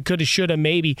woulda, coulda, shoulda,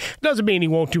 maybe, doesn't mean he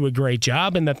won't do a great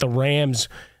job and that the Rams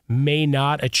may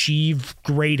not achieve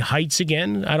great heights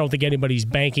again. I don't think anybody's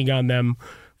banking on them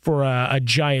for a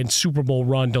giant Super Bowl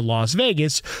run to Las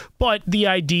Vegas, but the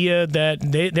idea that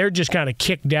they're just kind of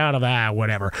kicked down of,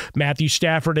 whatever. Matthew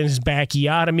Stafford and his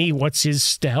bacchiotomy, what's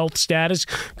his health status?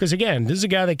 Because, again, this is a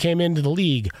guy that came into the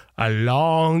league a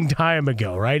long time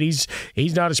ago, right? He's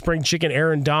not a spring chicken.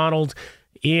 Aaron Donald,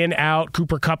 in, out,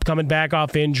 Cooper Kupp coming back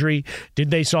off injury. Did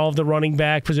they solve the running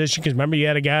back position? Because remember, you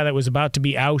had a guy that was about to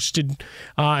be ousted,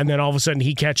 and then all of a sudden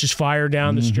he catches fire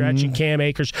down the stretch, and Cam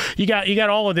Akers. You got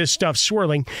all of this stuff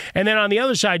swirling. And then on the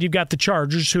other side, you've got the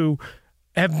Chargers, who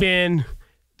have been,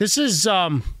 this is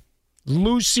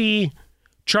Lucy,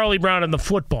 Charlie Brown, and the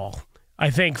football, I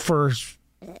think, for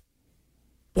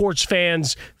sports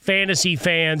fans, fantasy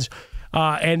fans,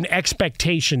 and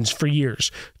expectations for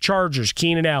years. Chargers,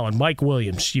 Keenan Allen, Mike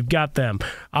Williams, you've got them.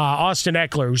 Austin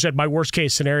Eckler, who said my worst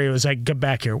case scenario is I can come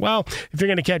back here. Well, if you're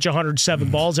going to catch 107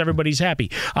 balls, everybody's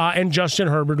happy. And Justin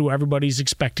Herbert, who everybody's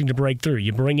expecting to break through.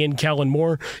 You bring in Kellen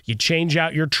Moore, you change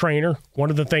out your trainer. One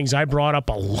of the things I brought up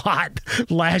a lot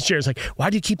last year is like, why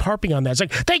do you keep harping on that? It's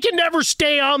like, they can never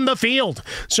stay on the field.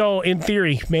 So in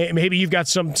theory, maybe you've got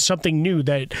something new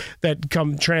that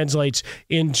translates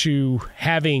into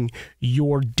having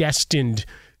your destined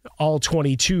all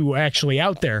 22 actually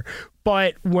out there.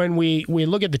 But when we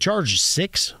look at the Chargers,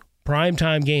 6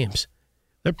 primetime games,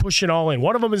 They're pushing all in.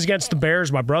 One of them is against the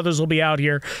Bears. My brothers will be out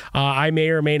here. I may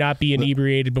or may not be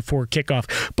inebriated before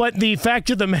kickoff. But the fact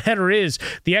of the matter is,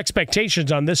 the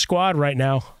expectations on this squad right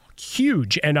now,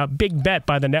 huge, and a big bet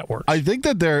by the networks. I think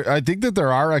that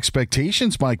there are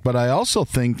expectations, Mike, but I also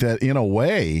think that in a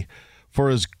way, for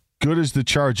as good as the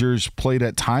Chargers played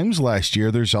at times last year,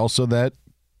 there's also that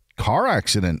car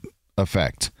accident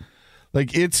effect.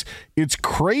 Like it's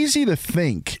crazy to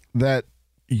think that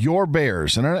your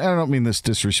Bears, and I don't mean this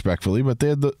disrespectfully, but they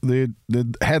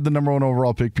had the number 1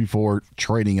 overall pick before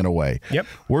trading it away. Yep.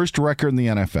 Worst record in the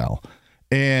NFL.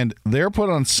 And they're put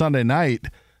on Sunday night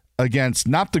against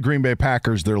not the Green Bay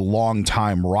Packers, their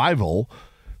longtime rival,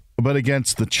 but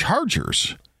against the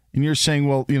Chargers. And you're saying,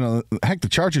 well, heck, the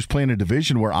Chargers play in a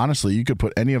division where, honestly, you could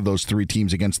put any of those 3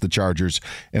 teams against the Chargers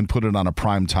and put it on a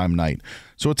primetime night.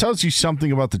 So it tells you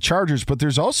something about the Chargers, but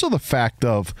there's also the fact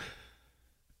of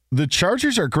the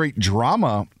Chargers are great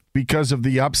drama because of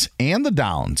the ups and the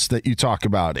downs that you talk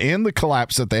about and the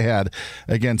collapse that they had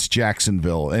against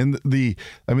Jacksonville. And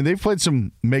they've played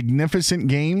some magnificent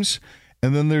games,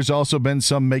 and then there's also been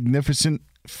some magnificent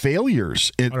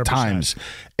failures at 100%. times.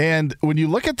 And when you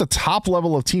look at the top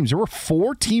level of teams, there were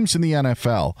 4 teams in the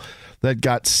NFL that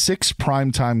got 6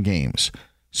 primetime games.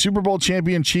 Super Bowl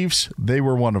champion Chiefs, they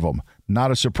were one of them.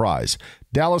 Not a surprise.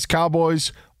 Dallas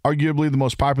Cowboys, arguably the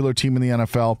most popular team in the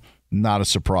NFL, not a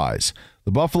surprise.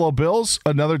 The Buffalo Bills,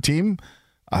 another team,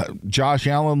 Josh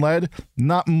Allen led,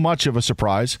 not much of a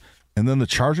surprise. And then the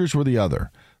Chargers were the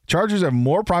other. Chargers have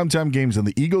more primetime games than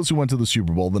the Eagles, who went to the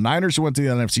Super Bowl, the Niners, who went to the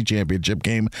NFC Championship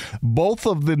game, both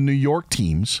of the New York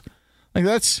teams. Like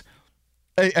that's,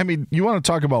 I mean, you want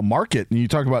to talk about market, and you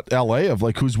talk about L.A., of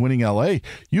like who's winning L.A.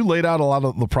 You laid out a lot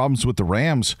of the problems with the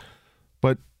Rams,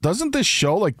 but doesn't this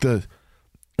show like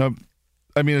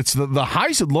it's the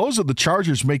highs and lows of the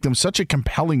Chargers make them such a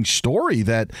compelling story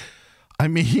that, I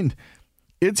mean,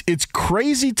 it's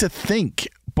crazy to think,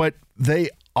 but they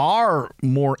are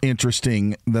more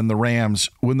interesting than the Rams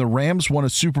when the Rams won a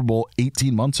Super Bowl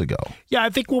 18 months ago. Yeah, I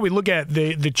think when we look at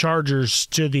the Chargers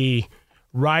to the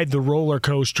ride the roller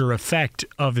coaster effect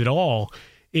of it all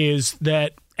is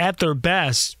that at their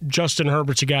best, Justin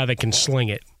Herbert's a guy that can sling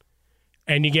it.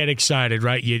 And you get excited,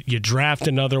 right? You draft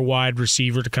another wide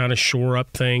receiver to kind of shore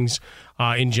up things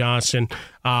in Johnson,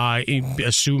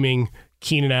 assuming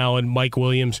Keenan Allen, Mike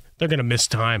Williams, they're going to miss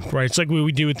time, right? It's like what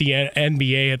we do with the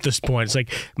NBA at this point. It's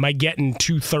like, am I getting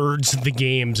 2/3 of the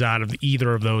games out of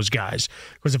either of those guys?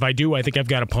 Because if I do, I think I've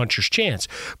got a puncher's chance.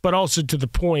 But also to the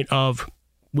point of,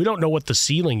 we don't know what the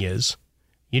ceiling is.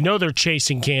 They're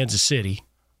chasing Kansas City,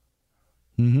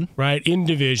 right? In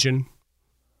division.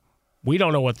 We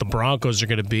don't know what the Broncos are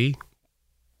going to be.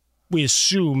 We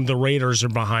assume the Raiders are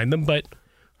behind them, but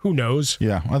who knows?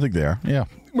 Yeah, I think they are. Yeah.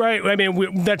 Right. I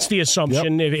mean, that's the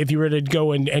assumption. Yep. If you were to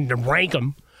go and rank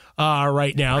them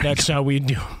right now, that's how we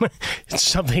do. It's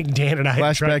something Dan and I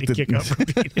have tried to kick up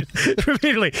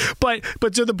repeatedly.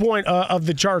 But to the point of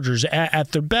the Chargers,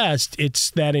 at their best, it's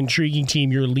that intriguing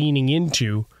team you're leaning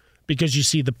into because you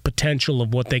see the potential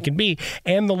of what they can be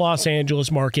and the Los Angeles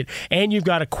market, and you've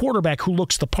got a quarterback who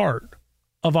looks the part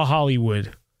of a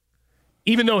Hollywood,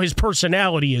 even though his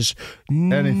personality is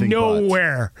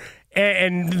nowhere.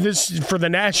 And this, for the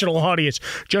national audience,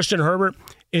 Justin Herbert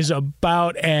is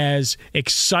about as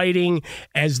exciting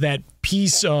as that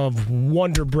piece of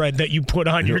Wonder Bread that you put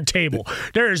on your table.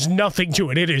 There is nothing to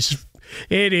it. It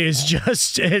is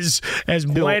just as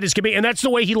bland as can be, and that's the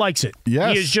way he likes it.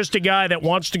 Yes. He is just a guy that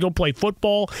wants to go play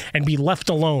football and be left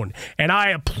alone, and I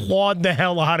applaud the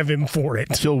hell out of him for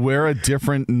it. He'll wear a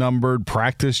different numbered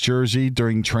practice jersey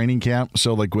during training camp,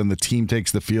 so like when the team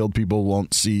takes the field, people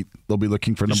won't see. They'll be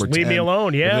looking for just number 10. Leave me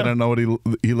alone, yeah. They don't know what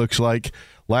he looks like.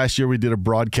 Last year we did a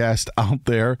broadcast out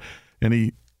there, and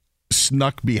he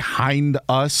snuck behind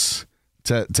us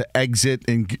to exit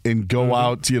and go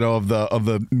out, of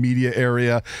the media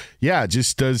area. Yeah,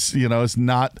 just does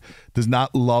not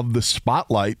love the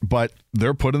spotlight, but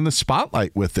they're put in the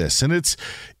spotlight with this. And it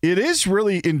is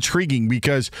really intriguing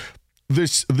because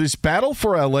this battle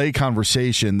for LA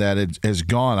conversation that has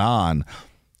gone on,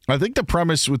 I think the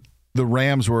premise with the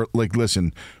Rams were like,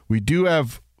 listen, we do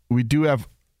have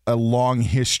a long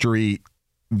history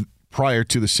prior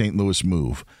to the St. Louis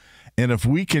move. And if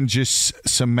we can just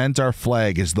cement our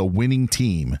flag as the winning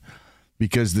team,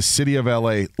 because the city of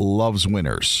LA loves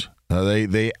winners,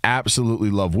 they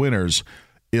absolutely love winners,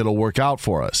 it'll work out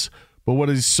for us. But what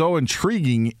is so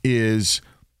intriguing is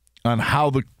on how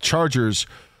the Chargers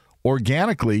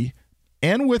organically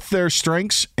and with their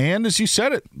strengths and, as you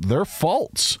said it, their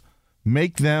faults,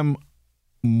 make them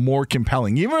more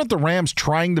compelling. Even with the Rams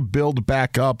trying to build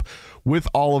back up with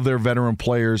all of their veteran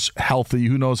players healthy,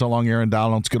 who knows how long Aaron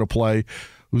Donald's going to play,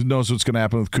 who knows what's going to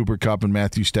happen with Cooper Kupp and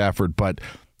Matthew Stafford, but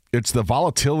it's the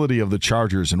volatility of the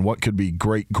Chargers and what could be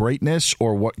greatness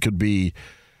or what could be,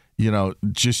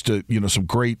 just some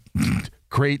great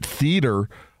theater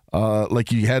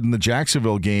like you had in the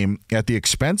Jacksonville game at the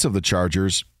expense of the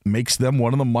Chargers makes them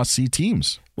one of the must-see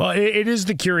teams. Well, it is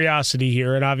the curiosity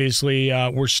here, and obviously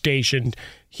we're stationed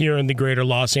here in the greater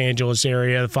Los Angeles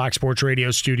area, the Fox Sports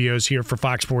Radio studios here for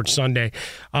Fox Sports Sunday.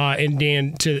 And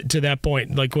Dan, to that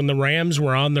point, like when the Rams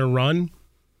were on their run,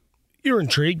 you're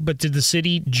intrigued, but did the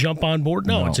city jump on board?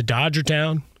 No. It's a Dodger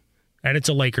town, and it's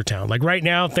a Laker town. Like right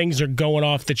now, things are going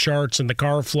off the charts, and the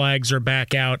car flags are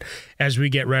back out as we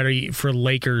get ready for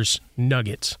Lakers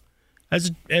Nuggets.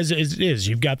 As it is.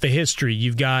 You've got the history.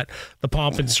 You've got the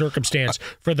pomp and circumstance.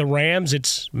 For the Rams,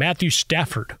 it's Matthew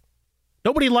Stafford.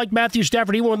 Nobody liked Matthew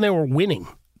Stafford even when they were winning.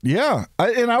 Yeah.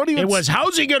 It was,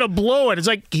 how's he going to blow it? It's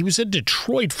like he was in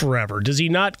Detroit forever. Does he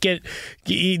not get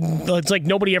it's like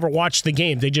nobody ever watched the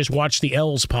game. They just watched the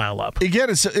L's pile up. Again,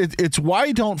 it's why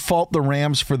I don't fault the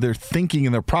Rams for their thinking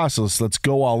and their process. Let's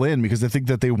go all in because I think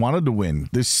that they wanted to win.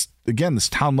 This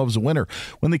town loves a winner.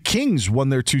 When the Kings won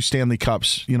their 2 Stanley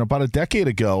Cups, about a decade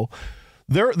ago,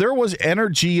 there was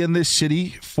energy in this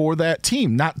city for that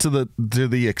team. Not to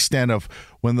the extent of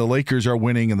when the Lakers are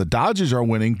winning and the Dodgers are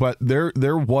winning, but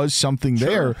there was something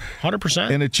there. 100%.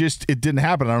 And it didn't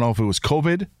happen. I don't know if it was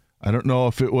COVID. I don't know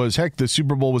if it was, the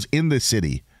Super Bowl was in the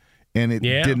city and it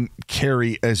didn't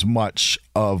carry as much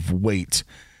of weight.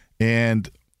 And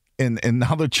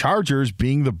now the Chargers,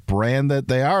 being the brand that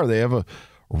they are, they have a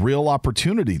real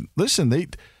opportunity. Listen,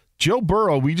 Joe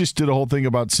Burrow, we just did a whole thing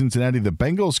about Cincinnati. The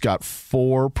Bengals got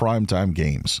 4 primetime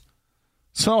games.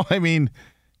 So,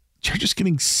 Chargers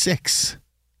getting 6.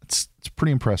 It's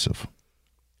pretty impressive.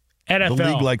 NFL. The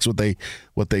league likes what they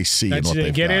see. That's and what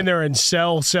they've get got. in there and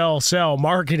sell.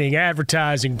 Marketing,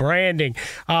 advertising, branding.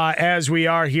 As we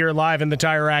are here live in the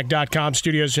TireRack.com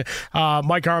studios.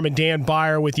 Mike Harmon, Dan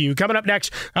Beyer with you. Coming up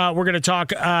next, we're going to talk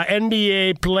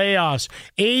NBA playoffs.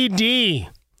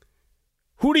 AD,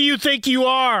 who do you think you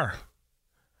are?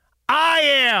 I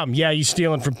am. Yeah, he's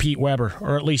stealing from Pete Weber,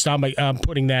 or at least I'm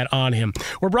putting that on him.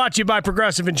 We're brought to you by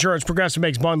Progressive Insurance. Progressive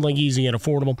makes bundling easy and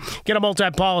affordable. Get a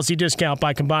multi-policy discount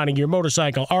by combining your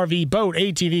motorcycle, RV, boat,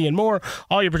 ATV, and more.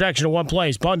 All your protection in one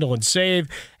place. Bundle and save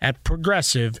at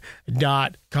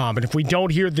Progressive.com. And if we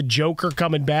don't hear the Joker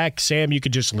coming back, Sam, you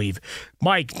could just leave.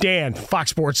 Mike, Dan,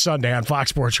 Fox Sports Sunday on Fox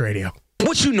Sports Radio.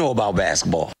 What you know about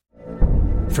basketball?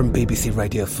 From BBC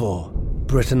Radio 4,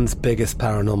 Britain's biggest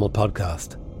paranormal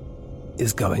podcast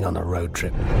is going on a road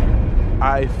trip.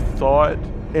 I thought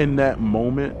in that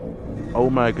moment,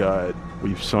 oh my God,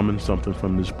 we've summoned something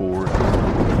from this board.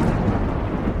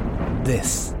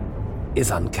 This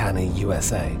is Uncanny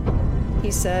USA.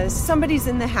 He says, somebody's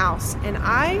in the house, and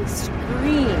I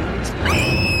screamed.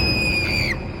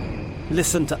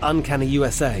 Listen to Uncanny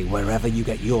USA wherever you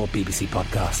get your BBC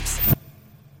podcasts,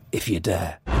 if you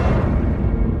dare.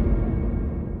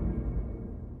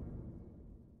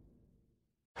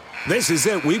 This is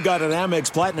it. We've got an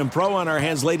Amex Platinum Pro on our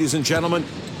hands, ladies and gentlemen.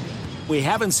 We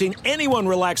haven't seen anyone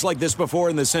relax like this before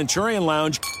in the Centurion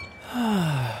Lounge.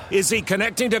 Is he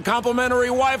connecting to complimentary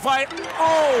Wi-Fi?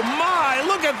 Oh, my.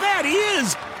 Look at that. He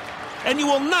is. And you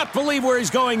will not believe where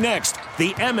he's going next.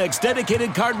 The Amex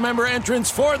dedicated card member entrance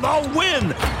for the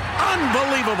win.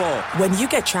 Unbelievable. When you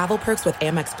get travel perks with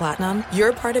Amex Platinum,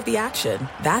 you're part of the action.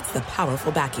 That's the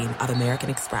powerful backing of American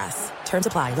Express. Terms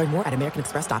apply. Learn more at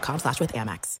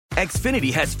americanexpress.com/withAmex.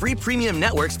 Xfinity has free premium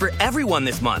networks for everyone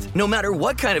this month, no matter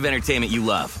what kind of entertainment you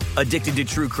love. Addicted to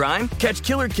true crime? Catch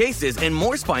killer cases and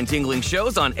more spine-tingling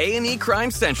shows on A&E Crime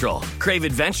Central. Crave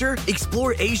adventure?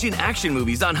 Explore Asian action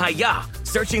movies on Hi-Ya.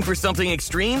 Searching for something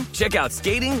extreme? Check out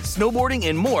skating, snowboarding,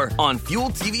 and more on Fuel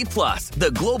TV Plus,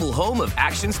 the global home of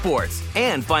action sports.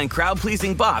 And find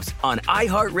crowd-pleasing bops on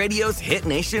iHeartRadio's Hit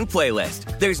Nation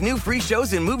playlist. There's new free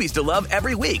shows and movies to love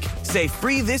every week. Say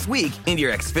free this week in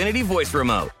your Xfinity voice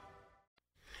remote.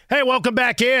 Hey, welcome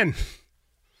back in.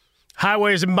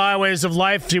 Highways and byways of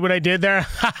life. See what I did there?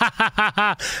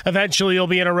 Eventually, you'll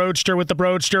be in a roadster with the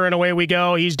Broadster, and away we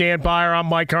go. He's Dan Beyer. I'm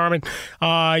Mike Harmon.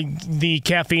 The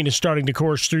caffeine is starting to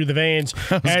course through the veins.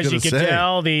 As you can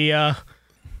tell, the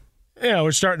Yeah,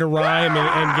 we're starting to rhyme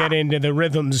and get into the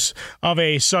rhythms of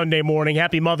a Sunday morning.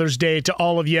 Happy Mother's Day to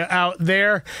all of you out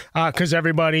there, because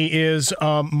everybody is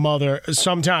mother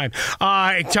sometime.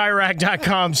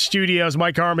 TireRack.com studios.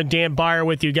 Mike Harmon, Dan Beyer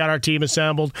with you. Got our team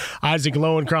assembled. Isaac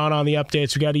Lowenkron on the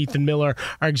updates. We got Ethan Miller,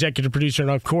 our executive producer,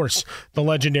 and of course, the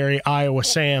legendary Iowa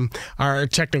Sam, our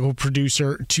technical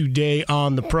producer today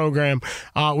on the program.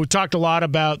 We talked a lot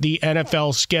about the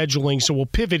NFL scheduling, so we'll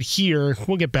pivot here.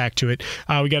 We'll get back to it.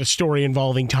 We got a story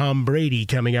involving Tom Brady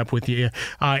coming up with you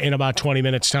in about 20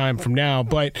 minutes time from now.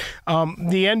 But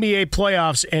the NBA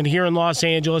playoffs, and here in Los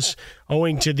Angeles,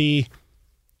 owing to the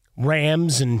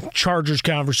Rams and Chargers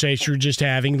conversation we're just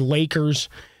having, Lakers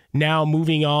now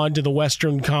moving on to the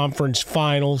Western Conference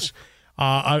Finals.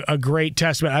 A great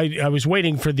testament. I was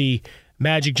waiting for the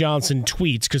Magic Johnson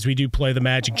tweets, because we do play the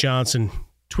Magic Johnson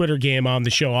Twitter game on the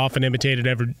show, often imitated,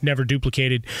 never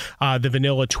duplicated. The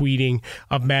vanilla tweeting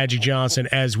of Magic Johnson,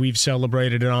 as we've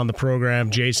celebrated it on the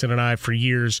program, Jason and I, for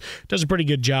years, does a pretty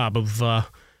good job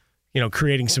of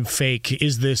creating some fake,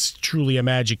 is this truly a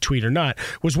Magic tweet or not?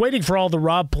 Was waiting for all the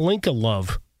Rob Pelinka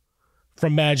love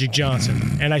from Magic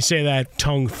Johnson, and I say that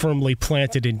tongue firmly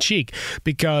planted in cheek,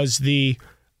 because the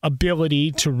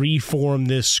ability to reform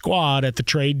this squad at the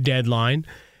trade deadline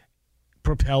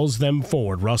propels them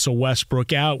forward. Russell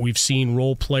Westbrook out. We've seen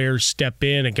role players step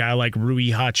in. A guy like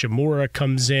Rui Hachimura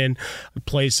comes in,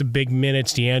 plays some big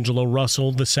minutes. D'Angelo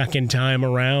Russell the second time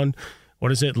around.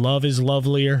 What is it? Love is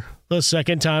lovelier the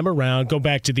second time around. Go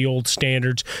back to the old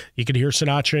standards. You can hear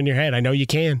Sinatra in your head. I know you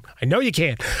can.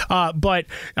 But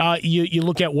you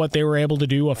look at what they were able to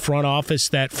do, a front office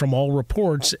that, from all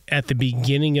reports at the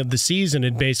beginning of the season,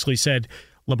 had basically said,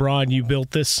 LeBron, you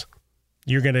built this.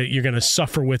 You're gonna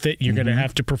suffer with it. You're gonna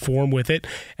have to perform with it,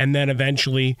 and then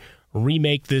eventually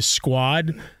remake this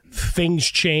squad. Things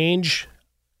change.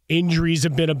 Injuries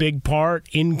have been a big part.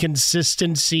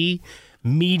 Inconsistency,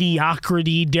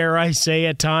 mediocrity, dare I say,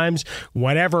 at times.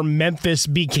 Whatever Memphis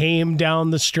became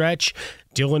down the stretch.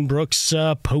 Dylan Brooks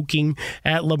poking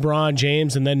at LeBron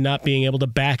James and then not being able to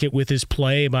back it with his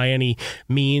play by any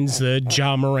means.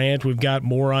 Ja Morant, we've got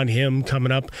more on him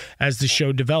coming up as the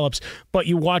show develops. But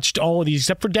you watched all of these,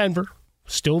 except for Denver.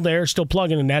 Still there, still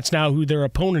plugging, and that's now who their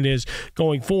opponent is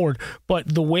going forward.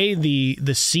 But the way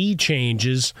the sea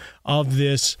changes of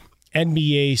this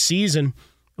NBA season,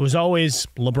 it was always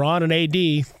LeBron and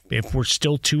AD. If we're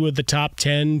still two of the top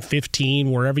 10, 15,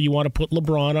 wherever you want to put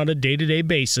LeBron on a day-to-day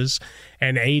basis,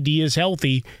 and AD is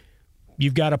healthy,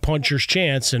 you've got a puncher's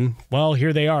chance. And, well,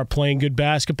 here they are playing good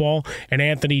basketball, and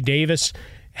Anthony Davis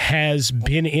has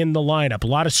been in the lineup. A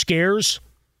lot of scares.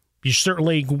 You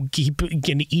certainly keep an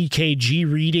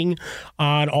EKG reading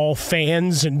on all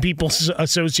fans and people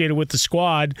associated with the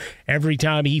squad. Every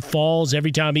time he falls,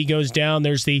 every time he goes down,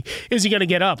 there's is he going to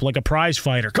get up like a prize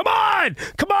fighter? Come on!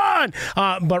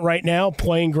 But right now,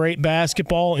 playing great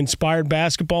basketball, inspired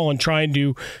basketball, and trying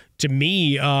to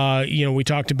me, we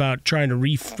talked about trying to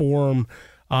reform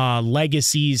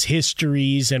legacies,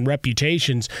 histories, and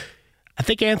reputations. I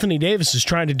think Anthony Davis is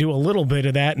trying to do a little bit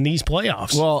of that in these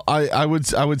playoffs. Well, I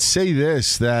would say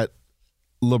this, that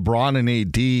LeBron and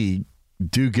AD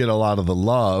do get a lot of the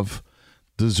love,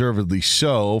 deservedly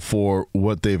so, for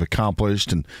what they've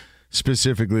accomplished and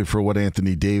specifically for what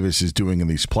Anthony Davis is doing in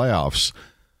these playoffs.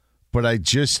 But I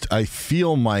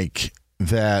feel, Mike,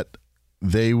 that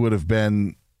they would have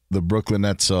been the Brooklyn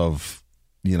Nets of,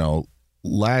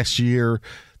 last year.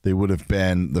 They would have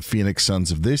been the Phoenix Suns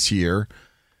of this year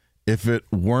if it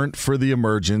weren't for the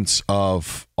emergence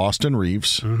of Austin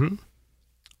Reeves.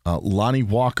 Lonnie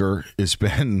Walker has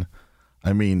been,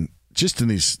 just in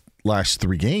these last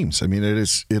three games.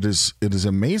 It is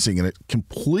amazing, and it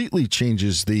completely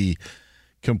changes the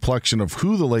complexion of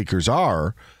who the Lakers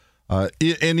are. And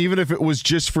even if it was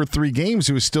just for 3 games,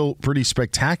 it was still pretty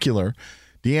spectacular.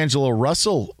 D'Angelo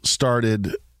Russell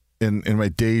started, and my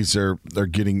days are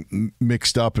getting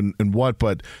mixed up and what,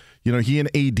 but he and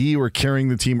AD were carrying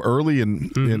the team early in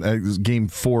game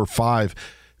 4 or 5.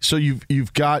 So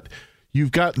you've got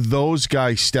those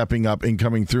guys stepping up and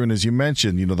coming through, and as you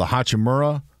mentioned, the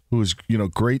Hachimura, who was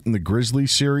great in the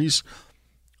Grizzlies series.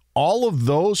 All of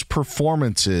those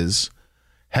performances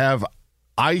have,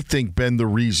 I think, been the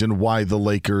reason why the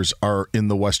Lakers are in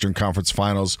the Western Conference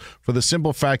Finals, for the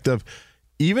simple fact of,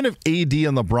 even if AD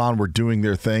and LeBron were doing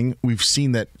their thing, we've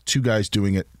seen that 2 guys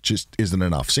doing it just isn't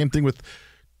enough. Same thing with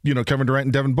Kevin Durant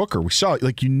and Devin Booker. We saw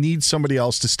it. You need somebody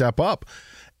else to step up,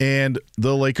 and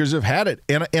the Lakers have had it.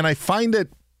 And I find that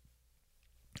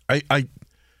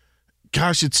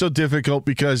gosh, it's so difficult,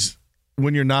 because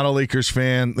when you're not a Lakers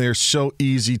fan, they're so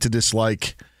easy to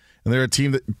dislike, and they're a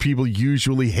team that people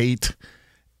usually hate.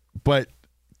 But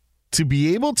to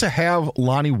be able to have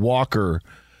Lonnie Walker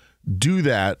do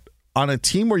that on a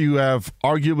team where you have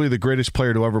arguably the greatest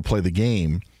player to ever play the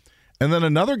game, and then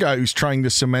another guy who's trying to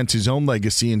cement his own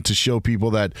legacy and to show people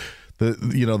that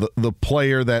the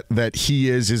player that he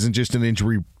isn't just an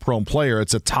injury-prone player.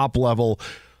 It's a top-level,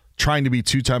 trying to be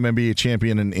two-time NBA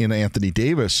champion in Anthony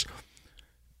Davis.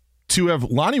 To have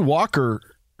Lonnie Walker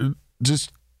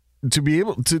just to be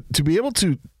able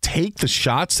to take the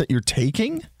shots that you're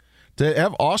taking, to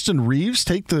have Austin Reeves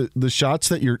take the shots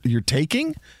that you're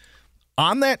taking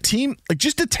on that team, like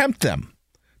just attempt them.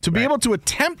 To be able to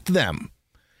attempt them,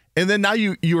 and then now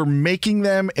you're making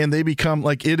them, and they become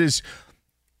like it is.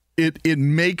 It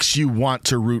makes you want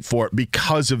to root for it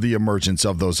because of the emergence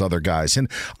of those other guys. And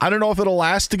I don't know if it'll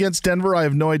last against Denver. I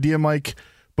have no idea, Mike,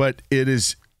 but it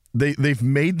is. They've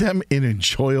made them an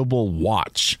enjoyable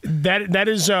watch. That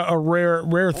is a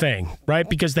rare thing, right?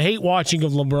 Because the hate watching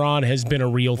of LeBron has been a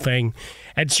real thing,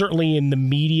 and certainly in the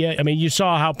media. I mean, you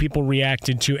saw how people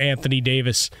reacted to Anthony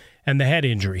Davis and the head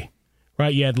injury,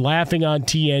 right? You had laughing on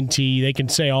TNT. They can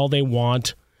say all they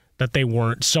want that they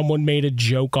weren't. Someone made a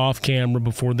joke off camera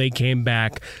before they came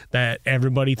back that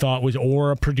everybody thought was,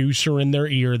 or a producer in their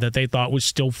ear that they thought was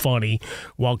still funny,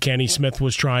 while Kenny Smith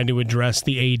was trying to address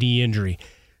the AD injury.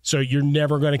 So you're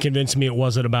never going to convince me it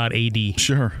wasn't about AD.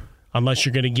 Sure. Unless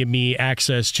you're going to give me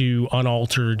access to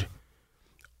unaltered,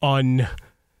 untransferred,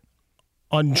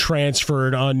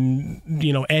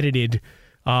 edited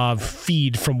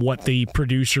feed from what the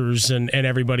producers and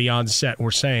everybody on set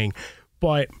were saying.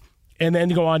 And then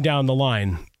go on down the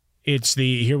line. It's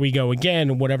the here we go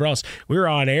again, whatever else. We were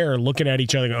on air looking at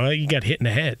each other going, oh, you got hit in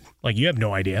the head. Like, you have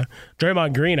no idea.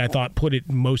 Draymond Green, I thought, put it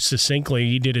most succinctly.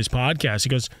 He did his podcast. He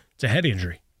goes, it's a head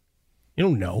injury. You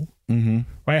don't know. Mm-hmm.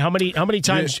 Right? How many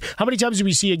times do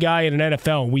we see a guy in an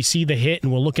NFL and we see the hit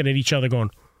and we're looking at each other going,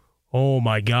 oh,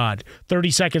 my God. 30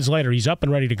 seconds later, he's up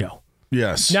and ready to go.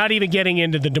 Yes. Not even getting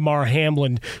into the DeMar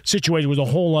Hamlin situation was a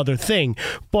whole other thing.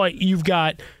 But you've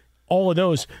got all of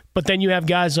those, but then you have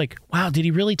guys like, wow, did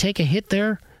he really take a hit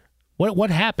there? What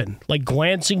happened? Like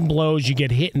glancing blows, you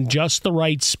get hit in just the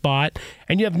right spot,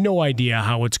 and you have no idea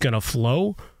how it's going to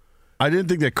flow. I didn't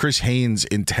think that Chris Haynes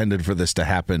intended for this to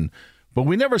happen, but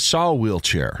we never saw a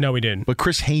wheelchair. No, we didn't. But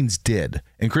Chris Haynes did,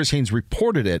 and Chris Haynes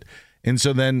reported it, and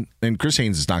Chris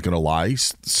Haynes is not going to lie.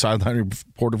 He's sideline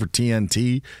reporter for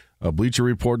TNT. Bleacher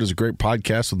Report is a great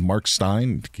podcast with Mark Stein.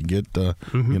 You can get,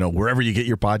 wherever you get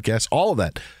your podcasts, all of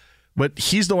that. But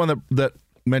he's the one that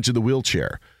mentioned the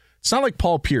wheelchair. It's not like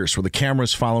Paul Pierce where the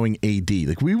camera's following AD.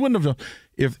 Like, we wouldn't have,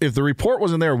 if the report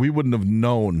wasn't there, we wouldn't have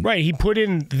known. Right. He put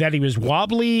in that he was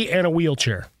wobbly and a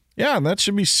wheelchair. Yeah, and that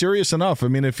should be serious enough. I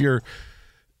mean, if you're,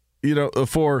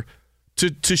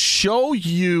 to show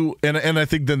you, and I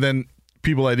think that then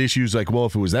people had issues like, well,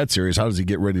 if it was that serious, how does he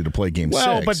get ready to play game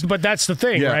 6? But that's the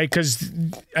thing, right? Because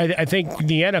I think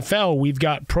the NFL, we've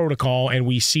got protocol and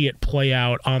we see it play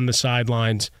out on the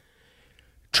sidelines.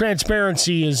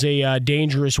 Transparency is a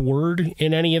dangerous word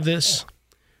in any of this,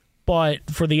 but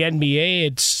for the NBA,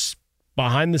 it's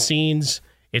behind the scenes.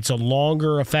 It's a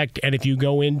longer effect, and if you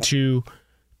go into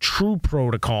true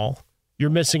protocol, you're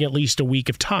missing at least a week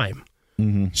of time.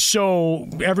 Mm-hmm. So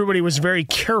everybody was very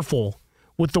careful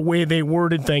with the way they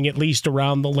worded thing, at least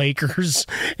around the Lakers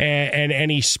and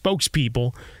any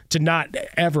spokespeople, to not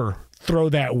ever throw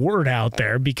that word out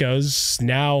there, because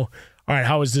now, all right,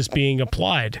 how is this being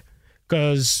applied?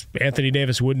 Because Anthony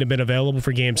Davis wouldn't have been available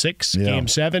for Game 6, Game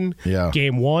 7,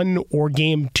 Game 1, or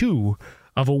Game 2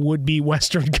 of a would-be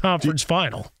Western Conference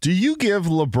final. Do you give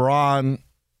LeBron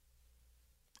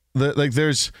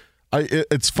it's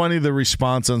funny, the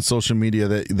response on social media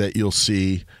that you'll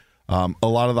see. A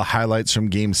lot of the highlights from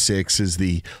Game 6 is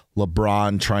the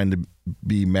LeBron trying to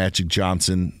be Magic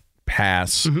Johnson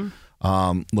pass. Mm-hmm.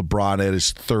 LeBron at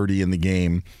his 30 in the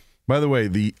game. By the way,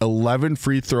 the 11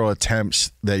 free throw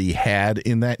attempts that he had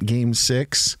in that Game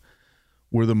 6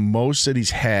 were the most that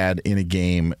he's had in a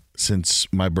game since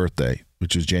my birthday,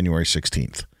 which was January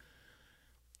 16th.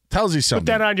 Tells you something.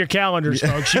 Put that on your calendars,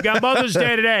 folks. You got Mother's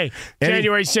Day today,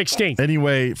 January 16th.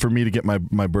 Anyway, for me to get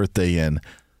my birthday in.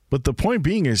 But the point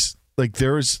being is, like,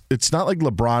 it's not like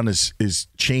LeBron is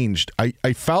changed.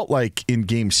 I felt like in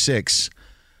Game 6,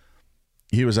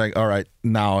 he was like, all right,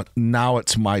 now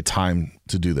it's my time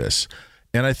to do this.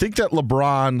 And I think that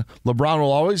LeBron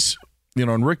will always,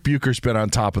 and Rick Bucher's been on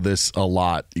top of this a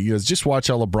lot. He goes, just watch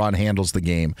how LeBron handles the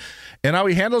game. And how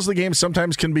he handles the game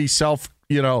sometimes can be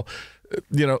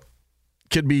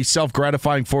can be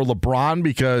self-gratifying for LeBron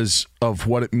because of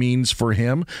what it means for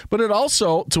him, but it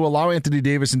also, to allow Anthony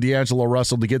Davis and D'Angelo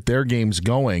Russell to get their games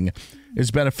going, is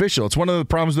beneficial. It's one of the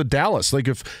problems with Dallas. Like,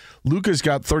 if Luka's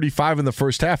got 35 in the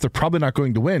first half, they're probably not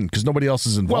going to win because nobody else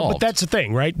is involved. Well, but that's the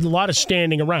thing, right? A lot of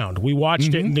standing around. We watched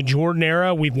it in the Jordan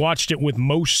era. We've watched it with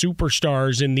most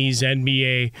superstars in these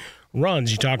NBA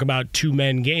runs. You talk about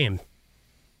two-men game.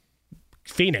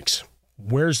 Phoenix,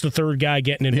 where's the third guy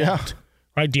getting involved?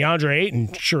 Right, DeAndre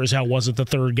Ayton sure as hell wasn't the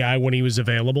third guy when he was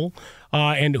available.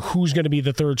 And who's going to be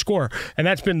the third scorer? And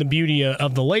that's been the beauty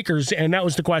of the Lakers, and that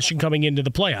was the question coming into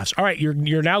the playoffs. All right,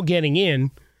 you're now getting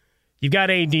in. You've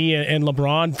got AD and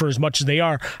LeBron for as much as they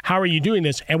are. How are you doing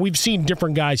this? And we've seen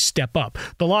different guys step up.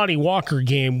 The Lonnie Walker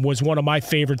game was one of my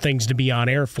favorite things to be on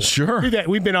air for. Sure.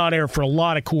 We've been on air for a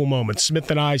lot of cool moments. Smith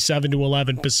and I, 7 to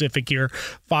 11 Pacific here,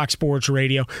 Fox Sports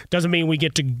Radio. Doesn't mean we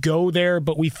get to go there,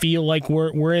 but we feel like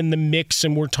we're in the mix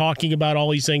and we're talking about all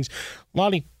these things.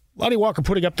 Lonnie Walker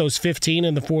putting up those 15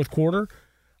 in the fourth quarter.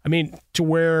 I mean, to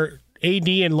where AD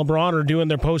and LeBron are doing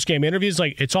their post-game interviews,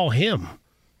 like it's all him.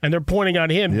 And they're pointing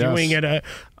on him doing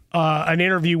an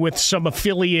interview with some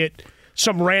affiliate,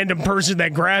 some random person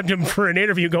that grabbed him for an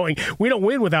interview going, we don't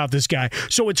win without this guy.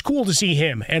 So it's cool to see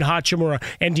him and Hachimura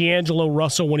and D'Angelo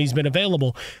Russell when he's been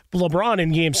available. LeBron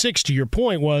in Game 6, to your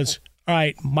point, was, all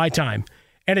right, my time.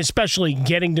 And especially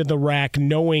getting to the rack,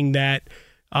 knowing that,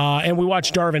 and we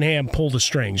watched Darvin Ham pull the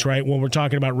strings, right? When we're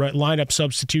talking about lineup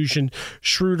substitution,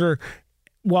 Schroeder,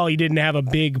 while he didn't have a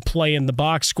big play in the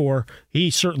box score, he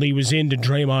certainly was into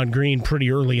Draymond Green pretty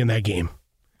early in that game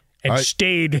and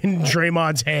stayed in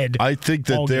Draymond's head. I think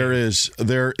that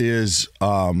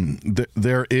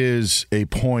there is a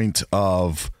point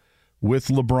of, with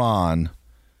LeBron,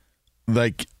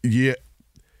 like you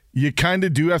kind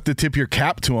of do have to tip your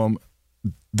cap to him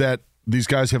that these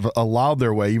guys have allowed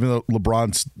their way, even though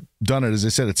LeBron's done it. As I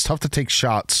said, it's tough to take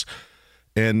shots,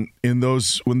 and in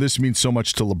those when this means so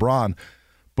much to LeBron.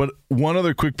 But one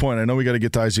other quick point. I know we got to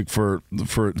get to Isaac for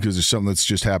because there's something that's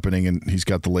just happening, and he's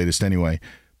got the latest anyway.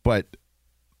 But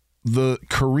the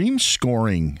Kareem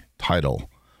scoring title,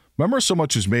 remember, so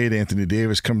much was made. Anthony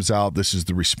Davis comes out. This is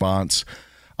the response.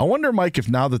 I wonder, Mike, if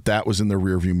now that was in the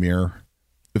rearview mirror,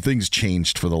 if things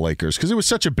changed for the Lakers, because it was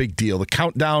such a big deal. The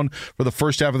countdown for the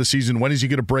first half of the season, when is he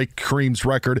going to break Kareem's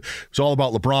record? It was all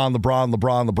about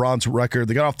LeBron's record.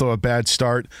 They got off to a bad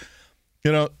start.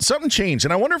 You know, something changed,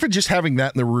 and I wonder if just having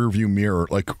that in the rearview mirror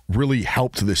really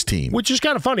helped this team. Which is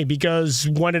kind of funny because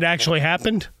when it actually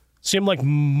happened, seemed like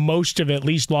most of at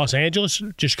least Los Angeles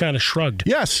just kind of shrugged.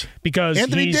 Yes, because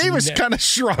Anthony Davis kind of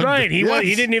shrugged. Right, he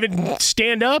didn't even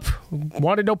stand up.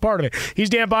 Wanted no part of it.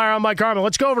 He's Dan Beyer. I'm Mike Harmon.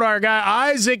 Let's go over to our guy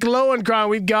Isaac Lowenkron.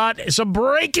 We've got some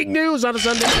breaking news on a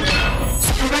Sunday.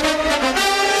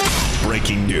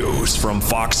 Breaking news from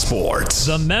Fox Sports.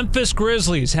 The Memphis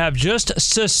Grizzlies have just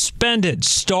suspended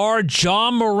star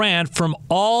John Morant from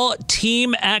all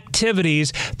team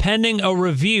activities pending a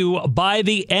review by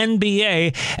the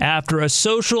NBA after a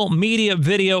social media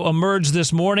video emerged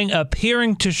this morning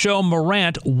appearing to show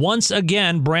Morant once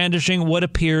again brandishing what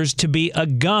appears to be a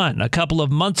gun. A couple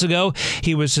of months ago,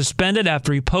 he was suspended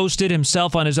after he posted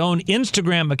himself on his own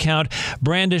Instagram account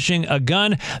brandishing a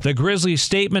gun. The Grizzlies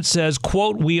statement says,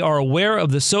 quote, "We are aware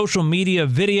of the social media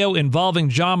video involving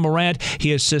John Morant.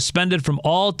 He is suspended from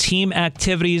all team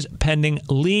activities pending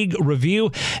league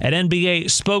review." An NBA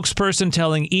spokesperson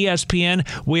telling ESPN,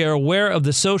 "We are aware of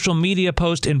the social media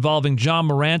post involving John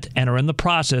Morant and are in the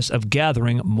process of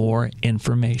gathering more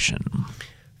information."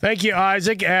 Thank you,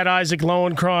 Isaac. At Isaac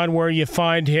Lowenkron, where you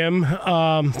find him.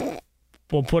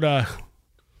 We'll put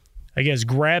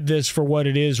grab this for what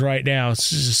it is right now.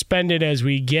 Suspended as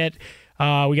we get.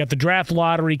 We got the draft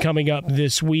lottery coming up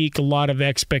this week. A lot of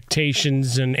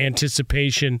expectations and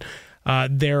anticipation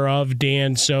thereof,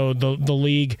 Dan. So the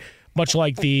league, much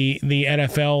like the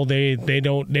NFL,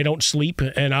 they don't sleep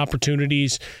and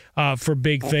opportunities for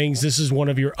big things. This is one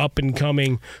of your up and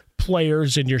coming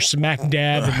players, and you're smack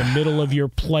dab in the middle of your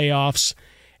playoffs.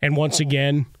 And once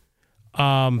again,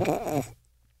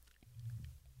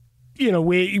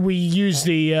 we use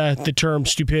the term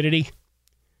stupidity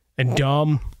and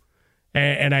dumb.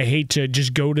 And I hate to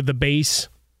just go to the base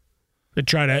to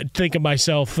try to think of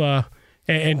myself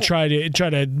and try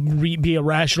to be a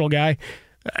rational guy.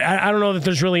 I don't know that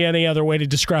there's really any other way to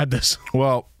describe this.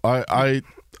 Well, I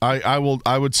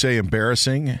would say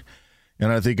embarrassing,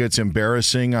 and I think it's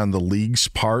embarrassing on the league's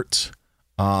part.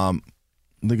 I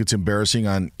think it's embarrassing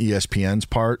on ESPN's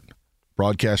part,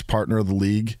 broadcast partner of the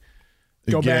league.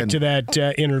 Go back to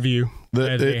that interview.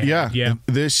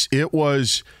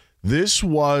 This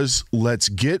was let's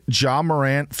get Ja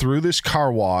Morant through this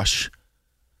car wash,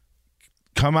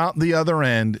 come out the other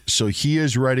end so he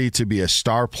is ready to be a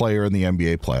star player in the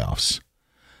NBA playoffs.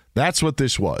 That's what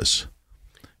this was.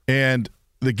 And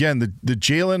again, the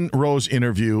Jalen Rose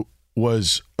interview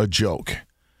was a joke.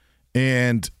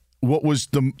 And what was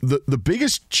the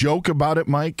biggest joke about it,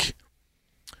 Mike,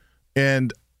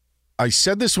 and I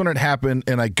said this when it happened,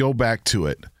 and I go back to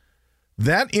it.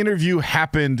 That interview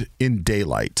happened in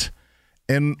daylight.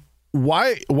 And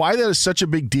why that is such a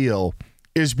big deal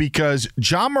is because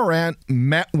Ja Morant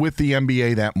met with the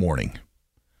NBA that morning.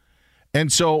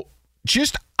 And so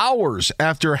just hours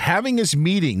after having his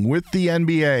meeting with the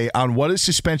NBA on what his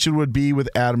suspension would be with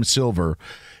Adam Silver,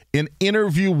 an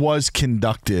interview was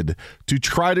conducted to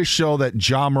try to show that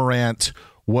Ja Morant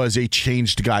was a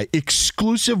changed guy.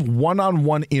 Exclusive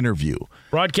one-on-one interview.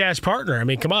 Broadcast partner. I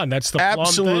mean, come on. That's the plum thing.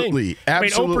 Absolutely. I mean,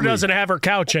 Oprah doesn't have her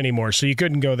couch anymore, so you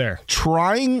couldn't go there.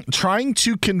 Trying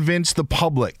to convince the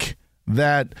public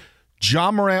that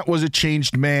Ja Morant was a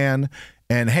changed man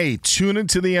and, hey, tune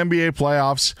into the NBA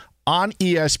playoffs on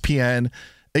ESPN.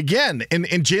 Again, and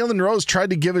Jalen Rose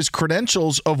tried to give his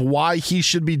credentials of why he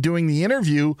should be doing the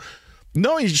interview.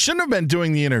 No, he shouldn't have been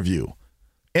doing the interview.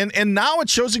 And now it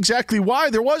shows exactly why.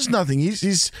 There was nothing.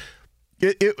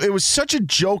 It was such a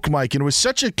joke, Mike, and it was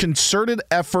such a concerted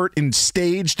effort and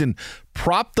staged and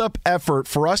propped up effort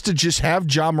for us to just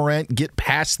have Ja Morant get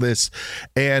past this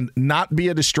and not be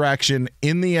a distraction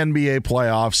in the NBA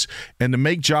playoffs and to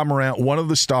make Ja Morant one of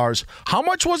the stars. How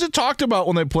much was it talked about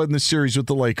when they played in the series with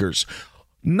the Lakers?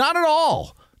 Not at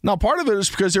all. Now, part of it is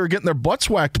because they were getting their butts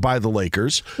whacked by the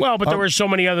Lakers. Well, but there were so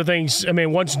many other things. I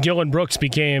mean, once Dylan Brooks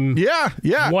became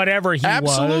whatever he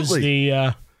was,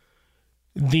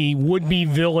 the would-be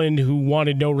villain who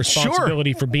wanted no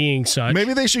responsibility for being such.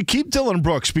 Maybe they should keep Dylan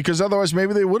Brooks because otherwise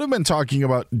maybe they would have been talking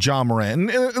about Ja Morant.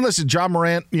 And listen, Ja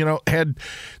Morant,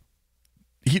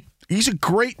 he's a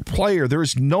great player. There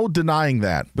is no denying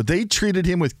that. But they treated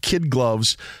him with kid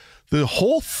gloves. The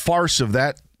whole farce of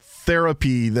that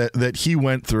therapy that he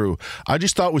went through, I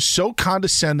just thought was so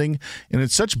condescending, and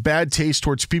it's such bad taste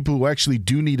towards people who actually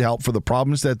do need help for the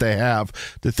problems that they have,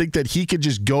 to think that he could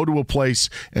just go to a place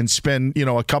and spend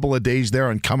a couple of days there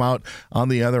and come out on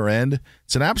the other end.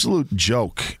 It's an absolute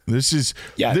joke. This is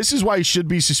why he should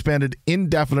be suspended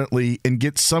indefinitely and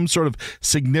get some sort of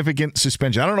significant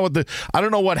suspension. I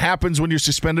don't know what happens when you're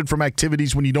suspended from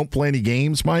activities when you don't play any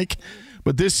games, Mike.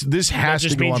 But this has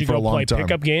to go on for a long time. Play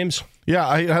pickup games? Yeah,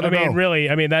 I don't know. Really,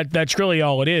 that's really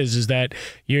all it is that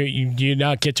you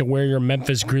not get to wear your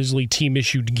Memphis Grizzly team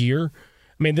issued gear.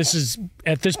 I mean, this is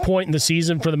at this point in the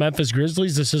season for the Memphis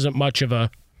Grizzlies, this isn't much of an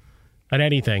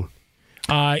anything.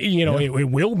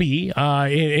 It will be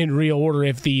in real order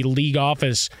if the league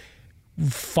office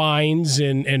finds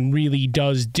and really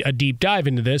does a deep dive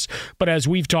into this. But as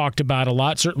we've talked about a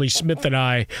lot, certainly Smith and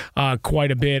I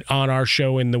quite a bit on our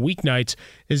show in the weeknights,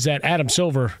 is that Adam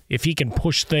Silver, if he can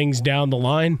push things down the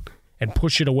line and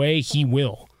push it away, he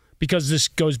will. Because this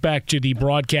goes back to the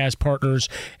broadcast partners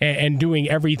and doing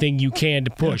everything you can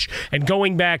to push. And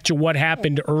going back to what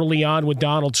happened early on with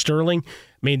Donald Sterling,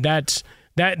 I mean,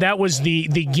 That was the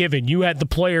given. You had the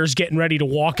players getting ready to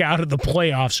walk out of the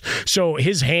playoffs, so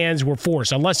his hands were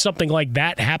forced. Unless something like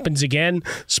that happens again,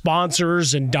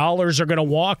 sponsors and dollars are going to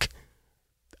walk.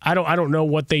 I don't know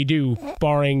what they do,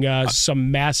 barring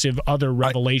some massive other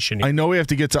revelation. I know we have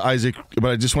to get to Isaac, but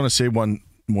I just want to say one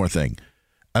more thing.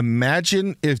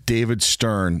 Imagine if David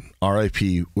Stern,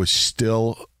 RIP, was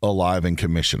still alive and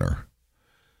commissioner.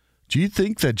 Do you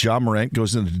think that Ja Morant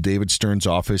goes into David Stern's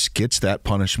office, gets that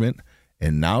punishment,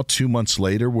 and now 2 months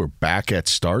later, we're back at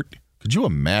start? Could you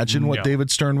imagine what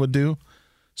David Stern would do?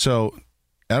 So,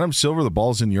 Adam Silver, the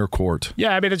ball's in your court.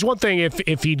 Yeah, I mean, it's one thing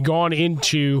if he'd gone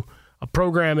into a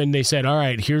program and they said, all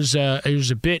right, here's a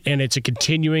bit, and it's a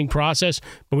continuing process,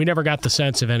 but we never got the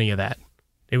sense of any of that.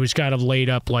 It was kind of laid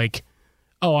up like,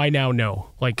 oh, I now know.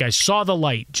 Like I saw the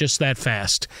light just that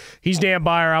fast. He's Dan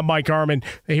Beyer. I'm Mike Harmon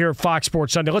here at Fox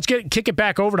Sports Sunday. Let's kick it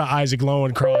back over to Isaac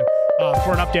Lowenkron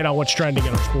for an update on what's trending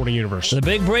in our sporting universe. The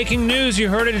big breaking news, you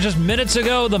heard it just minutes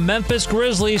ago, the Memphis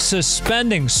Grizzlies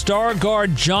suspending star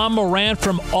guard Ja Morant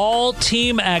from all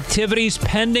team activities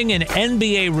pending an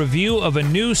NBA review of a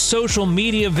new social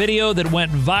media video that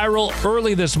went viral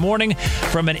early this morning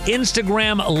from an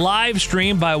Instagram live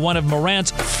stream by one of Morant's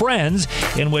friends,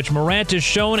 in which Morant is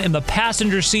shown in the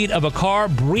passenger seat of a car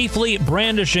briefly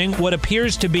brandishing what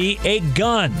appears to be a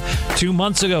gun. 2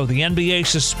 months ago, the NBA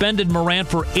suspended Morant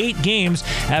for 8 games games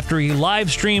after he live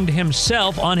streamed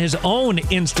himself on his own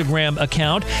Instagram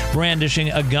account, brandishing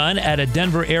a gun at a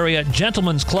Denver area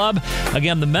gentleman's club.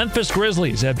 Again, the Memphis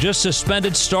Grizzlies have just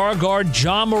suspended star guard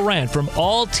Ja Morant from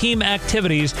all team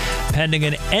activities pending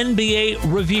an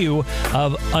NBA review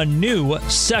of a new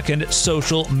second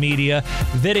social media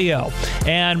video.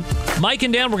 And Mike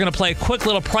and Dan, we're going to play a quick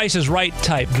little Price is Right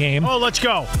type game. Oh, let's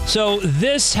go. So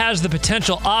this has the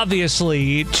potential,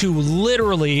 obviously, to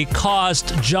literally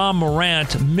cost Ja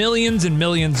Morant millions and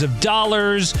millions of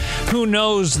dollars. Who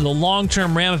knows the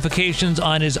long-term ramifications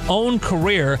on his own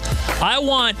career. I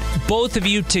want both of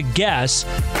you to guess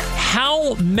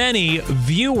how many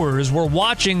viewers were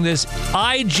watching this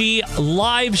IG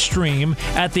live stream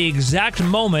at the exact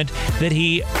moment that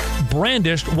he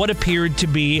brandished what appeared to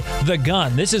be the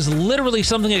gun. This is literally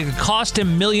something that could cost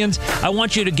him millions. I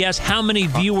want you to guess how many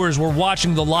viewers were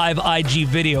watching the live IG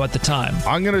video at the time.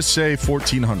 I'm going to say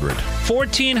 1,400.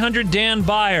 1,400, Dan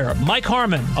Beyer. Mike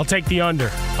Harmon. I'll take the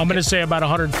under. I'm going to say about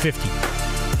 150.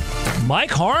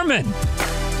 Mike Harmon.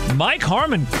 Mike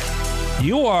Harmon.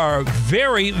 You are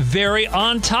very, very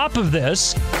on top of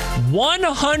this.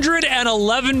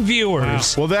 111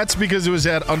 viewers. Wow. Well, that's because it was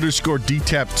at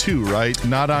 _DTAP2, right?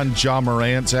 Not on Ja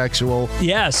Morant's actual.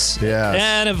 Yes. Yes.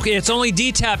 And it's only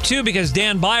DTAP2 because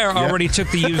Dan Beyer already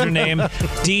took the username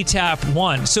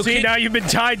DTAP1. So see, now you've been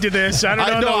tied to this. I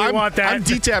don't know that we want that. I'm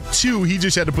DTAP2. He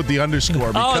just had to put the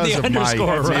underscore because the of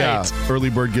underscore, right. Yeah, early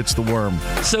bird gets the worm.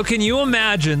 So can you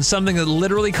imagine something that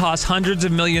literally cost hundreds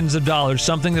of millions of dollars,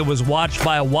 something that was watched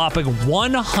by a whopping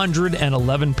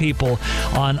 111 people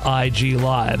on IG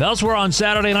Live. Elsewhere on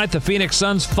Saturday night, the Phoenix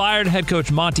Suns fired head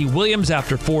coach Monty Williams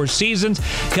after 4 seasons.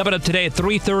 Coming up today at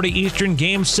 3:30 Eastern,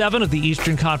 Game 7 of the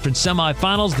Eastern Conference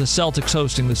semifinals. The Celtics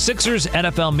hosting the Sixers.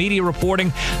 NFL media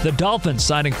reporting the Dolphins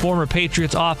signing former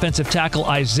Patriots offensive tackle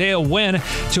Isaiah Wynn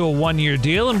to a 1-year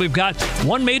deal. And we've got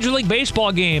one Major League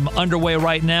Baseball game underway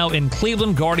right now in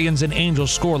Cleveland. Guardians and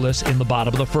Angels scoreless in the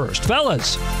bottom of the first.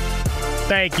 Fellas.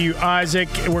 Thank you, Isaac.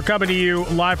 We're coming to you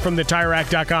live from the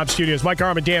TireRack.com studios. Mike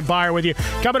Harmon, Dan Beyer with you.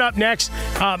 Coming up next,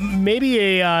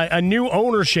 maybe a new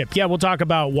ownership. Yeah, we'll talk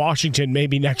about Washington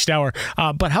maybe next hour.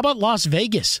 But how about Las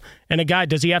Vegas? And a guy,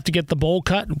 does he have to get the bowl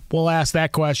cut? We'll ask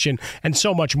that question and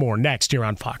so much more next here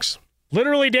on Fox.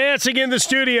 Literally dancing in the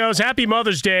studios. Happy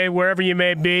Mother's Day, wherever you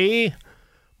may be.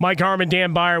 Mike Harmon,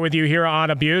 Dan Beyer with you here on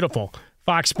a beautiful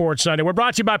Fox Sports Sunday. We're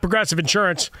brought to you by Progressive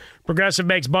Insurance. Progressive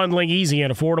makes bundling easy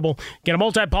and affordable. Get a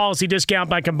multi-policy discount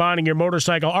by combining your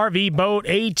motorcycle, RV, boat,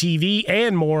 ATV,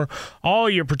 and more. All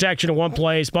your protection in one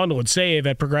place. Bundle and save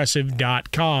at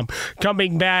Progressive.com.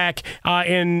 Coming back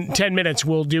in 10 minutes,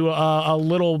 we'll do a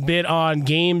little bit on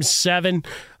Game 7.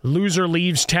 Loser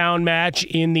leaves town match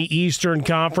in the Eastern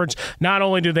Conference. Not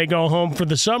only do they go home for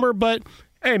the summer, but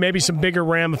hey, maybe some bigger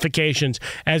ramifications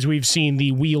as we've seen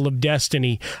the Wheel of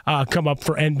Destiny come up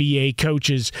for NBA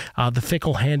coaches, the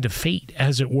fickle hand of fate,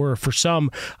 as it were, for some,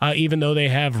 even though they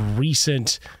have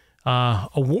recent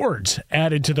awards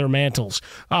added to their mantles.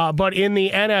 But in the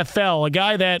NFL, a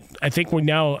guy that I think we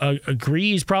now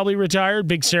agree is probably retired,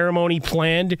 big ceremony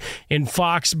planned in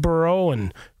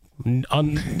Foxborough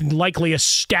and likely a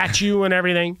statue and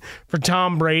everything for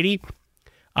Tom Brady.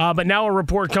 But now a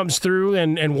report comes through,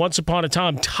 and once upon a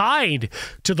time tied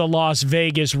to the Las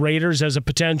Vegas Raiders as a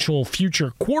potential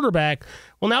future quarterback.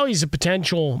 Well, now he's a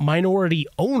potential minority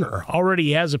owner.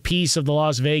 Already has a piece of the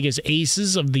Las Vegas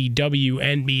Aces of the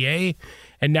WNBA,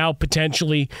 and now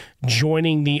potentially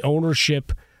joining the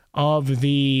ownership of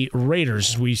the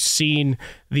Raiders. We've seen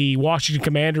the Washington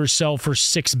Commanders sell for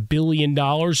 $6 billion,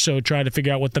 so try to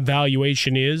figure out what the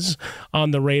valuation is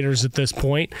on the Raiders at this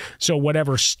point. So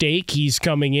whatever stake he's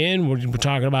coming in, we're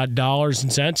talking about dollars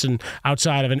and cents, and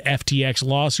outside of an FTX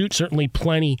lawsuit, certainly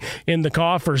plenty in the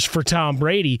coffers for Tom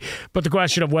Brady. But the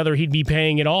question of whether he'd be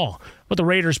paying it all. But the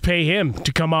Raiders pay him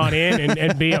to come on in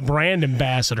and be a brand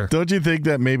ambassador. Don't you think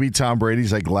that maybe Tom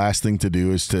Brady's last thing to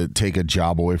do is to take a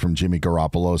job away from Jimmy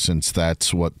Garoppolo, since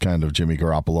that's what kind of Jimmy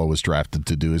Garoppolo was drafted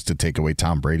to do, is to take away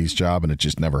Tom Brady's job, and it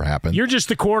just never happened? You're just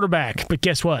the quarterback, but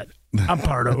guess what? I'm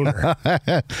part owner.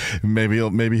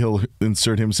 Maybe he'll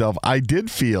insert himself. I did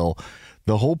feel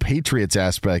the whole Patriots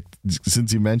aspect,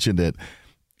 since you mentioned it,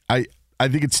 I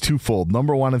think it's twofold.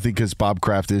 Number one, I think because Bob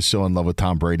Kraft is so in love with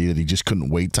Tom Brady that he just couldn't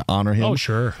wait to honor him. Oh,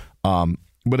 sure.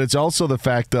 But it's also the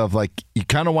fact of you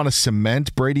kind of want to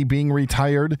cement Brady being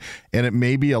retired, and it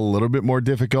may be a little bit more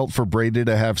difficult for Brady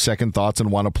to have second thoughts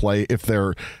and want to play if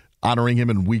they're honoring him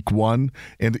in week 1,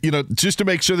 and just to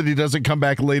make sure that he doesn't come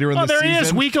back later in the season. Oh, there he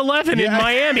is, week 11 in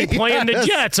Miami playing the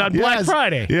Jets on Black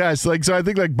Friday. Yes, so I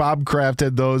think Bob Kraft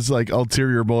had those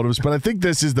ulterior motives, but I think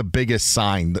this is the biggest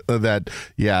sign that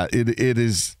it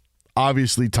is.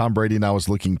 obviously Tom Brady now is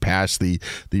looking past the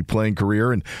playing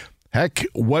career, and heck,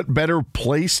 what better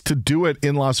place to do it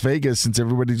in Las Vegas, since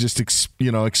everybody just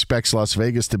expects Las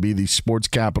Vegas to be the sports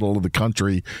capital of the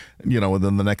country,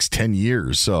 within the next 10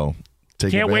 years. So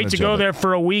can't wait to go there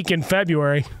for a week in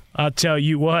February. I'll tell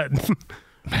you what.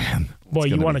 Man. Boy,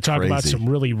 you want to talk about some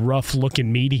really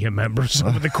rough-looking media members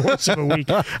over the course of a week.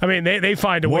 I mean, they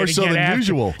find a way to get after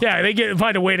usual. Yeah,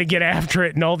 find a way to get after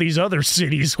it in all these other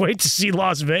cities. Wait to see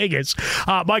Las Vegas.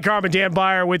 Mike Harmon, Dan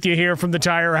Beyer with you here from the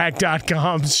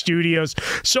TireRack.com studios.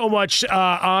 So much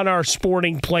on our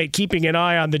sporting plate, keeping an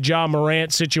eye on the Ja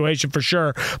Morant situation for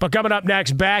sure. But coming up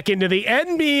next, back into the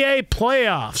NBA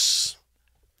playoffs.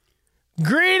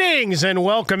 Greetings and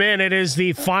welcome in. It is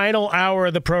the final hour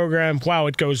of the program. Wow,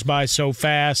 it goes by so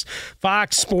fast.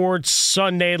 Fox Sports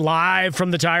Sunday live from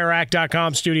the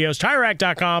TireRack.com studios.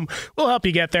 TireRack.com will help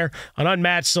you get there. An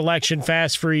unmatched selection,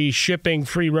 fast, free shipping,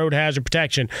 free road hazard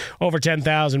protection. Over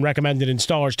 10,000 recommended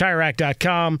installers.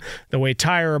 TireRack.com, the way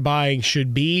tire buying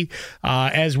should be.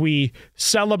 As we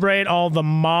celebrate all the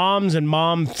moms and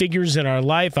mom figures in our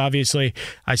life, obviously,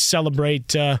 I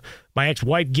celebrate my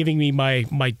ex-wife giving me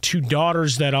my two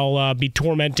daughters that I'll be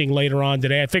tormenting later on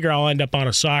today. I figure I'll end up on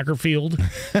a soccer field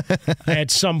at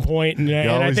some point, and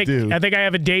I think I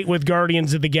have a date with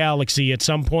Guardians of the Galaxy at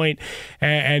some point,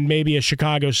 and maybe a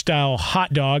Chicago-style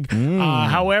hot dog.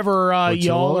 However,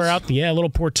 y'all are out. Yeah, a little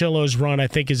Portillo's run I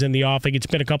think is in the offing. It's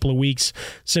been a couple of weeks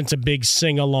since a big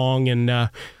sing-along, and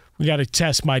we got to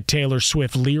test my Taylor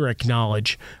Swift lyric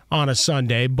knowledge on a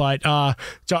Sunday. But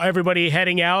so everybody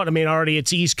heading out, I mean, already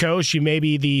it's East Coast. You may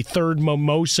be the third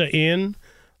mimosa in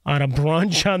on a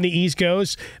brunch on the East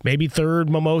Coast, maybe third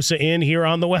mimosa in here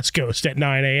on the West Coast at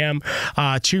 9 a.m.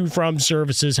 To from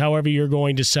services, however you're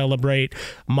going to celebrate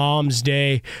Mom's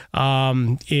Day.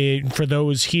 For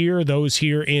those here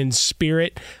in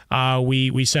spirit,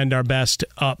 we send our best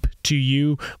up to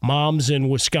you. Mom's in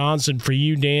Wisconsin for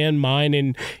you, Dan,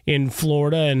 mine in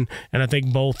Florida, and I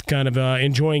think both kind of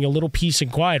enjoying a little peace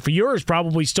and quiet. For yours,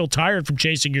 probably still tired from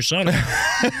chasing your son.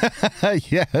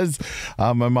 Yes.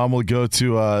 My mom will go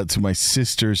to my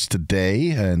sister's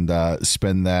today and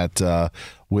spend that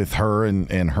with her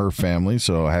and her family.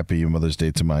 So happy Mother's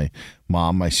Day to my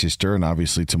mom, my sister, and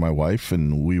obviously to my wife.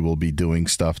 And we will be doing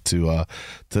stuff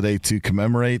today to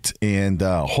commemorate. And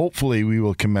hopefully we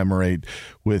will commemorate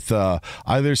with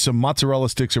either some mozzarella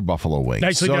sticks or buffalo wings.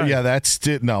 Nicely done. Yeah, that's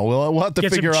it. No, we'll have to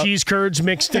figure out. Get some cheese curds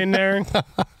mixed in there.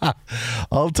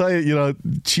 I'll tell you,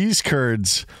 cheese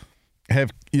curds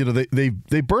have,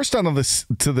 they burst onto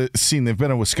the scene. They've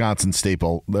been a Wisconsin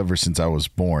staple ever since I was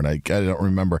born. I don't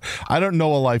remember. I don't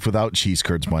know a life without cheese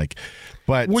curds, Mike.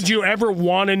 But would you ever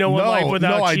want to know a life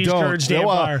without cheese curds, Dan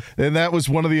Beyer? And that was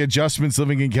one of the adjustments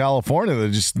living in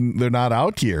California. They're not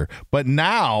out here. But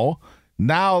now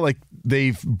like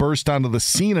they've burst onto the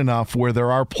scene enough where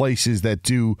there are places that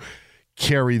do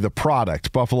carry the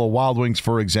product. Buffalo Wild Wings,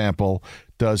 for example,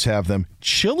 does have them.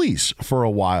 Chili's for a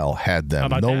while had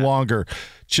them. No longer.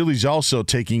 Chili's also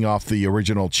taking off the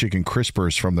original chicken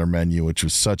crispers from their menu, which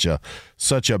was such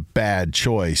a bad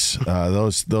choice.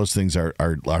 Those things are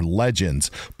legends.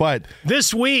 But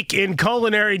this week in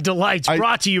Culinary Delights,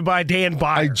 brought to you by Dan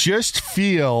Beyer. I just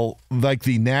feel like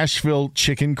the Nashville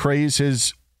chicken craze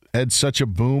has had such a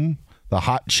boom. The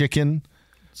hot chicken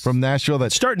from Nashville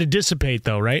that's starting to dissipate,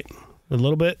 though, right? A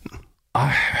little bit.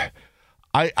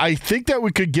 I think that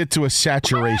we could get to a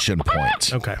saturation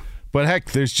point. Okay. But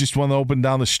heck, there's just one that opened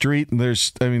down the street, and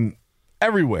there's,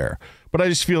 everywhere. But I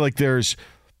just feel like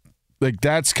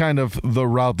that's kind of the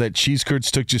route that cheese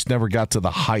curds took, just never got to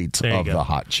the height of the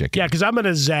hot chicken. Yeah, because I'm going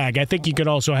to zag. I think you could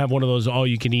also have one of those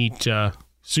all-you-can-eat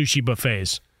sushi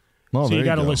buffets. Oh, so you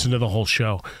got to listen to the whole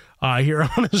show. Here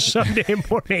on a Sunday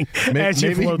morning as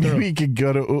you flow through. Maybe we could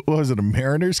go to, what was it, a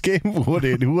Mariners game?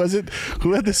 Who was it?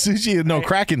 Who had the sushi? No,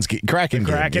 Kraken's game. Kraken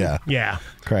game. Yeah.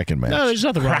 Kraken match. No, there's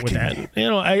nothing wrong with that.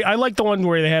 I like the one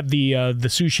where they have the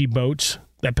sushi boats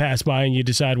that pass by and you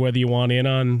decide whether you want in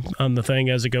on the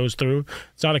thing as it goes through.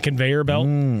 It's on a conveyor belt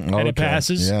and it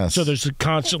passes. Yes. So there's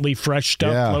constantly fresh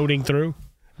stuff floating through,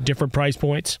 different price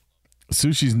points.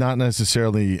 Sushi's not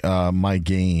necessarily my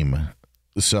game.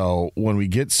 So when we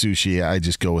get sushi, I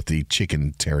just go with the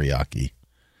chicken teriyaki,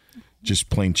 just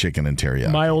plain chicken and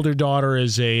teriyaki. My older daughter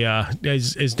is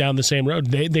is down the same road.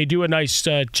 They do a nice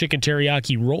chicken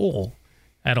teriyaki roll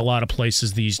at a lot of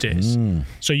places these days.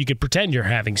 So you could pretend you're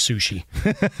having sushi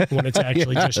when it's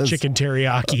actually just chicken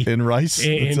teriyaki. In rice?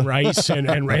 In rice and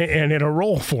in a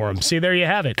roll for them. See, there you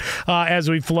have it. As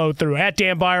we flow through. At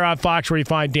Dan Beyer on Fox, where you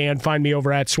find Dan. Find me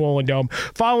over at Swollen Dome.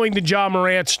 Following the Ja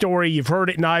Morant story, you've heard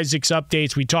it in Isaac's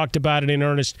updates. We talked about it in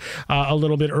earnest a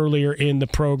little bit earlier in the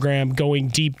program, going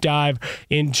deep dive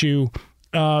into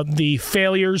the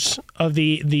failures of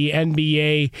the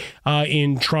NBA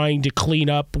in trying to clean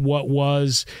up what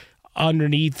was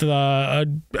underneath a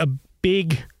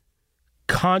big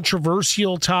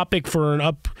controversial topic for an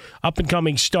up and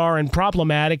coming star and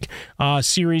problematic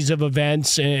series of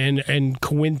events and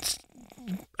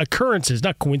occurrences,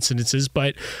 not coincidences,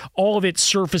 but all of it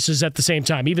surfaces at the same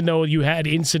time. Even though you had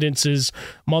incidences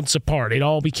months apart, it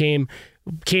all came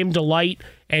to light,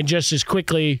 and just as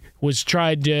quickly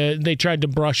they tried to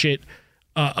brush it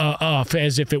off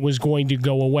as if it was going to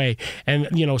go away. And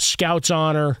Scout's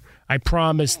honor, I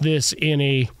promise this in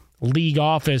a league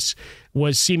office,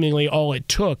 was seemingly all it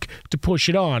took to push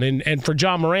it on. And for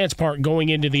Ja Morant's part, going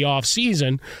into the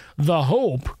offseason, the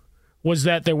hope was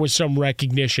that there was some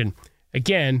recognition.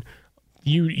 Again,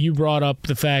 you brought up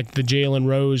the fact the Jalen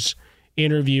Rose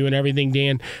interview and everything,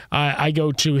 Dan. I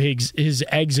go to his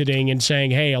exiting and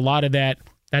saying, hey, a lot of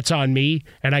that's on me,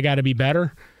 and I got to be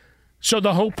better. So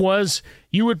the hope was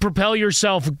you would propel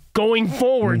yourself going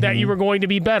forward, that you were going to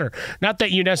be better. Not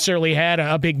that you necessarily had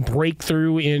a big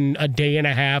breakthrough in a day and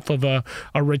a half of a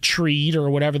retreat or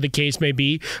whatever the case may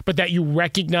be, but that you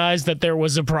recognized that there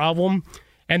was a problem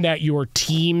and that your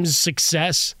team's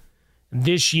success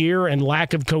this year and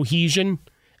lack of cohesion,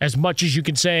 as much as you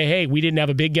can say, hey, we didn't have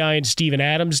a big guy in Steven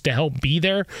Adams to help be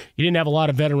there, you didn't have a lot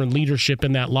of veteran leadership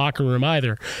in that locker room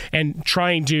either. And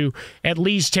trying to at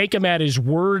least take him at his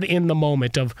word in the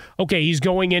moment of, okay, he's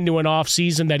going into an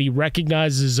offseason that he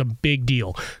recognizes is a big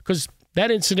deal. Because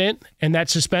that incident and that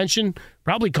suspension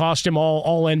probably cost him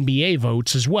all NBA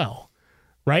votes as well,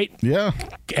 right? Yeah.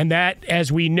 And that,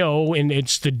 as we know, and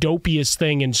it's the dopiest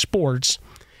thing in sports,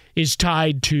 is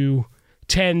tied to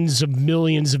tens of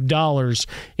millions of dollars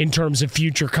in terms of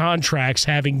future contracts,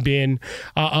 having been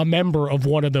a member of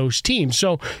one of those teams.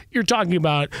 So you're talking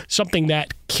about something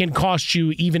that can cost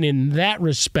you, even in that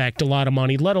respect, a lot of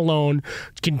money, let alone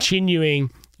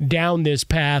continuing down this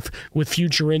path with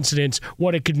future incidents,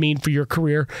 what it could mean for your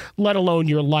career, let alone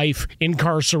your life,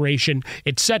 incarceration,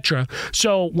 etc.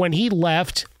 So when he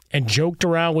left and joked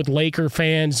around with Laker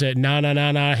fans that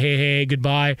nah, hey,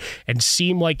 goodbye, and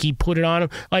seemed like he put it on him,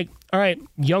 like, all right,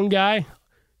 young guy,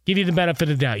 give you the benefit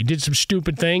of the doubt. You did some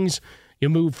stupid things. You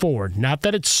move forward. Not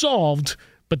that it's solved,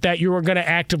 but that you were going to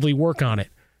actively work on it.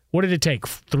 What did it take?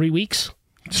 3 weeks?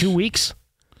 2 weeks?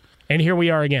 And here we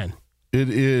are again. It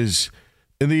is.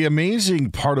 And the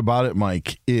amazing part about it,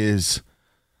 Mike, is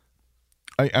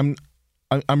I'm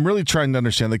really trying to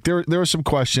understand. Like there was some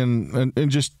question,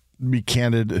 and just be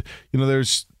candid.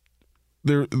 There's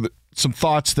some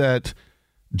thoughts that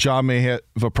Ja may have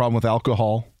a problem with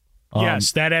alcohol.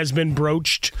 Yes, that has been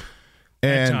broached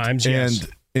at times. Yes.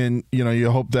 And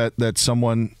you hope that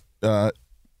someone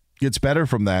gets better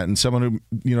from that, and someone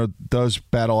who does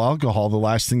battle alcohol. The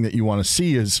last thing that you want to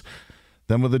see is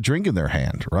them with a drink in their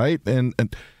hand, right? And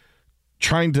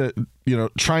trying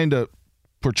to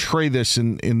portray this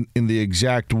in the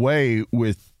exact way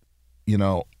with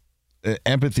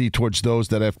empathy towards those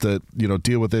that have to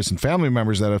deal with this, and family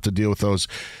members that have to deal with those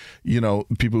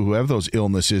people who have those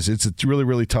illnesses. It's a really,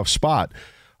 really tough spot.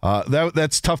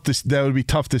 That's tough. That would be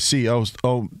tough to see.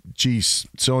 Oh, geez,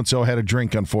 so and so had a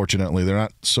drink. Unfortunately, they're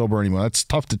not sober anymore. That's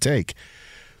tough to take.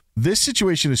 This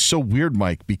situation is so weird,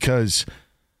 Mike, because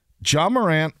Ja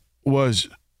Morant was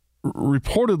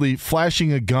reportedly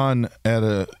flashing a gun at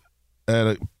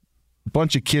a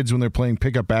bunch of kids when they're playing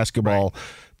pickup basketball, right,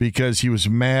 because he was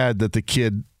mad that the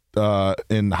kid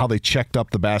and how they checked up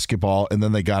the basketball, and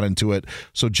then they got into it.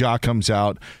 So Ja comes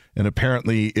out and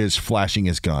apparently is flashing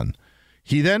his gun.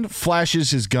 He then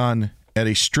flashes his gun at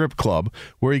a strip club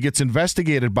where he gets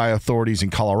investigated by authorities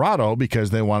in Colorado because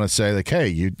they want to say, like,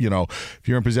 hey, if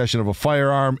you're in possession of a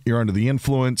firearm, you're under the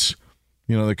influence,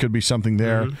 there could be something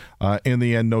there. Mm-hmm. In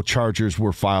the end, no charges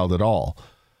were filed at all.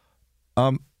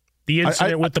 The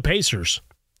incident with the Pacers.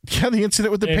 Yeah, the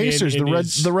incident with the Pacers,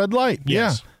 the red light.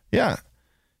 Yes. Yeah.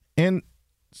 And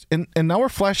now we're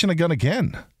flashing a gun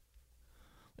again.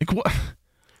 Like what?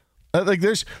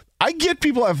 I get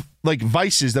people have like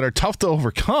vices that are tough to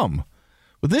overcome,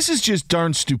 but this is just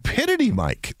darn stupidity,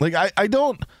 Mike. Like I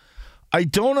don't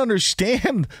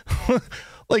understand.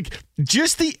 Like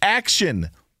just the action.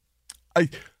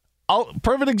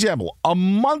 Perfect example. A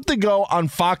month ago on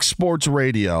Fox Sports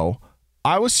Radio,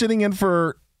 I was sitting in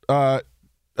for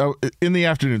in the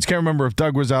afternoons. Can't remember if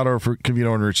Doug was out or if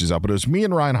Covino and Rich is out, but it was me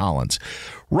and Ryan Hollins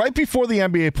right before the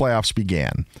NBA playoffs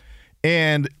began,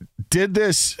 and did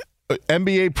this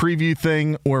NBA preview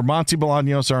thing where Monty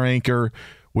Bolaños, our anchor,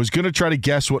 was going to try to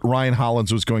guess what Ryan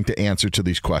Hollins was going to answer to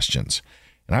these questions.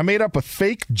 And I made up a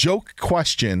fake joke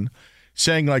question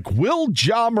saying, like, will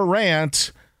Ja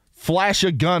Morant flash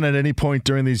a gun at any point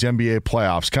during these NBA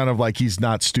playoffs? Kind of like he's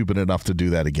not stupid enough to do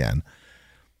that again.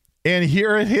 And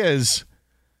here it is.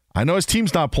 I know his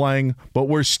team's not playing, but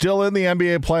we're still in the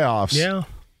NBA playoffs. Yeah.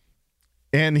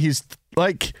 And he's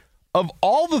like, of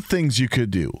all the things you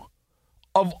could do,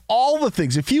 of all the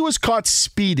things, if he was caught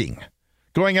speeding,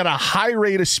 going at a high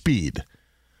rate of speed,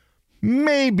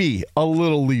 maybe a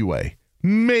little leeway.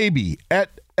 Maybe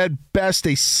at best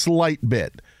a slight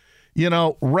bit. Ran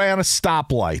a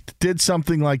stoplight, did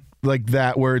something like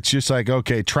that where it's just like,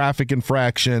 okay, traffic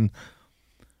infraction.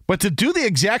 But to do the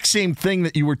exact same thing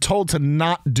that you were told to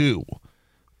not do,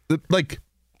 like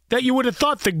that you would have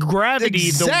thought the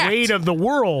gravity, the weight of the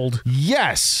world,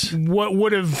 yes, what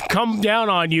would have come down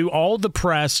on you, all the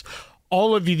press,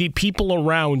 all of the people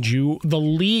around you, the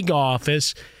league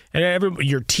office, and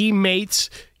your teammates,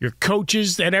 your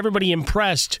coaches, and everybody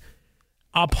impressed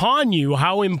upon you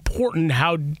how important,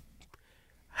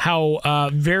 how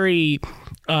very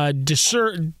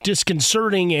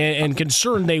disconcerting and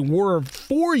concerned they were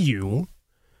for you.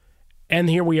 And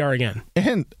here we are again.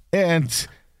 And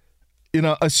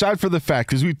aside from the fact,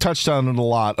 because we touched on it a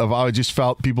lot, of how I just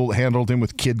felt people handled him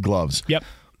with kid gloves. Yep.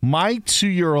 My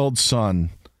 2-year-old son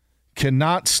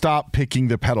cannot stop picking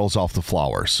the petals off the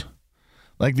flowers.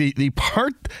 Like the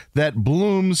part that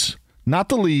blooms, not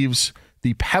the leaves,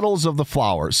 the petals of the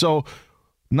flower. So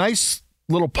nice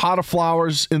little pot of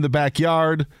flowers in the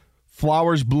backyard,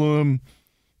 flowers bloom,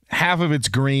 half of it's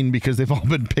green because they've all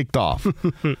been picked off.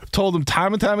 Told him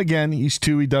time and time again, he's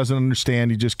 2, he doesn't understand,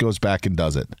 he just goes back and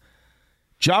does it.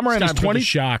 Ja Morant is 20.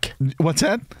 Shock. What's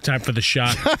that? Time for the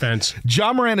shock fence.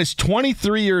 Ja Morant is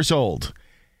 23 years old,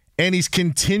 and he's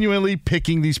continually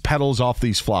picking these petals off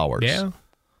these flowers. Yeah.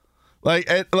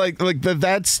 That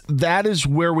is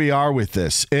where we are with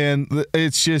this, and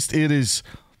it's just it is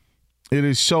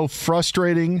so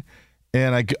frustrating.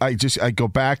 And I go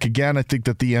back again. I think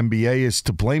that the NBA is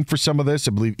to blame for some of this.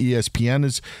 I believe ESPN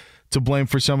is to blame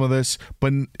for some of this.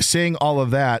 But saying all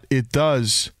of that, it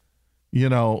does,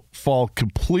 fall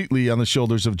completely on the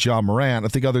shoulders of Ja Morant. I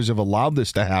think others have allowed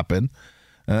this to happen,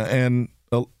 and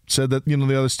said that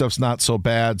the other stuff's not so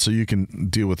bad, so you can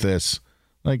deal with this.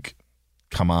 Like,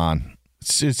 come on.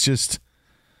 It's just,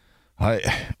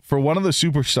 for one of the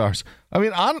superstars. I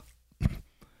mean,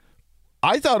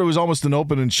 I thought it was almost an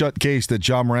open and shut case that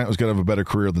Ja Morant was going to have a better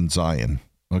career than Zion.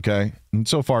 Okay, and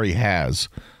so far he has.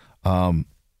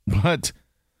 But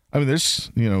I mean,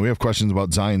 there's we have questions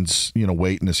about Zion's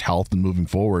weight and his health and moving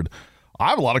forward. I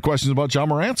have a lot of questions about Ja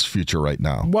Morant's future right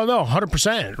now. Well, no,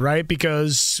 100%, right?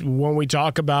 Because when we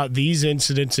talk about these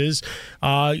incidences,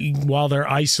 while they're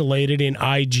isolated in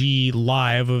IG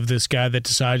Live of this guy that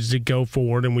decides to go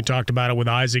forward, and we talked about it with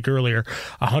Isaac earlier,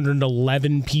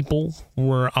 111 people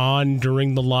were on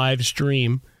during the live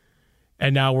stream,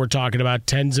 and now we're talking about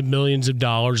tens of millions of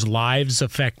dollars, lives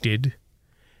affected,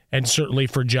 and certainly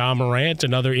for Ja Morant,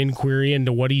 another inquiry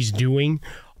into what he's doing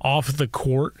off the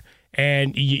court.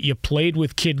 And you played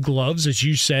with kid gloves, as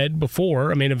you said before.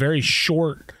 I mean, a very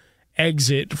short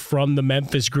exit from the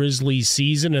Memphis Grizzlies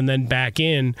season and then back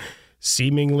in,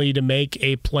 seemingly to make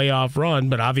a playoff run,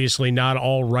 but obviously not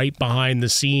all right behind the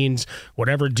scenes.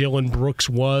 Whatever Dylan Brooks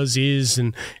is,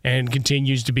 and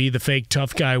continues to be the fake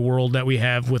tough guy world that we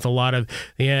have with a lot of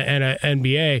the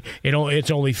NBA,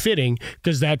 it's only fitting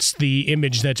because that's the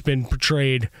image that's been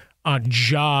portrayed on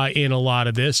Ja in a lot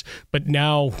of this. But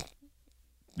now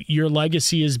your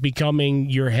legacy is becoming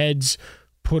your heads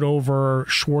put over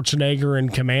Schwarzenegger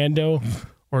and Commando,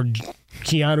 or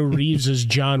Keanu Reeves as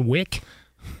John Wick.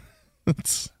 I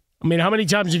mean, how many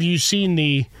times have you seen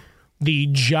the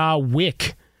Ja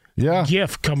Wick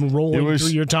GIF come rolling through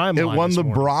your timeline? It won the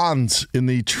bronze in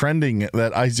the trending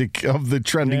that Isaac of the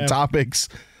trending topics.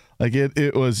 Like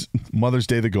it was Mother's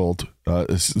Day the gold,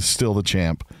 still the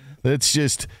champ. It's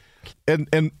just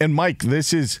and Mike,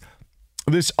 this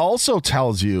also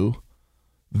tells you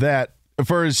that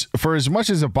for as much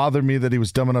as it bothered me that he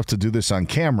was dumb enough to do this on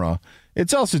camera,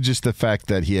 it's also just the fact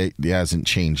that he hasn't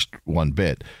changed one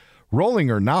bit.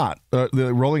 Rolling or not,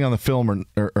 rolling on the film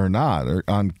or not, or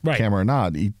on camera or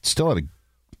not, he still had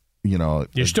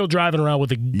you're still driving around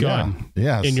with a gun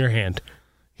in your hand.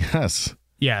 Yes.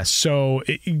 Yeah, so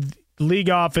league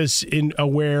office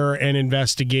aware and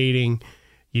investigating.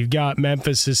 You've got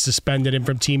Memphis has suspended him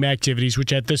from team activities,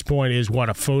 which at this point is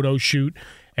a photo shoot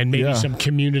and maybe some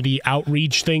community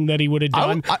outreach thing that he would have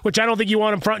done, which I don't think you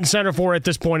want him front and center for at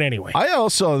this point anyway. I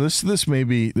also this may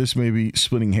be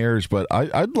splitting hairs, but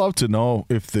I'd love to know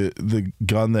if the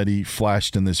gun that he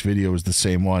flashed in this video is the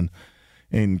same one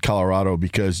in Colorado,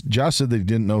 because Josh said they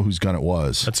didn't know whose gun it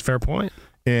was. That's a fair point.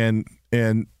 And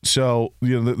so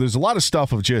there's a lot of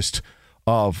stuff of just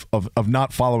of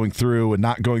not following through and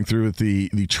not going through with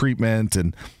the treatment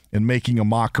and making a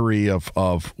mockery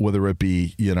of whether it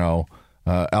be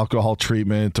alcohol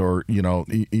treatment or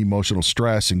emotional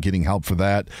stress and getting help for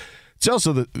that. It's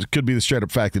also it could be the straight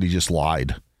up fact that he just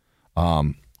lied,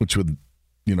 which would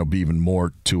be even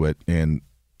more to it. And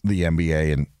the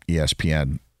NBA and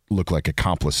ESPN look like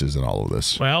accomplices in all of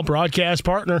this. Well, broadcast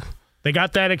partner, they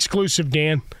got that exclusive,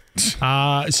 Dan.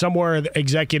 Somewhere the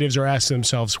executives are asking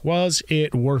themselves, was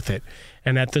it worth it?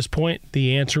 And at this point,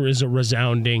 the answer is a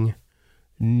resounding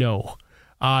no.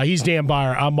 He's Dan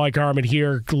Beyer. I'm Mike Harmon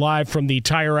here, live from the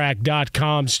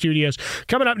TireRack.com studios.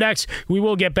 Coming up next, we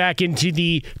will get back into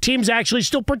the teams actually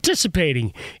still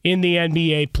participating in the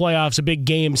NBA playoffs. A big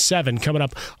Game 7 coming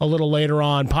up a little later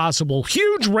on. Possible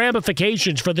huge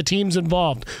ramifications for the teams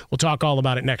involved. We'll talk all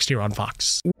about it next here on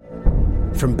Fox.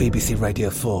 From BBC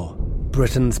Radio 4,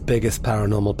 Britain's biggest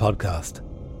paranormal podcast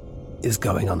is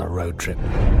going on a road trip.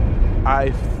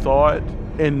 I thought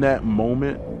in that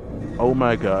moment, oh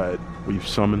my God, we've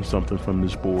summoned something from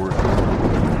this board.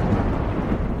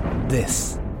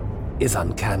 This is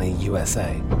Uncanny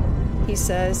USA. He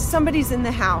says, somebody's in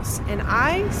the house, and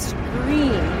I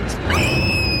screamed.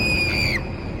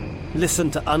 Listen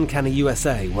to Uncanny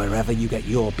USA wherever you get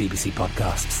your BBC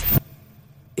podcasts,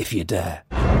 if you dare.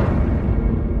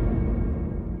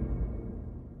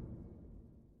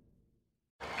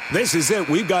 This is it.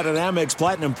 We've got an Amex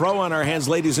Platinum Pro on our hands,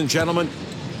 ladies and gentlemen.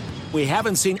 We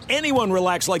haven't seen anyone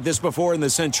relax like this before in the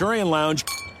Centurion Lounge.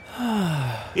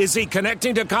 Is he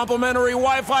connecting to complimentary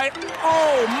Wi-Fi?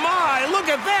 Oh, my! Look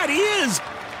at that! He is!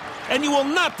 And you will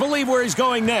not believe where he's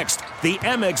going next. The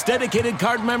Amex dedicated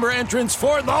card member entrance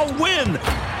for the win!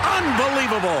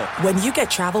 Unbelievable! When you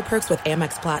get travel perks with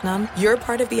Amex Platinum, you're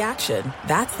part of the action.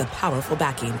 That's the powerful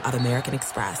backing of American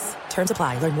Express. Terms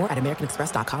apply. Learn more at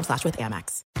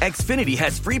americanexpress.com/withAmex. Xfinity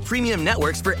has free premium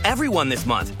networks for everyone this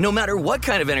month, no matter what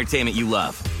kind of entertainment you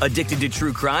love. Addicted to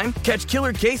true crime? Catch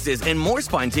killer cases and more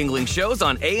spine-tingling shows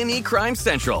on A&E Crime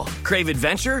Central. Crave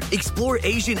adventure? Explore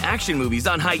Asian action movies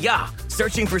on Hi-Ya.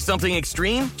 Searching for something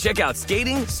extreme? Check out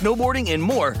skating, snowboarding, and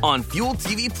more on Fuel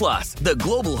TV Plus, the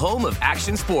global home of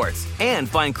action sports. And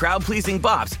find crowd-pleasing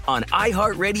bops on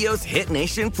iHeartRadio's Hit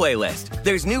Nation playlist.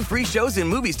 There's new free shows and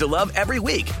movies to love every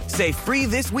week. Say free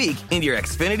this week in your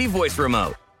Xfinity voice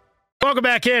remote. Welcome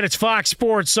back in. It's Fox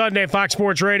Sports Sunday, Fox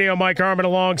Sports Radio. Mike Harmon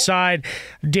alongside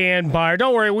Dan Beyer.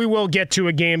 Don't worry, we will get to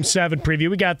a Game 7 preview.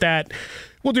 We got that.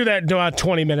 We'll do that in about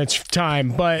 20 minutes time.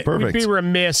 But Perfect. We'd be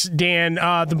remiss, Dan.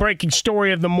 The breaking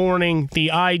story of the morning,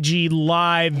 the IG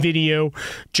Live video,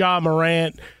 Ja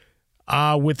Morant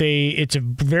it's a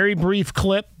very brief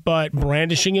clip, but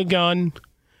brandishing a gun.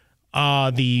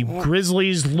 The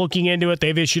Grizzlies looking into it.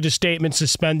 They've issued a statement,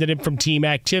 suspended him from team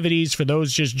activities. For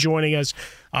those just joining us,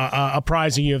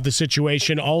 apprising you of the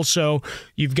situation. Also,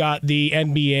 you've got the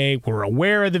NBA. We're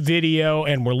aware of the video,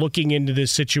 and we're looking into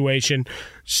this situation.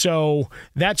 So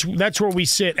that's where we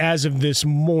sit as of this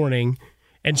morning.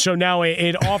 And so now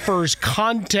it offers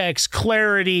context,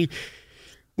 clarity.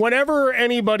 Whenever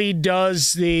anybody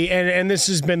does and this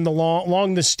has been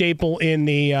long the staple in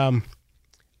the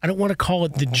I don't want to call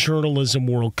it the journalism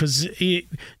world, because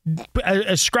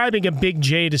ascribing a big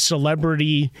J to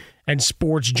celebrity and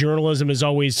sports journalism is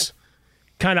always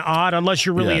kind of odd unless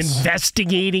you're really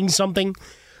investigating something.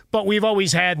 But we've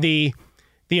always had the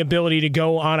ability to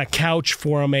go on a couch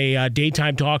from a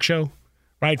daytime talk show,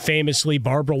 right? Famously,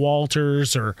 Barbara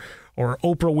Walters or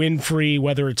Oprah Winfrey,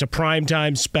 whether it's a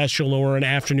primetime special or an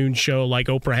afternoon show like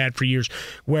Oprah had for years,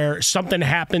 where something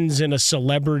happens in a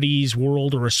celebrity's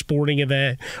world or a sporting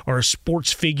event or a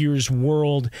sports figure's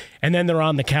world, and then they're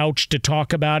on the couch to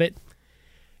talk about it.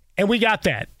 And we got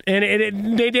that.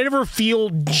 And they never feel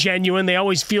genuine. They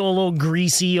always feel a little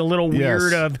greasy, a little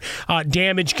weird of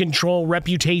damage control,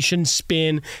 reputation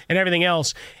spin, and everything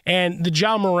else. And the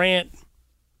Ja Morant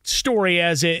story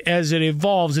as it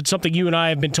evolves, it's something you and I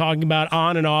have been talking about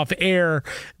on and off air,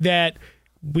 that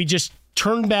we just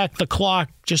turned back the clock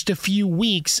just a few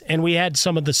weeks and we had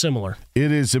some of the similar.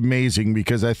 It is amazing,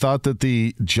 because I thought that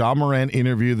the Ja Morant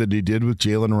interview that he did with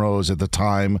Jalen Rose at the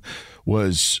time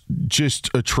was just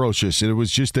atrocious. It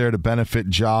was just there to benefit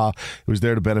Ja, it was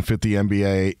there to benefit the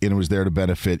NBA, and it was there to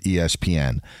benefit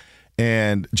ESPN.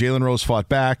 And Jalen Rose fought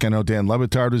back. I know Dan Le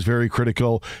Batard was very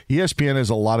critical. ESPN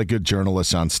has a lot of good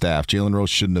journalists on staff. Jalen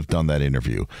Rose shouldn't have done that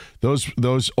interview. Those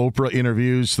Oprah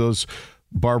interviews, those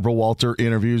Barbara Walter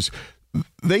interviews,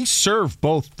 they serve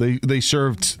both. They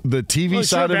served the TV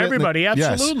side of it. Everybody,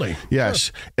 absolutely. Yes.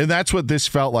 Sure. And that's what this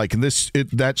felt like. And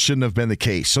that shouldn't have been the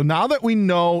case. So now that we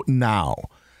know now,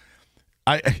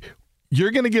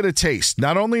 you're going to get a taste.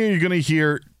 Not only are you going to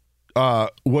hear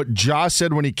what Ja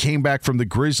said when he came back from the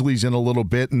Grizzlies in a little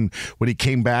bit and when he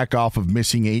came back off of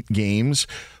missing 8 games,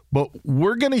 but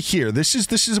we're going to hear, this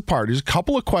is a part, there's a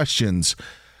couple of questions,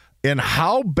 and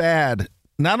how bad,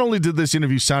 not only did this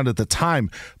interview sound at the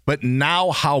time, but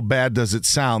now how bad does it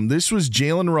sound? This was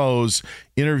Jalen Rose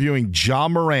interviewing Ja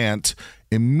Morant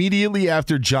immediately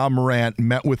after Ja Morant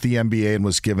met with the NBA and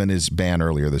was given his ban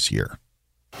earlier this year.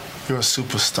 You're a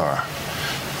superstar.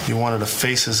 You're one of the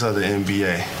faces of the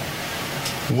NBA.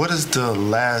 What has the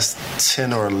last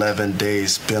 10 or 11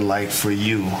 days been like for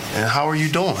you, and how are you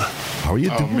doing? How are you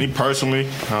doing? Me personally,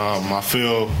 I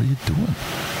feel how are you doing?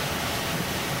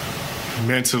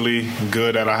 Mentally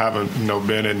good that I haven't,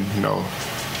 been in,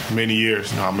 many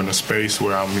years. I'm in a space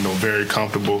where I'm, very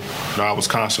comfortable. I was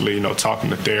constantly, talking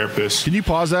to therapists. Can you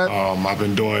pause that? I've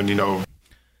been doing,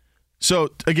 So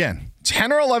again,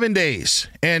 10 or 11 days,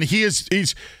 and he's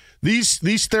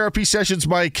these therapy sessions,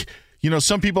 Mike.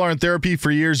 Some people are in therapy for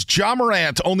years. Ja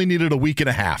Morant only needed a week and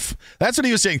a half. That's what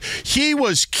he was saying. He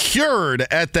was cured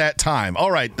at that time. All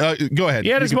right, go ahead.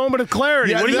 He had his moment of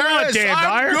clarity. Yeah, what do you want, Dan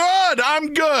Beyer?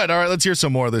 I'm good. All right, let's hear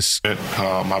some more of this.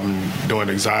 I've been doing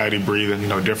anxiety breathing,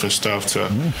 different stuff to,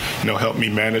 help me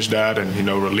manage that and,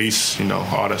 release,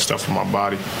 all that stuff from my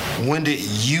body. When did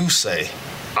you say,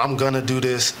 I'm going to do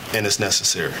this and it's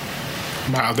necessary?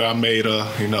 After I made a,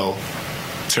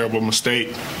 terrible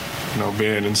mistake,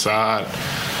 being inside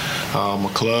a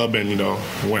club and,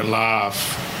 went live.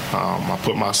 I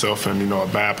put myself in, a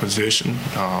bad position.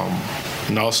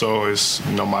 And also it's,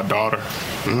 my daughter.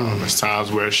 There's times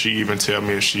where she even tell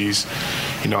me if she's,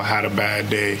 had a bad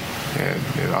day.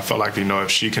 And I felt like,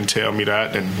 if she can tell me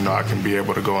that, then, I can be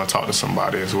able to go and talk to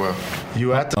somebody as well.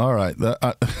 All right.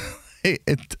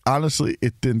 Honestly,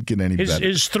 it didn't get any better.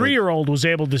 His 3-year-old was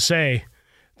able to say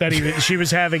that she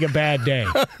was having a bad day.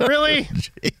 Really?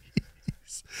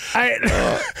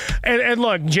 And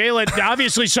look, Jalen,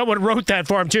 obviously someone wrote that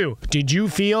for him too. Did you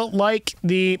feel like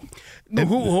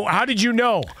how did you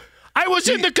know? I was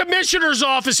in the commissioner's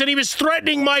office and he was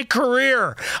threatening my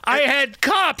career. I had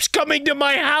cops coming to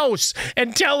my house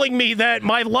and telling me that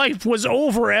my life was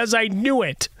over as I knew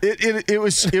it.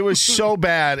 It was so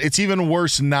bad. It's even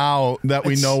worse now that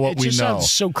we know what we know. It just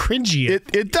sounds so cringy.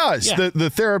 It does. Yeah. The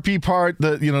therapy part,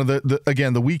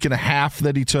 the week and a half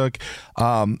that he took,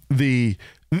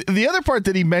 the other part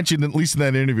that he mentioned, at least in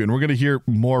that interview, and we're going to hear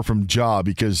more from Ja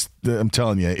because I'm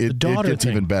telling you, it gets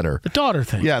even better. The daughter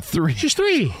thing. Yeah, 3. She's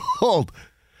 3. Old.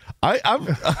 A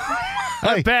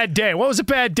bad day. What was a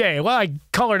bad day? Well, I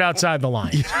colored outside the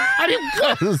line.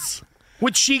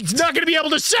 Which she's not going to be able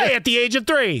to say at the age of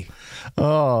 3.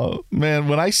 Oh, man,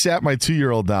 when I sat my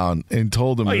 2-year-old down and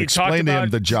told him to explain to him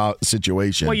the Ja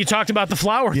situation. Well, you talked about the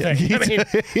flower thing.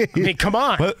 I mean, come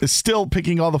on. But still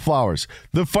picking all the flowers.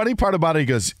 The funny part about it, he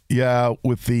goes, yeah,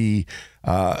 with the,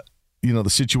 the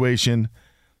situation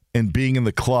and being in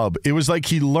the club, it was like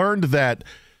he learned that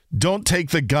don't take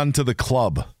the gun to the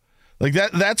club. Like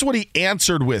that's what he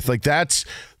answered with. Like that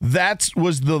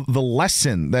was the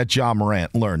lesson that Ja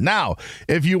Morant learned. Now,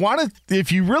 if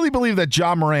you really believe that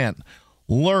Ja Morant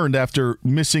learned after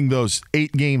missing those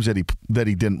 8 games that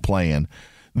he didn't play in,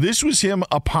 this was him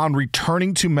upon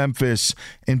returning to Memphis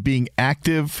and being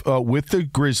active with the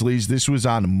Grizzlies. This was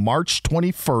on March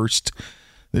 21st.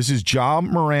 This is Ja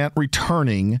Morant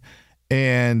returning,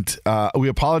 and we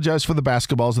apologize for the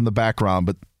basketballs in the background,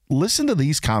 but listen to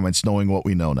these comments knowing what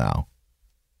we know now.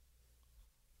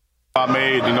 I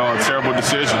made, a terrible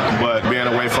decision, but being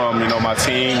away from, my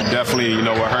team definitely,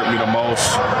 what hurt me the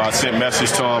most. I sent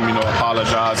message to them,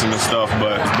 apologizing and stuff,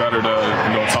 but it's better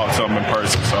to, talk to them in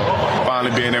person. So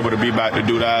finally being able to be back to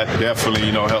do that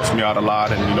definitely, helps me out a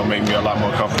lot and, make me a lot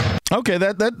more comfortable. Okay,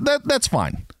 that's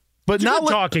fine. But it's now a good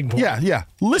talking point. Yeah.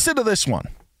 Listen to this one.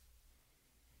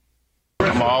 I'm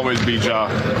going to always be Ja.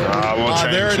 I won't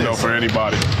change, for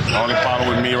anybody. The only problem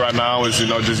with me right now is,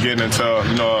 just getting into,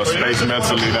 a space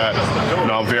mentally that,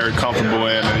 I'm very comfortable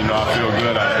in and, I feel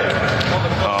good at it.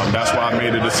 That's why I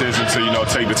made the decision to,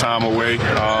 take the time away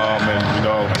and,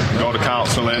 go to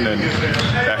counseling, and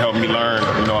that helped me learn,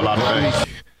 a lot of things.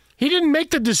 He didn't make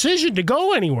the decision to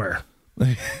go anywhere.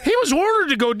 He was ordered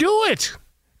to go do it.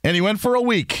 And he went for a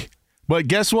week. But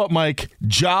guess what, Mike?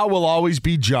 Ja will always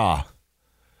be Ja.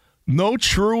 No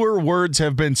truer words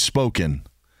have been spoken.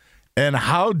 And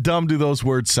how dumb do those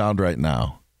words sound right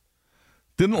now?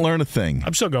 Didn't learn a thing.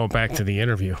 I'm still going back to the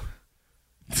interview.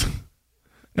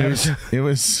 It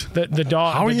was the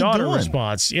daughter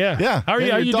response. Yeah. How are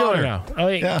you doing now?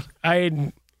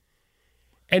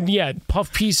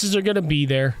 Puff pieces are going to be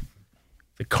there.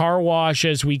 The car wash,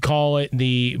 as we call it,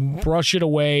 the brush it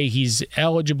away. He's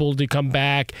eligible to come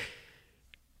back.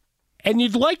 And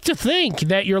you'd like to think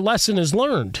that your lesson is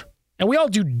learned. And we all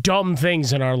do dumb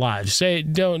things in our lives.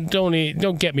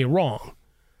 Don't get me wrong.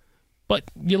 But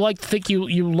you like to think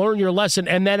you learn your lesson,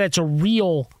 and that it's a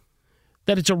real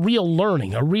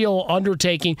learning, a real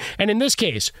undertaking. And in this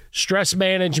case, stress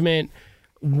management,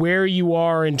 where you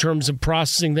are in terms of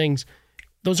processing things,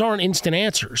 those aren't instant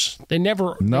answers. They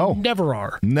never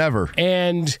are. Never.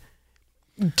 And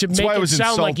to make it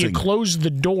sound like you closed the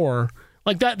door,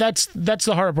 like that's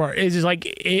the hard part. Is like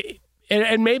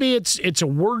and maybe it's a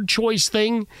word choice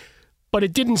thing, but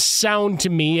it didn't sound to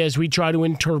me, as we try to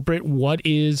interpret what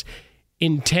is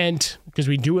intent, because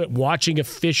we do it watching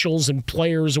officials and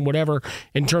players and whatever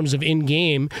in terms of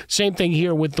in-game. Same thing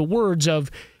here with the words of,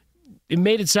 it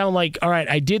made it sound like, all right,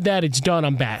 I did that, it's done,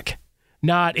 I'm back.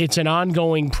 Not, it's an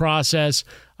ongoing process.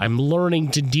 I'm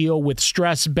learning to deal with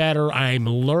stress better. I'm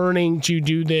learning to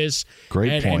do this.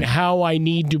 Great point. And how I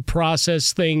need to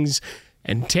process things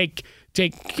and take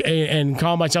and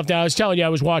calm myself down. I was telling you, I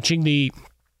was watching the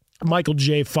Michael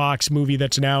J. Fox movie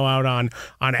that's now out on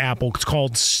Apple. It's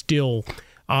called Still,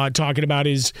 talking about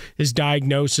his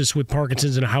diagnosis with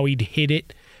Parkinson's and how he'd hit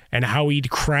it and how he'd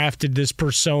crafted this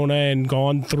persona and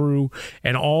gone through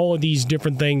and all of these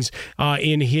different things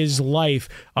in his life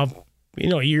of,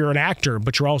 you're an actor,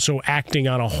 but you're also acting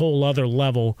on a whole other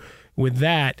level with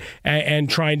that and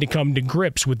trying to come to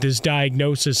grips with this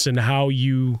diagnosis and how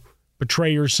you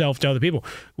portray yourself to other people.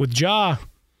 With Ja,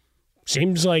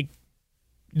 seems like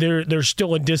there's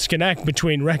still a disconnect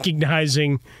between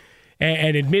recognizing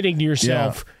and admitting to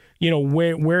yourself,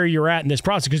 where you're at in this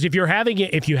process. Because if you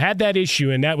had that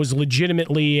issue and that was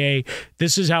legitimately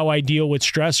this is how I deal with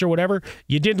stress or whatever,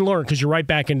 you didn't learn because you're right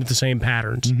back into the same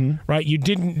patterns, right? You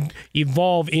didn't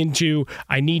evolve into,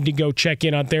 I need to go check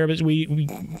in on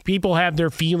therapists. People have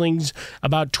their feelings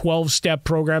about 12-step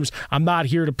programs. I'm not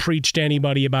here to preach to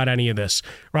anybody about any of this,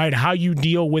 right? How you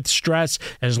deal with stress,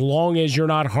 as long as you're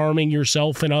not harming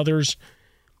yourself and others,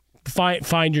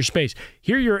 find your space.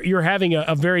 Here you're having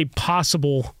a very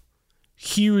possible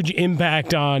huge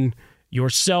impact on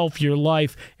yourself, your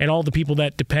life, and all the people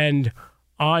that depend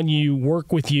on you,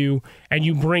 work with you, and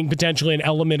you bring potentially an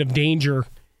element of danger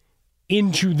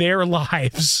into their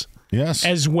lives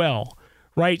as well,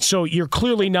 right? So you're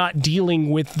clearly not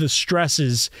dealing with the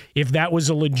stresses, if that was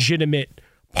a legitimate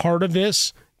part of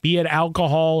this, be it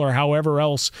alcohol or however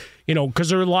else, because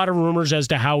there are a lot of rumors as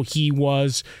to how he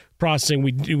was processing.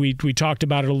 We talked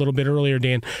about it a little bit earlier,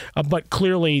 Dan, but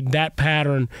clearly that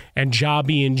pattern and Ja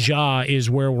being Ja is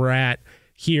where we're at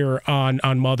here on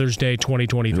Mother's Day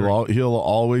 2023. He'll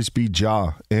always be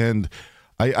Ja, and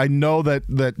I know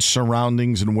that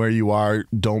surroundings and where you are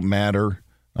don't matter.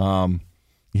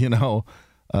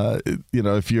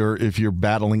 If you're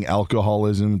battling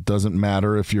alcoholism, it doesn't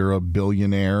matter if you're a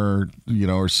billionaire,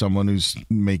 or someone who's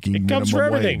making minimum wage. It comes for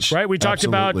everything, right? We talked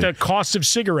about the cost of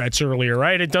cigarettes earlier,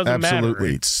 right? It doesn't matter.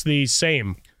 It's the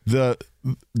same. The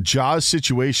Ja's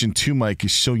situation too, Mike,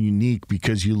 is so unique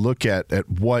because you look at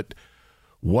what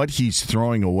he's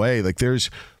throwing away. Like there's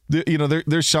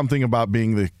something about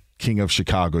being the king of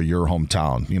Chicago, your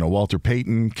hometown. Walter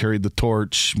Payton carried the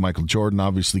torch. Michael Jordan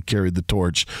obviously carried the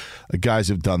torch. Guys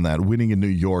have done that. Winning in New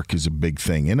York is a big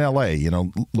thing. In L.A.,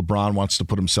 LeBron wants to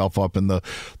put himself up in the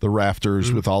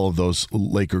rafters with all of those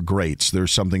Laker greats.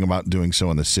 There's something about doing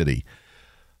so in the city.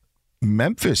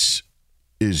 Memphis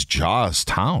is Ja's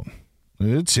town.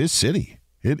 It's his city.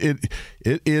 It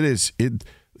is.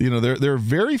 There are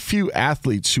very few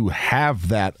athletes who have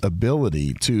that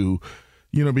ability to,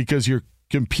 because you're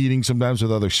competing sometimes with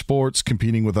other sports,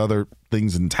 competing with other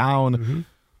things in town.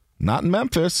 Not in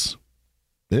Memphis.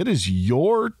 It is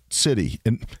your city.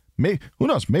 And who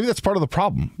knows? Maybe that's part of the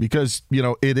problem because,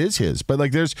 it is his.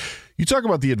 But you talk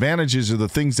about the advantages or the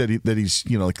things that he's,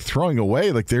 throwing away.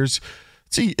 It's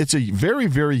a very,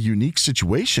 very unique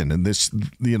situation. And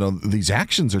these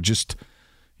actions are just,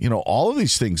 all of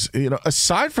these things,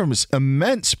 aside from his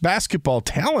immense basketball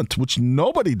talent, which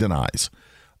nobody denies.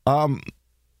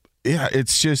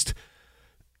 It's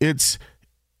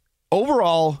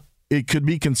overall, it could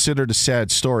be considered a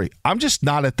sad story. I'm just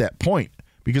not at that point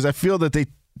because I feel that they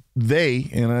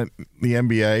in the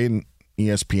NBA and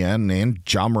ESPN and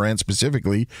Ja Morant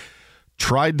specifically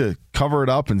tried to cover it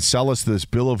up and sell us this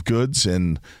bill of goods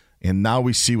and And now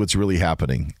we see what's really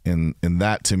happening. And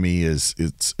that, to me,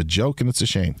 it's a joke and it's a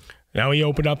shame. Now we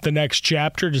open up the next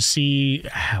chapter to see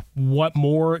what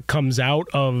more comes out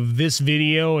of this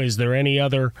video. Is there any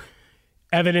other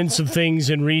evidence of things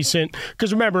in recent?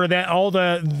 Because remember that all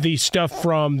the stuff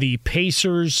from the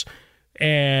Pacers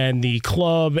and the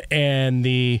club and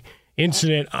the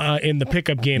incident in the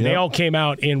pickup game, they all came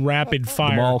out in rapid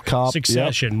fire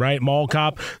succession, right? Mall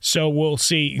cop. So we'll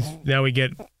see. Now we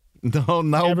get... Paul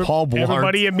Blart.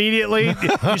 Everybody immediately,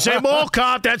 you say mall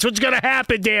cop, that's what's going to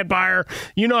happen, Dan Beyer.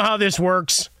 You know how this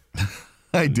works.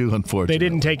 I do, unfortunately. They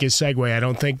didn't take his segue, I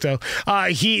don't think, though.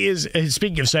 He is,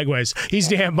 speaking of segues, he's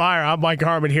Dan Beyer. I'm Mike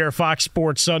Harmon here, Fox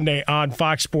Sports Sunday on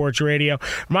Fox Sports Radio.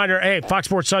 Reminder, hey, Fox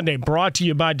Sports Sunday brought to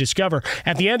you by Discover.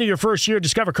 At the end of your first year,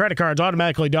 Discover credit cards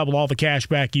automatically double all the cash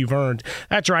back you've earned.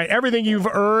 That's right, everything you've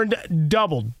earned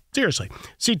doubled. Seriously.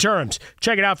 See terms.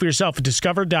 Check it out for yourself at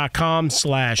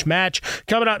discover.com/match.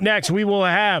 Coming up next, we will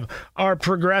have our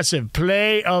progressive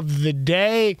play of the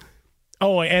day.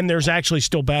 Oh, and there's actually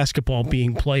still basketball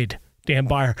being played. Dan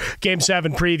Beyer, Game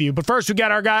 7 preview. But first, we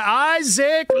got our guy,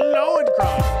 Isaac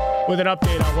Lowenkron, with an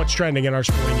update on what's trending in our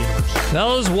sporting universe.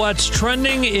 Fellas, what's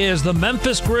trending is the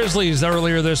Memphis Grizzlies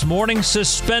earlier this morning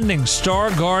suspending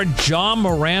star guard Ja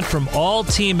Morant from all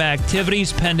team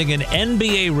activities pending an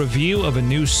NBA review of a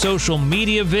new social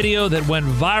media video that went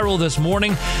viral this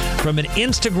morning from an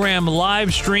Instagram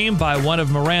live stream by one of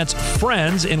Morant's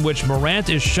friends, in which Morant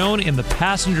is shown in the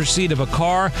passenger seat of a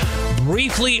car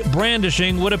briefly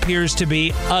brandishing what appears to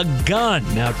be a gun.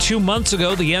 Now, 2 months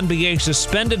ago, the NBA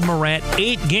suspended Morant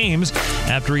 8 games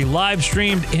after he live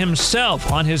streamed himself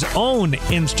on his own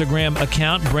Instagram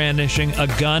account brandishing a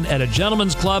gun at a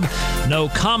gentleman's club. No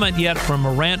comment yet from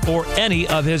Morant or any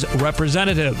of his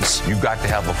representatives. You've got to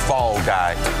have a fall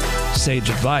guy. Sage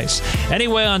advice.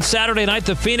 Anyway, on Saturday night,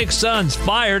 the Phoenix Suns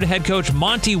fired head coach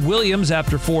Monty Williams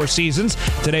after 4 seasons.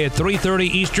 Today at 3:30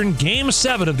 Eastern, Game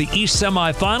 7 of the East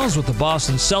semifinals with the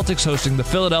Boston Celtics hosting the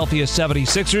Philadelphia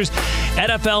 76ers.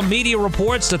 NFL media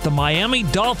reports that the Miami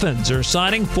Dolphins are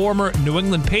signing former New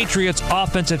England Patriots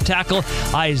offensive tackle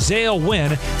Isaiah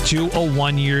Wynn to a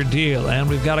 1-year deal. And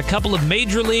we've got a couple of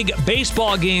Major League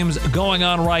Baseball games going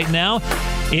on right now.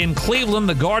 In Cleveland,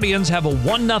 the Guardians have a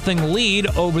 1-0 lead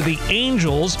over the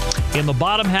Angels in the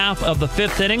bottom half of the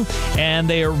 5th inning, and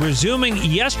they are resuming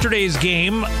yesterday's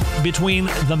game between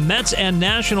the Mets and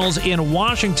Nationals in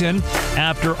Washington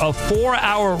after a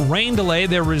 4-hour rain delay.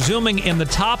 They're resuming in the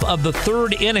top of the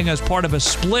 3rd inning as part of a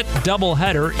split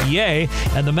doubleheader. Yay.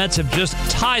 And the Mets have just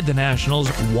tied the Nationals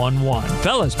 1-1.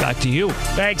 Fellas, back to you.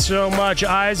 Thanks so much,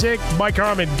 Isaac. Mike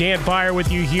Harmon, Dan Beyer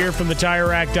with you here from the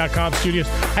TireRack.com studios.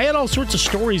 I had all sorts of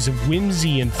stories of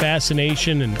whimsy and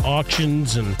fascination and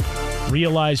auctions and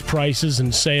realized prices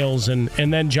and sales, and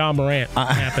then Ja Morant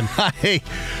happened.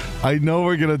 I know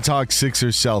we're going to talk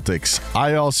Sixers Celtics.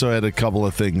 I also had a couple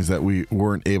of things that we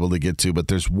weren't able to get to, but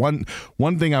there's one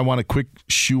thing I want to quick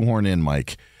shoehorn in,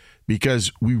 Mike,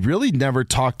 because we really never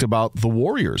talked about the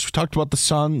Warriors. We talked about the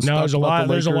Suns. No, there's a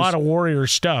lot of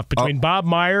Warriors stuff between Bob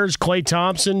Myers, Klay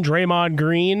Thompson, Draymond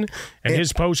Green, and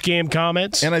his post-game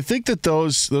comments. And I think that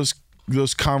those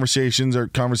conversations are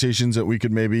conversations that we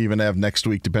could maybe even have next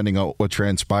week, depending on what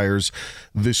transpires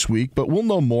this week. But we'll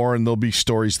know more, and there'll be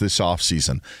stories this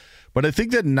offseason. But I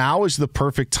think that now is the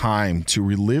perfect time to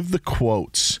relive the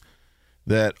quotes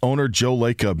that owner Joe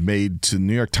Lacob made to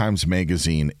New York Times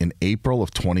Magazine in April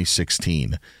of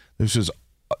 2016. This was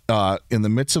in the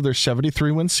midst of their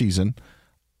 73-win season,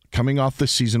 coming off the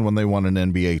season when they won an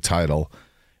NBA title.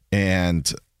 And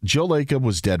Joe Lacob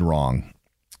was dead wrong.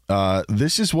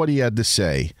 This is what he had to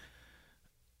say.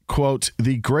 Quote,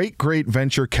 "The great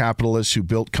venture capitalists who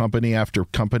built company after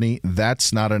company,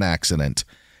 that's not an accident.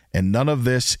 And none of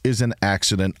this is an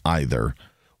accident either.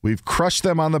 We've crushed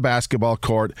them on the basketball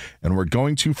court, and we're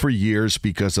going to for years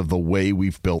because of the way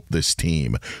we've built this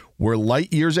team. We're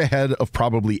light years ahead of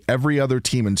probably every other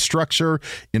team in structure,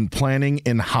 in planning,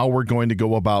 in how we're going to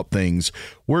go about things.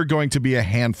 We're going to be a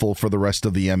handful for the rest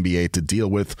of the NBA to deal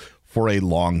with for a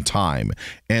long time."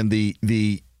 And the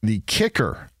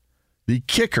kicker,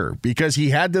 because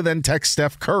he had to then text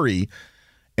Steph Curry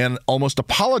and almost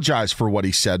apologize for what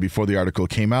he said before the article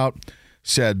came out,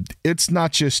 said, "It's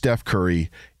not just Steph Curry.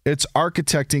 It's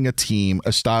architecting a team,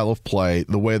 a style of play,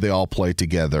 the way they all play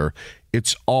together.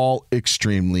 It's all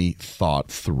extremely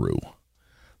thought through."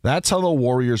 That's how the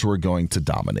Warriors were going to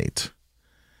dominate.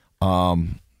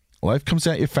 Life comes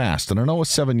at you fast. And I know it was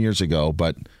 7 years ago,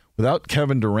 but without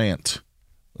Kevin Durant,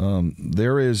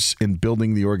 there is in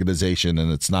building the organization,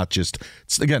 and it's not just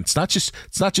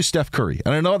Steph Curry.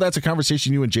 And I know that's a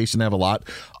conversation you and Jason have a lot.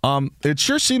 It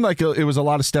sure seemed like it was a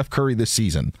lot of Steph Curry this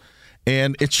season.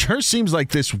 And it sure seems like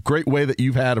this great way that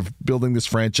you've had of building this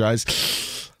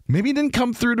franchise maybe didn't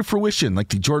come through to fruition, like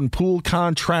the Jordan Poole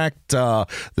contract, the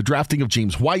drafting of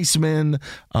James Wiseman,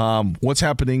 what's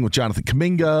happening with Jonathan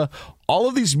Kuminga. All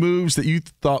of these moves that you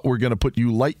thought were going to put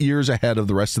you light years ahead of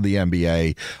the rest of the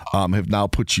NBA have now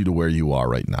put you to where you are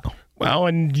right now. Well,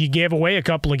 and you gave away a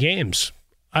couple of games.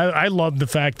 I love the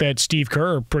fact that Steve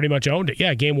Kerr pretty much owned it.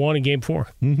 Yeah, game 1 and game 4.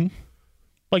 Mm-hmm.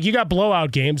 Like, you got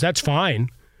blowout games. That's fine.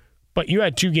 But you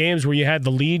had 2 games where you had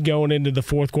the lead going into the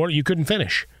fourth quarter. You couldn't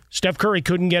finish. Steph Curry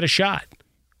couldn't get a shot.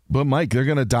 But, Mike, they're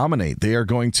going to dominate. They are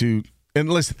going to – and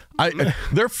listen,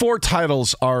 their 4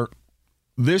 titles are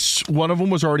 – this one of them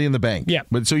was already in the bank. Yeah.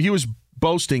 But so he was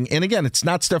boasting. And, again, it's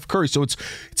not Steph Curry, so it's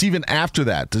even after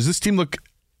that. Does this team look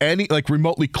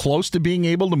remotely close to being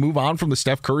able to move on from the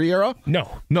Steph Curry era?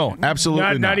 No, absolutely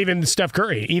not. Not even Steph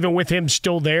Curry. Even with him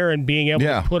still there and being able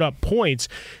to put up points,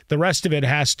 the rest of it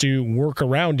has to work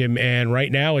around him. And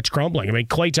right now it's crumbling. I mean,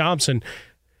 Klay Thompson –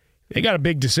 they got a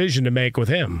big decision to make with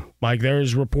him. Like,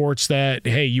 there's reports that,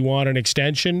 hey, you want an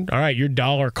extension? All right, your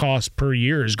dollar cost per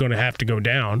year is going to have to go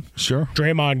down. Sure.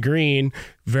 Draymond Green,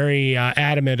 very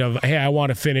adamant of, hey, I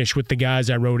want to finish with the guys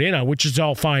I wrote in on, which is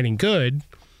all fine and good.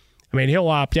 I mean, he'll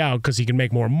opt out because he can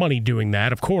make more money doing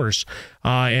that, of course.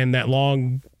 And that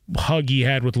long hug he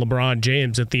had with LeBron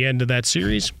James at the end of that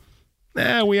series,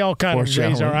 we all kind of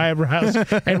raise our eyebrows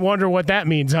and wonder what that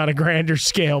means on a grander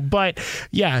scale. But,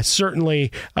 yeah,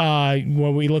 certainly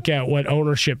when we look at what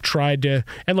ownership tried to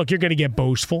 – and, look, you're going to get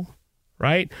boastful,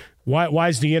 right? Why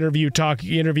is the interviewer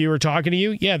talking to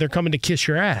you? Yeah, they're coming to kiss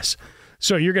your ass.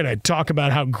 So you're going to talk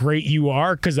about how great you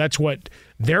are because that's what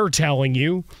they're telling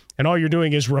you, and all you're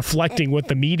doing is reflecting what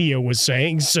the media was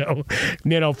saying. So,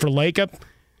 for Lacob,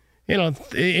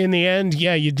 in the end,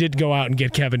 yeah, you did go out and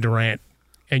get Kevin Durant.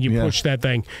 And you pushed that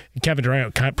thing. Kevin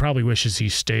Durant probably wishes he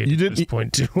stayed at this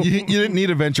point, too. You didn't need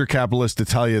a venture capitalist to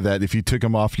tell you that if you took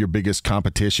him off your biggest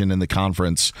competition in the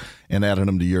conference and added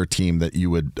him to your team, that you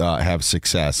would have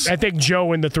success. I think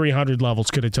Joe in the 300 levels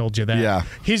could have told you that. Yeah.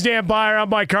 He's Dan Beyer. I'm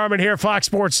Mike Harmon here, Fox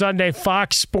Sports Sunday,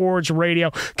 Fox Sports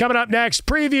Radio. Coming up next,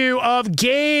 preview of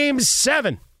Game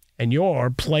 7. And your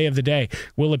play of the day.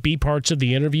 Will it be parts of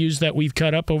the interviews that we've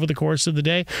cut up over the course of the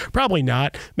day? Probably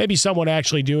not. Maybe someone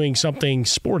actually doing something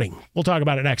sporting. We'll talk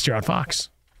about it next year on Fox.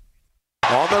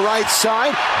 On the right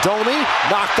side, Domi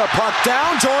knocked the puck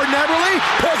down. Jordan Eberle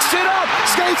picks it up,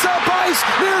 skates up ice,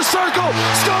 near circle,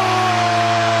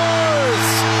 scores!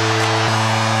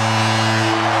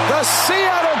 The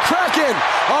Seattle Kraken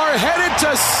are headed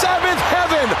to 7th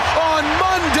heaven on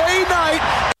Monday night.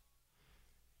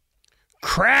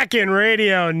 Kraken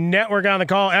Radio Network on the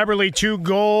call. Eberle, 2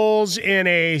 goals in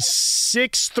a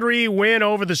 6-3 win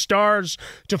over the Stars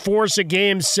to force a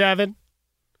Game 7.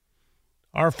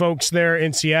 Our folks there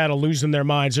in Seattle losing their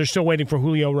minds. They're still waiting for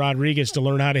Julio Rodriguez to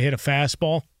learn how to hit a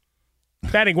fastball.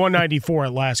 Batting 194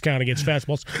 at last count against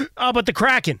fastballs. But the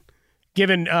Kraken,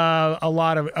 given a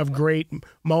lot of great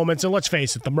moments. And let's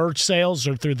face it, the merch sales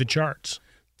are through the charts.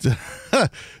 I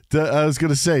was going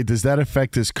to say, does that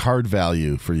affect his card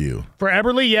value for you? For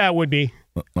Eberle, yeah, it would be.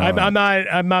 I'm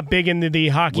not big into the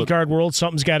hockey card world.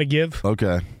 Something's got to give.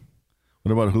 Okay.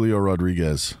 What about Julio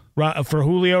Rodriguez? For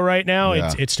Julio right now,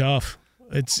 Yeah. it's tough.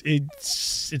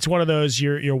 It's one of those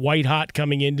you're white hot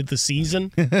coming into the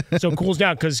season, so it cools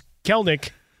down because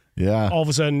Kelnick. Yeah. All of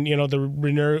a sudden,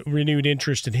 the renewed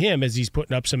interest in him as he's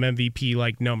putting up some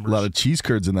MVP-like numbers. A lot of cheese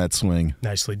curds in that swing.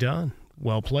 Nicely done.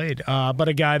 Well played. But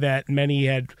a guy that many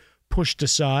had pushed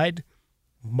aside,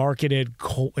 market had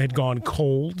gone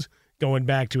cold, going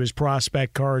back to his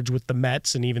prospect cards with the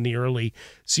Mets and even the early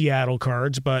Seattle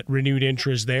cards, but renewed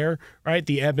interest there, right?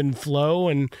 The ebb and flow,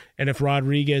 and if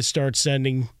Rodriguez starts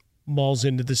sending balls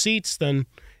into the seats, then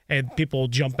people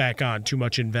jump back on. Too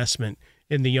much investment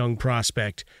in the young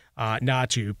prospect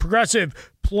not to.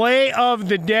 Progressive play of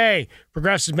the day.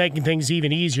 Progressive making things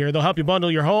even easier. They'll help you bundle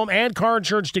your home and car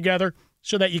insurance together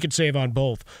so that you can save on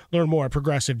both. Learn more at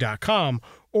Progressive.com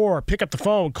or pick up the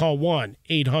phone, call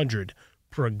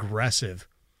 1-800-PROGRESSIVE.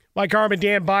 Mike Harmon,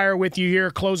 Dan Beyer with you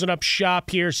here, closing up shop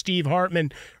here. Steve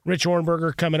Hartman, Rich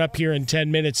Hornberger coming up here in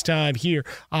 10 minutes' time here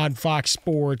on Fox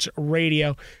Sports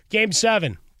Radio. Game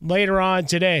 7 later on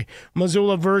today,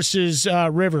 Missoula versus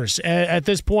Rivers. At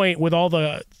this point, with all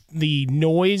the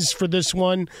noise for this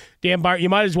one, Dan Beyer, you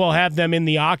might as well have them in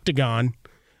the octagon.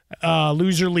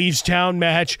 Loser leaves town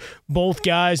match. Both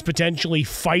guys potentially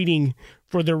fighting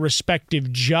for their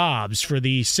respective jobs. For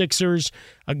the Sixers,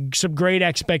 some great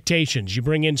expectations. You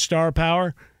bring in star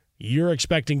power, you're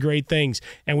expecting great things.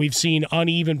 And we've seen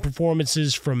uneven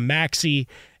performances from Maxey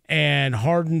and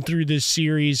Harden through this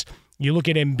series. You look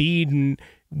at Embiid, and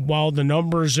while the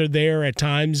numbers are there at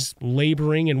times,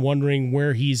 laboring and wondering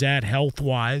where he's at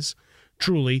health-wise,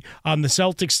 truly. On the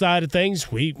Celtics side of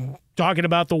things, we talking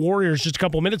about the Warriors just a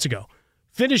couple of minutes ago.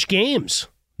 Finish games.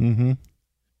 Mm-hmm.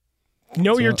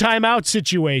 Know your timeout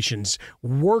situations.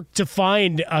 Work to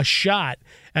find a shot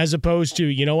as opposed to,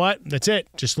 you know what, that's it.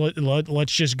 Just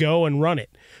let's just go and run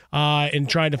it and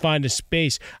trying to find a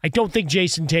space. I don't think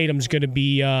Jason Tatum's going to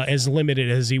be as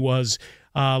limited as he was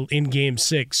in Game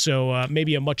 6, so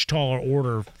maybe a much taller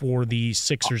order for the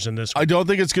Sixers in this one. I don't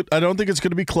think it's good. I don't think it's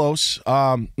going to be close.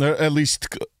 At least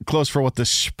close for what the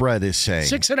spread is saying.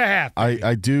 6.5.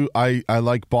 I do. I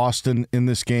like Boston in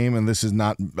this game, and this is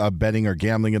not betting or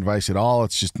gambling advice at all.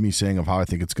 It's just me saying of how I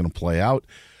think it's going to play out.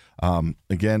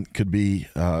 Again, could be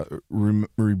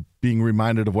being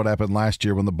reminded of what happened last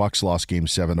year when the Bucks lost Game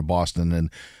 7 to Boston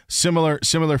in similar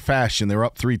fashion. They were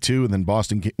up 3-2, and then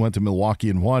Boston went to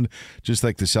Milwaukee and won, just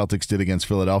like the Celtics did against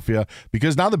Philadelphia.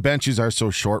 Because now the benches are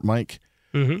so short, Mike.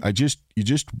 Mm-hmm. You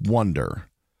just wonder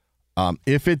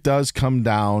if it does come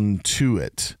down to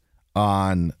it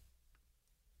on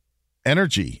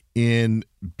energy in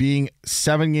being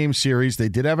 7-game series. They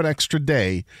did have an extra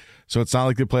day. So it's not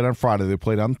like they played on Friday. They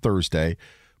played on Thursday.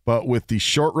 But with the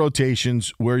short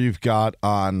rotations where you've got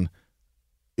on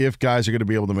if guys are going to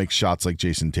be able to make shots like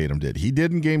Jason Tatum did. He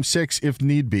did in Game 6 if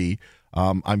need be.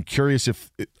 I'm curious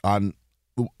on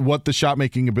what the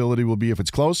shot-making ability will be if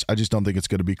it's close. I just don't think it's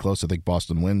going to be close. I think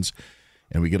Boston wins,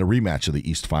 and we get a rematch of the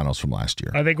East Finals from last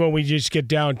year. I think when we just get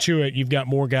down to it, you've got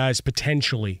more guys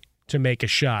potentially to make a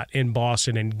shot in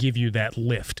Boston and give you that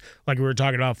lift. Like we were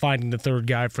talking about finding the third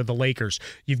guy for the Lakers.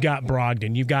 You've got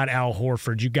Brogdon. You've got Al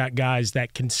Horford. You've got guys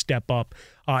that can step up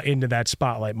into that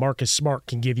spotlight. Marcus Smart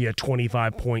can give you a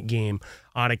 25-point game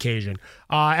on occasion.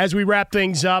 As we wrap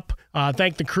things up,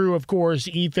 thank the crew, of course,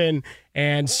 Ethan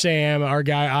and Sam, our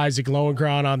guy Isaac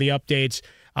Lowenkron on the updates.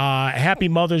 Happy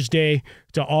Mother's Day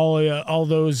to all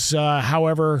those,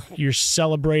 however you're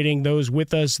celebrating, those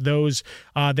with us, those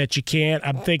that you can't.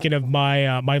 I'm thinking of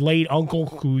my late uncle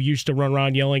who used to run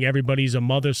around yelling everybody's a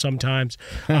mother sometimes,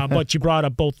 but you brought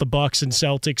up both the Bucks and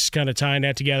Celtics, kind of tying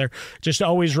that together. Just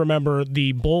always remember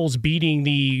the Bulls beating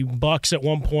the Bucks at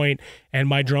one point and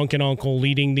my drunken uncle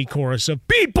leading the chorus of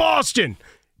 "Beat Boston"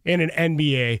 in an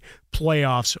NBA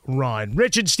playoffs run.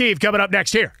 Rich and Steve coming up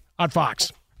next here on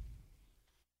Fox.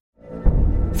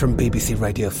 From BBC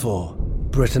Radio 4,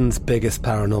 Britain's biggest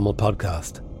paranormal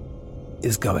podcast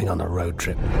is going on a road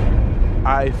trip.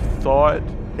 I thought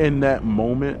in that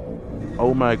moment,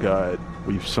 oh my God,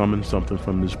 we've summoned something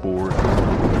from this board.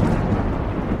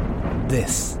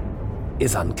 This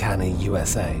is Uncanny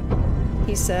USA.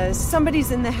 He says,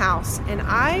 somebody's in the house, and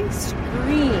I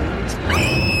screamed.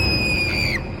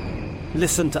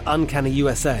 Listen to Uncanny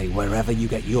USA wherever you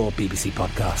get your BBC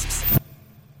podcasts,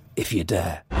 if you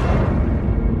dare.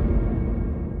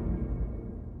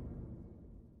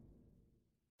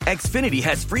 Xfinity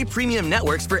has free premium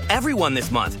networks for everyone this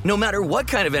month, no matter what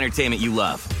kind of entertainment you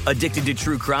love. Addicted to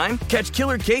true crime? Catch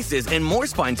killer cases and more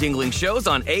spine-tingling shows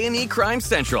on A&E Crime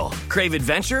Central. Crave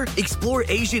adventure? Explore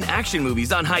Asian action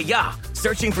movies on Hi-Ya.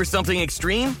 Searching for something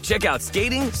extreme? Check out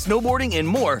skating, snowboarding, and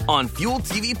more on Fuel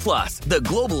TV Plus, the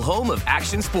global home of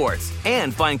action sports.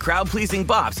 And find crowd-pleasing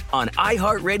bops on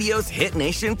iHeartRadio's Hit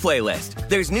Nation playlist.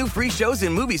 There's new free shows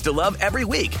and movies to love every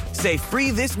week. Say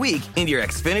free this week in your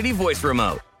Xfinity voice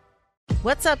remote.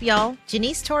 What's up, y'all?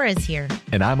 Janice Torres here.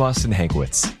 And I'm Austin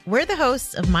Hankwitz. We're the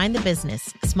hosts of Mind the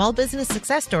Business, Small Business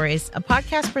Success Stories, a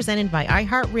podcast presented by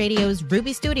iHeartRadio's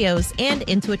Ruby Studios and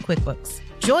Intuit QuickBooks.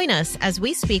 Join us as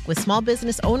we speak with small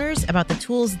business owners about the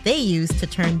tools they use to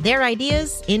turn their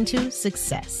ideas into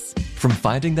success. From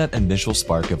finding that initial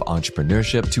spark of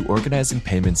entrepreneurship to organizing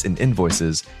payments and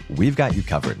invoices, we've got you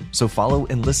covered. So follow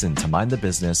and listen to Mind the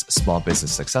Business, Small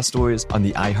Business Success Stories on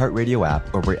the iHeartRadio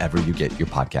app or wherever you get your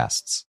podcasts.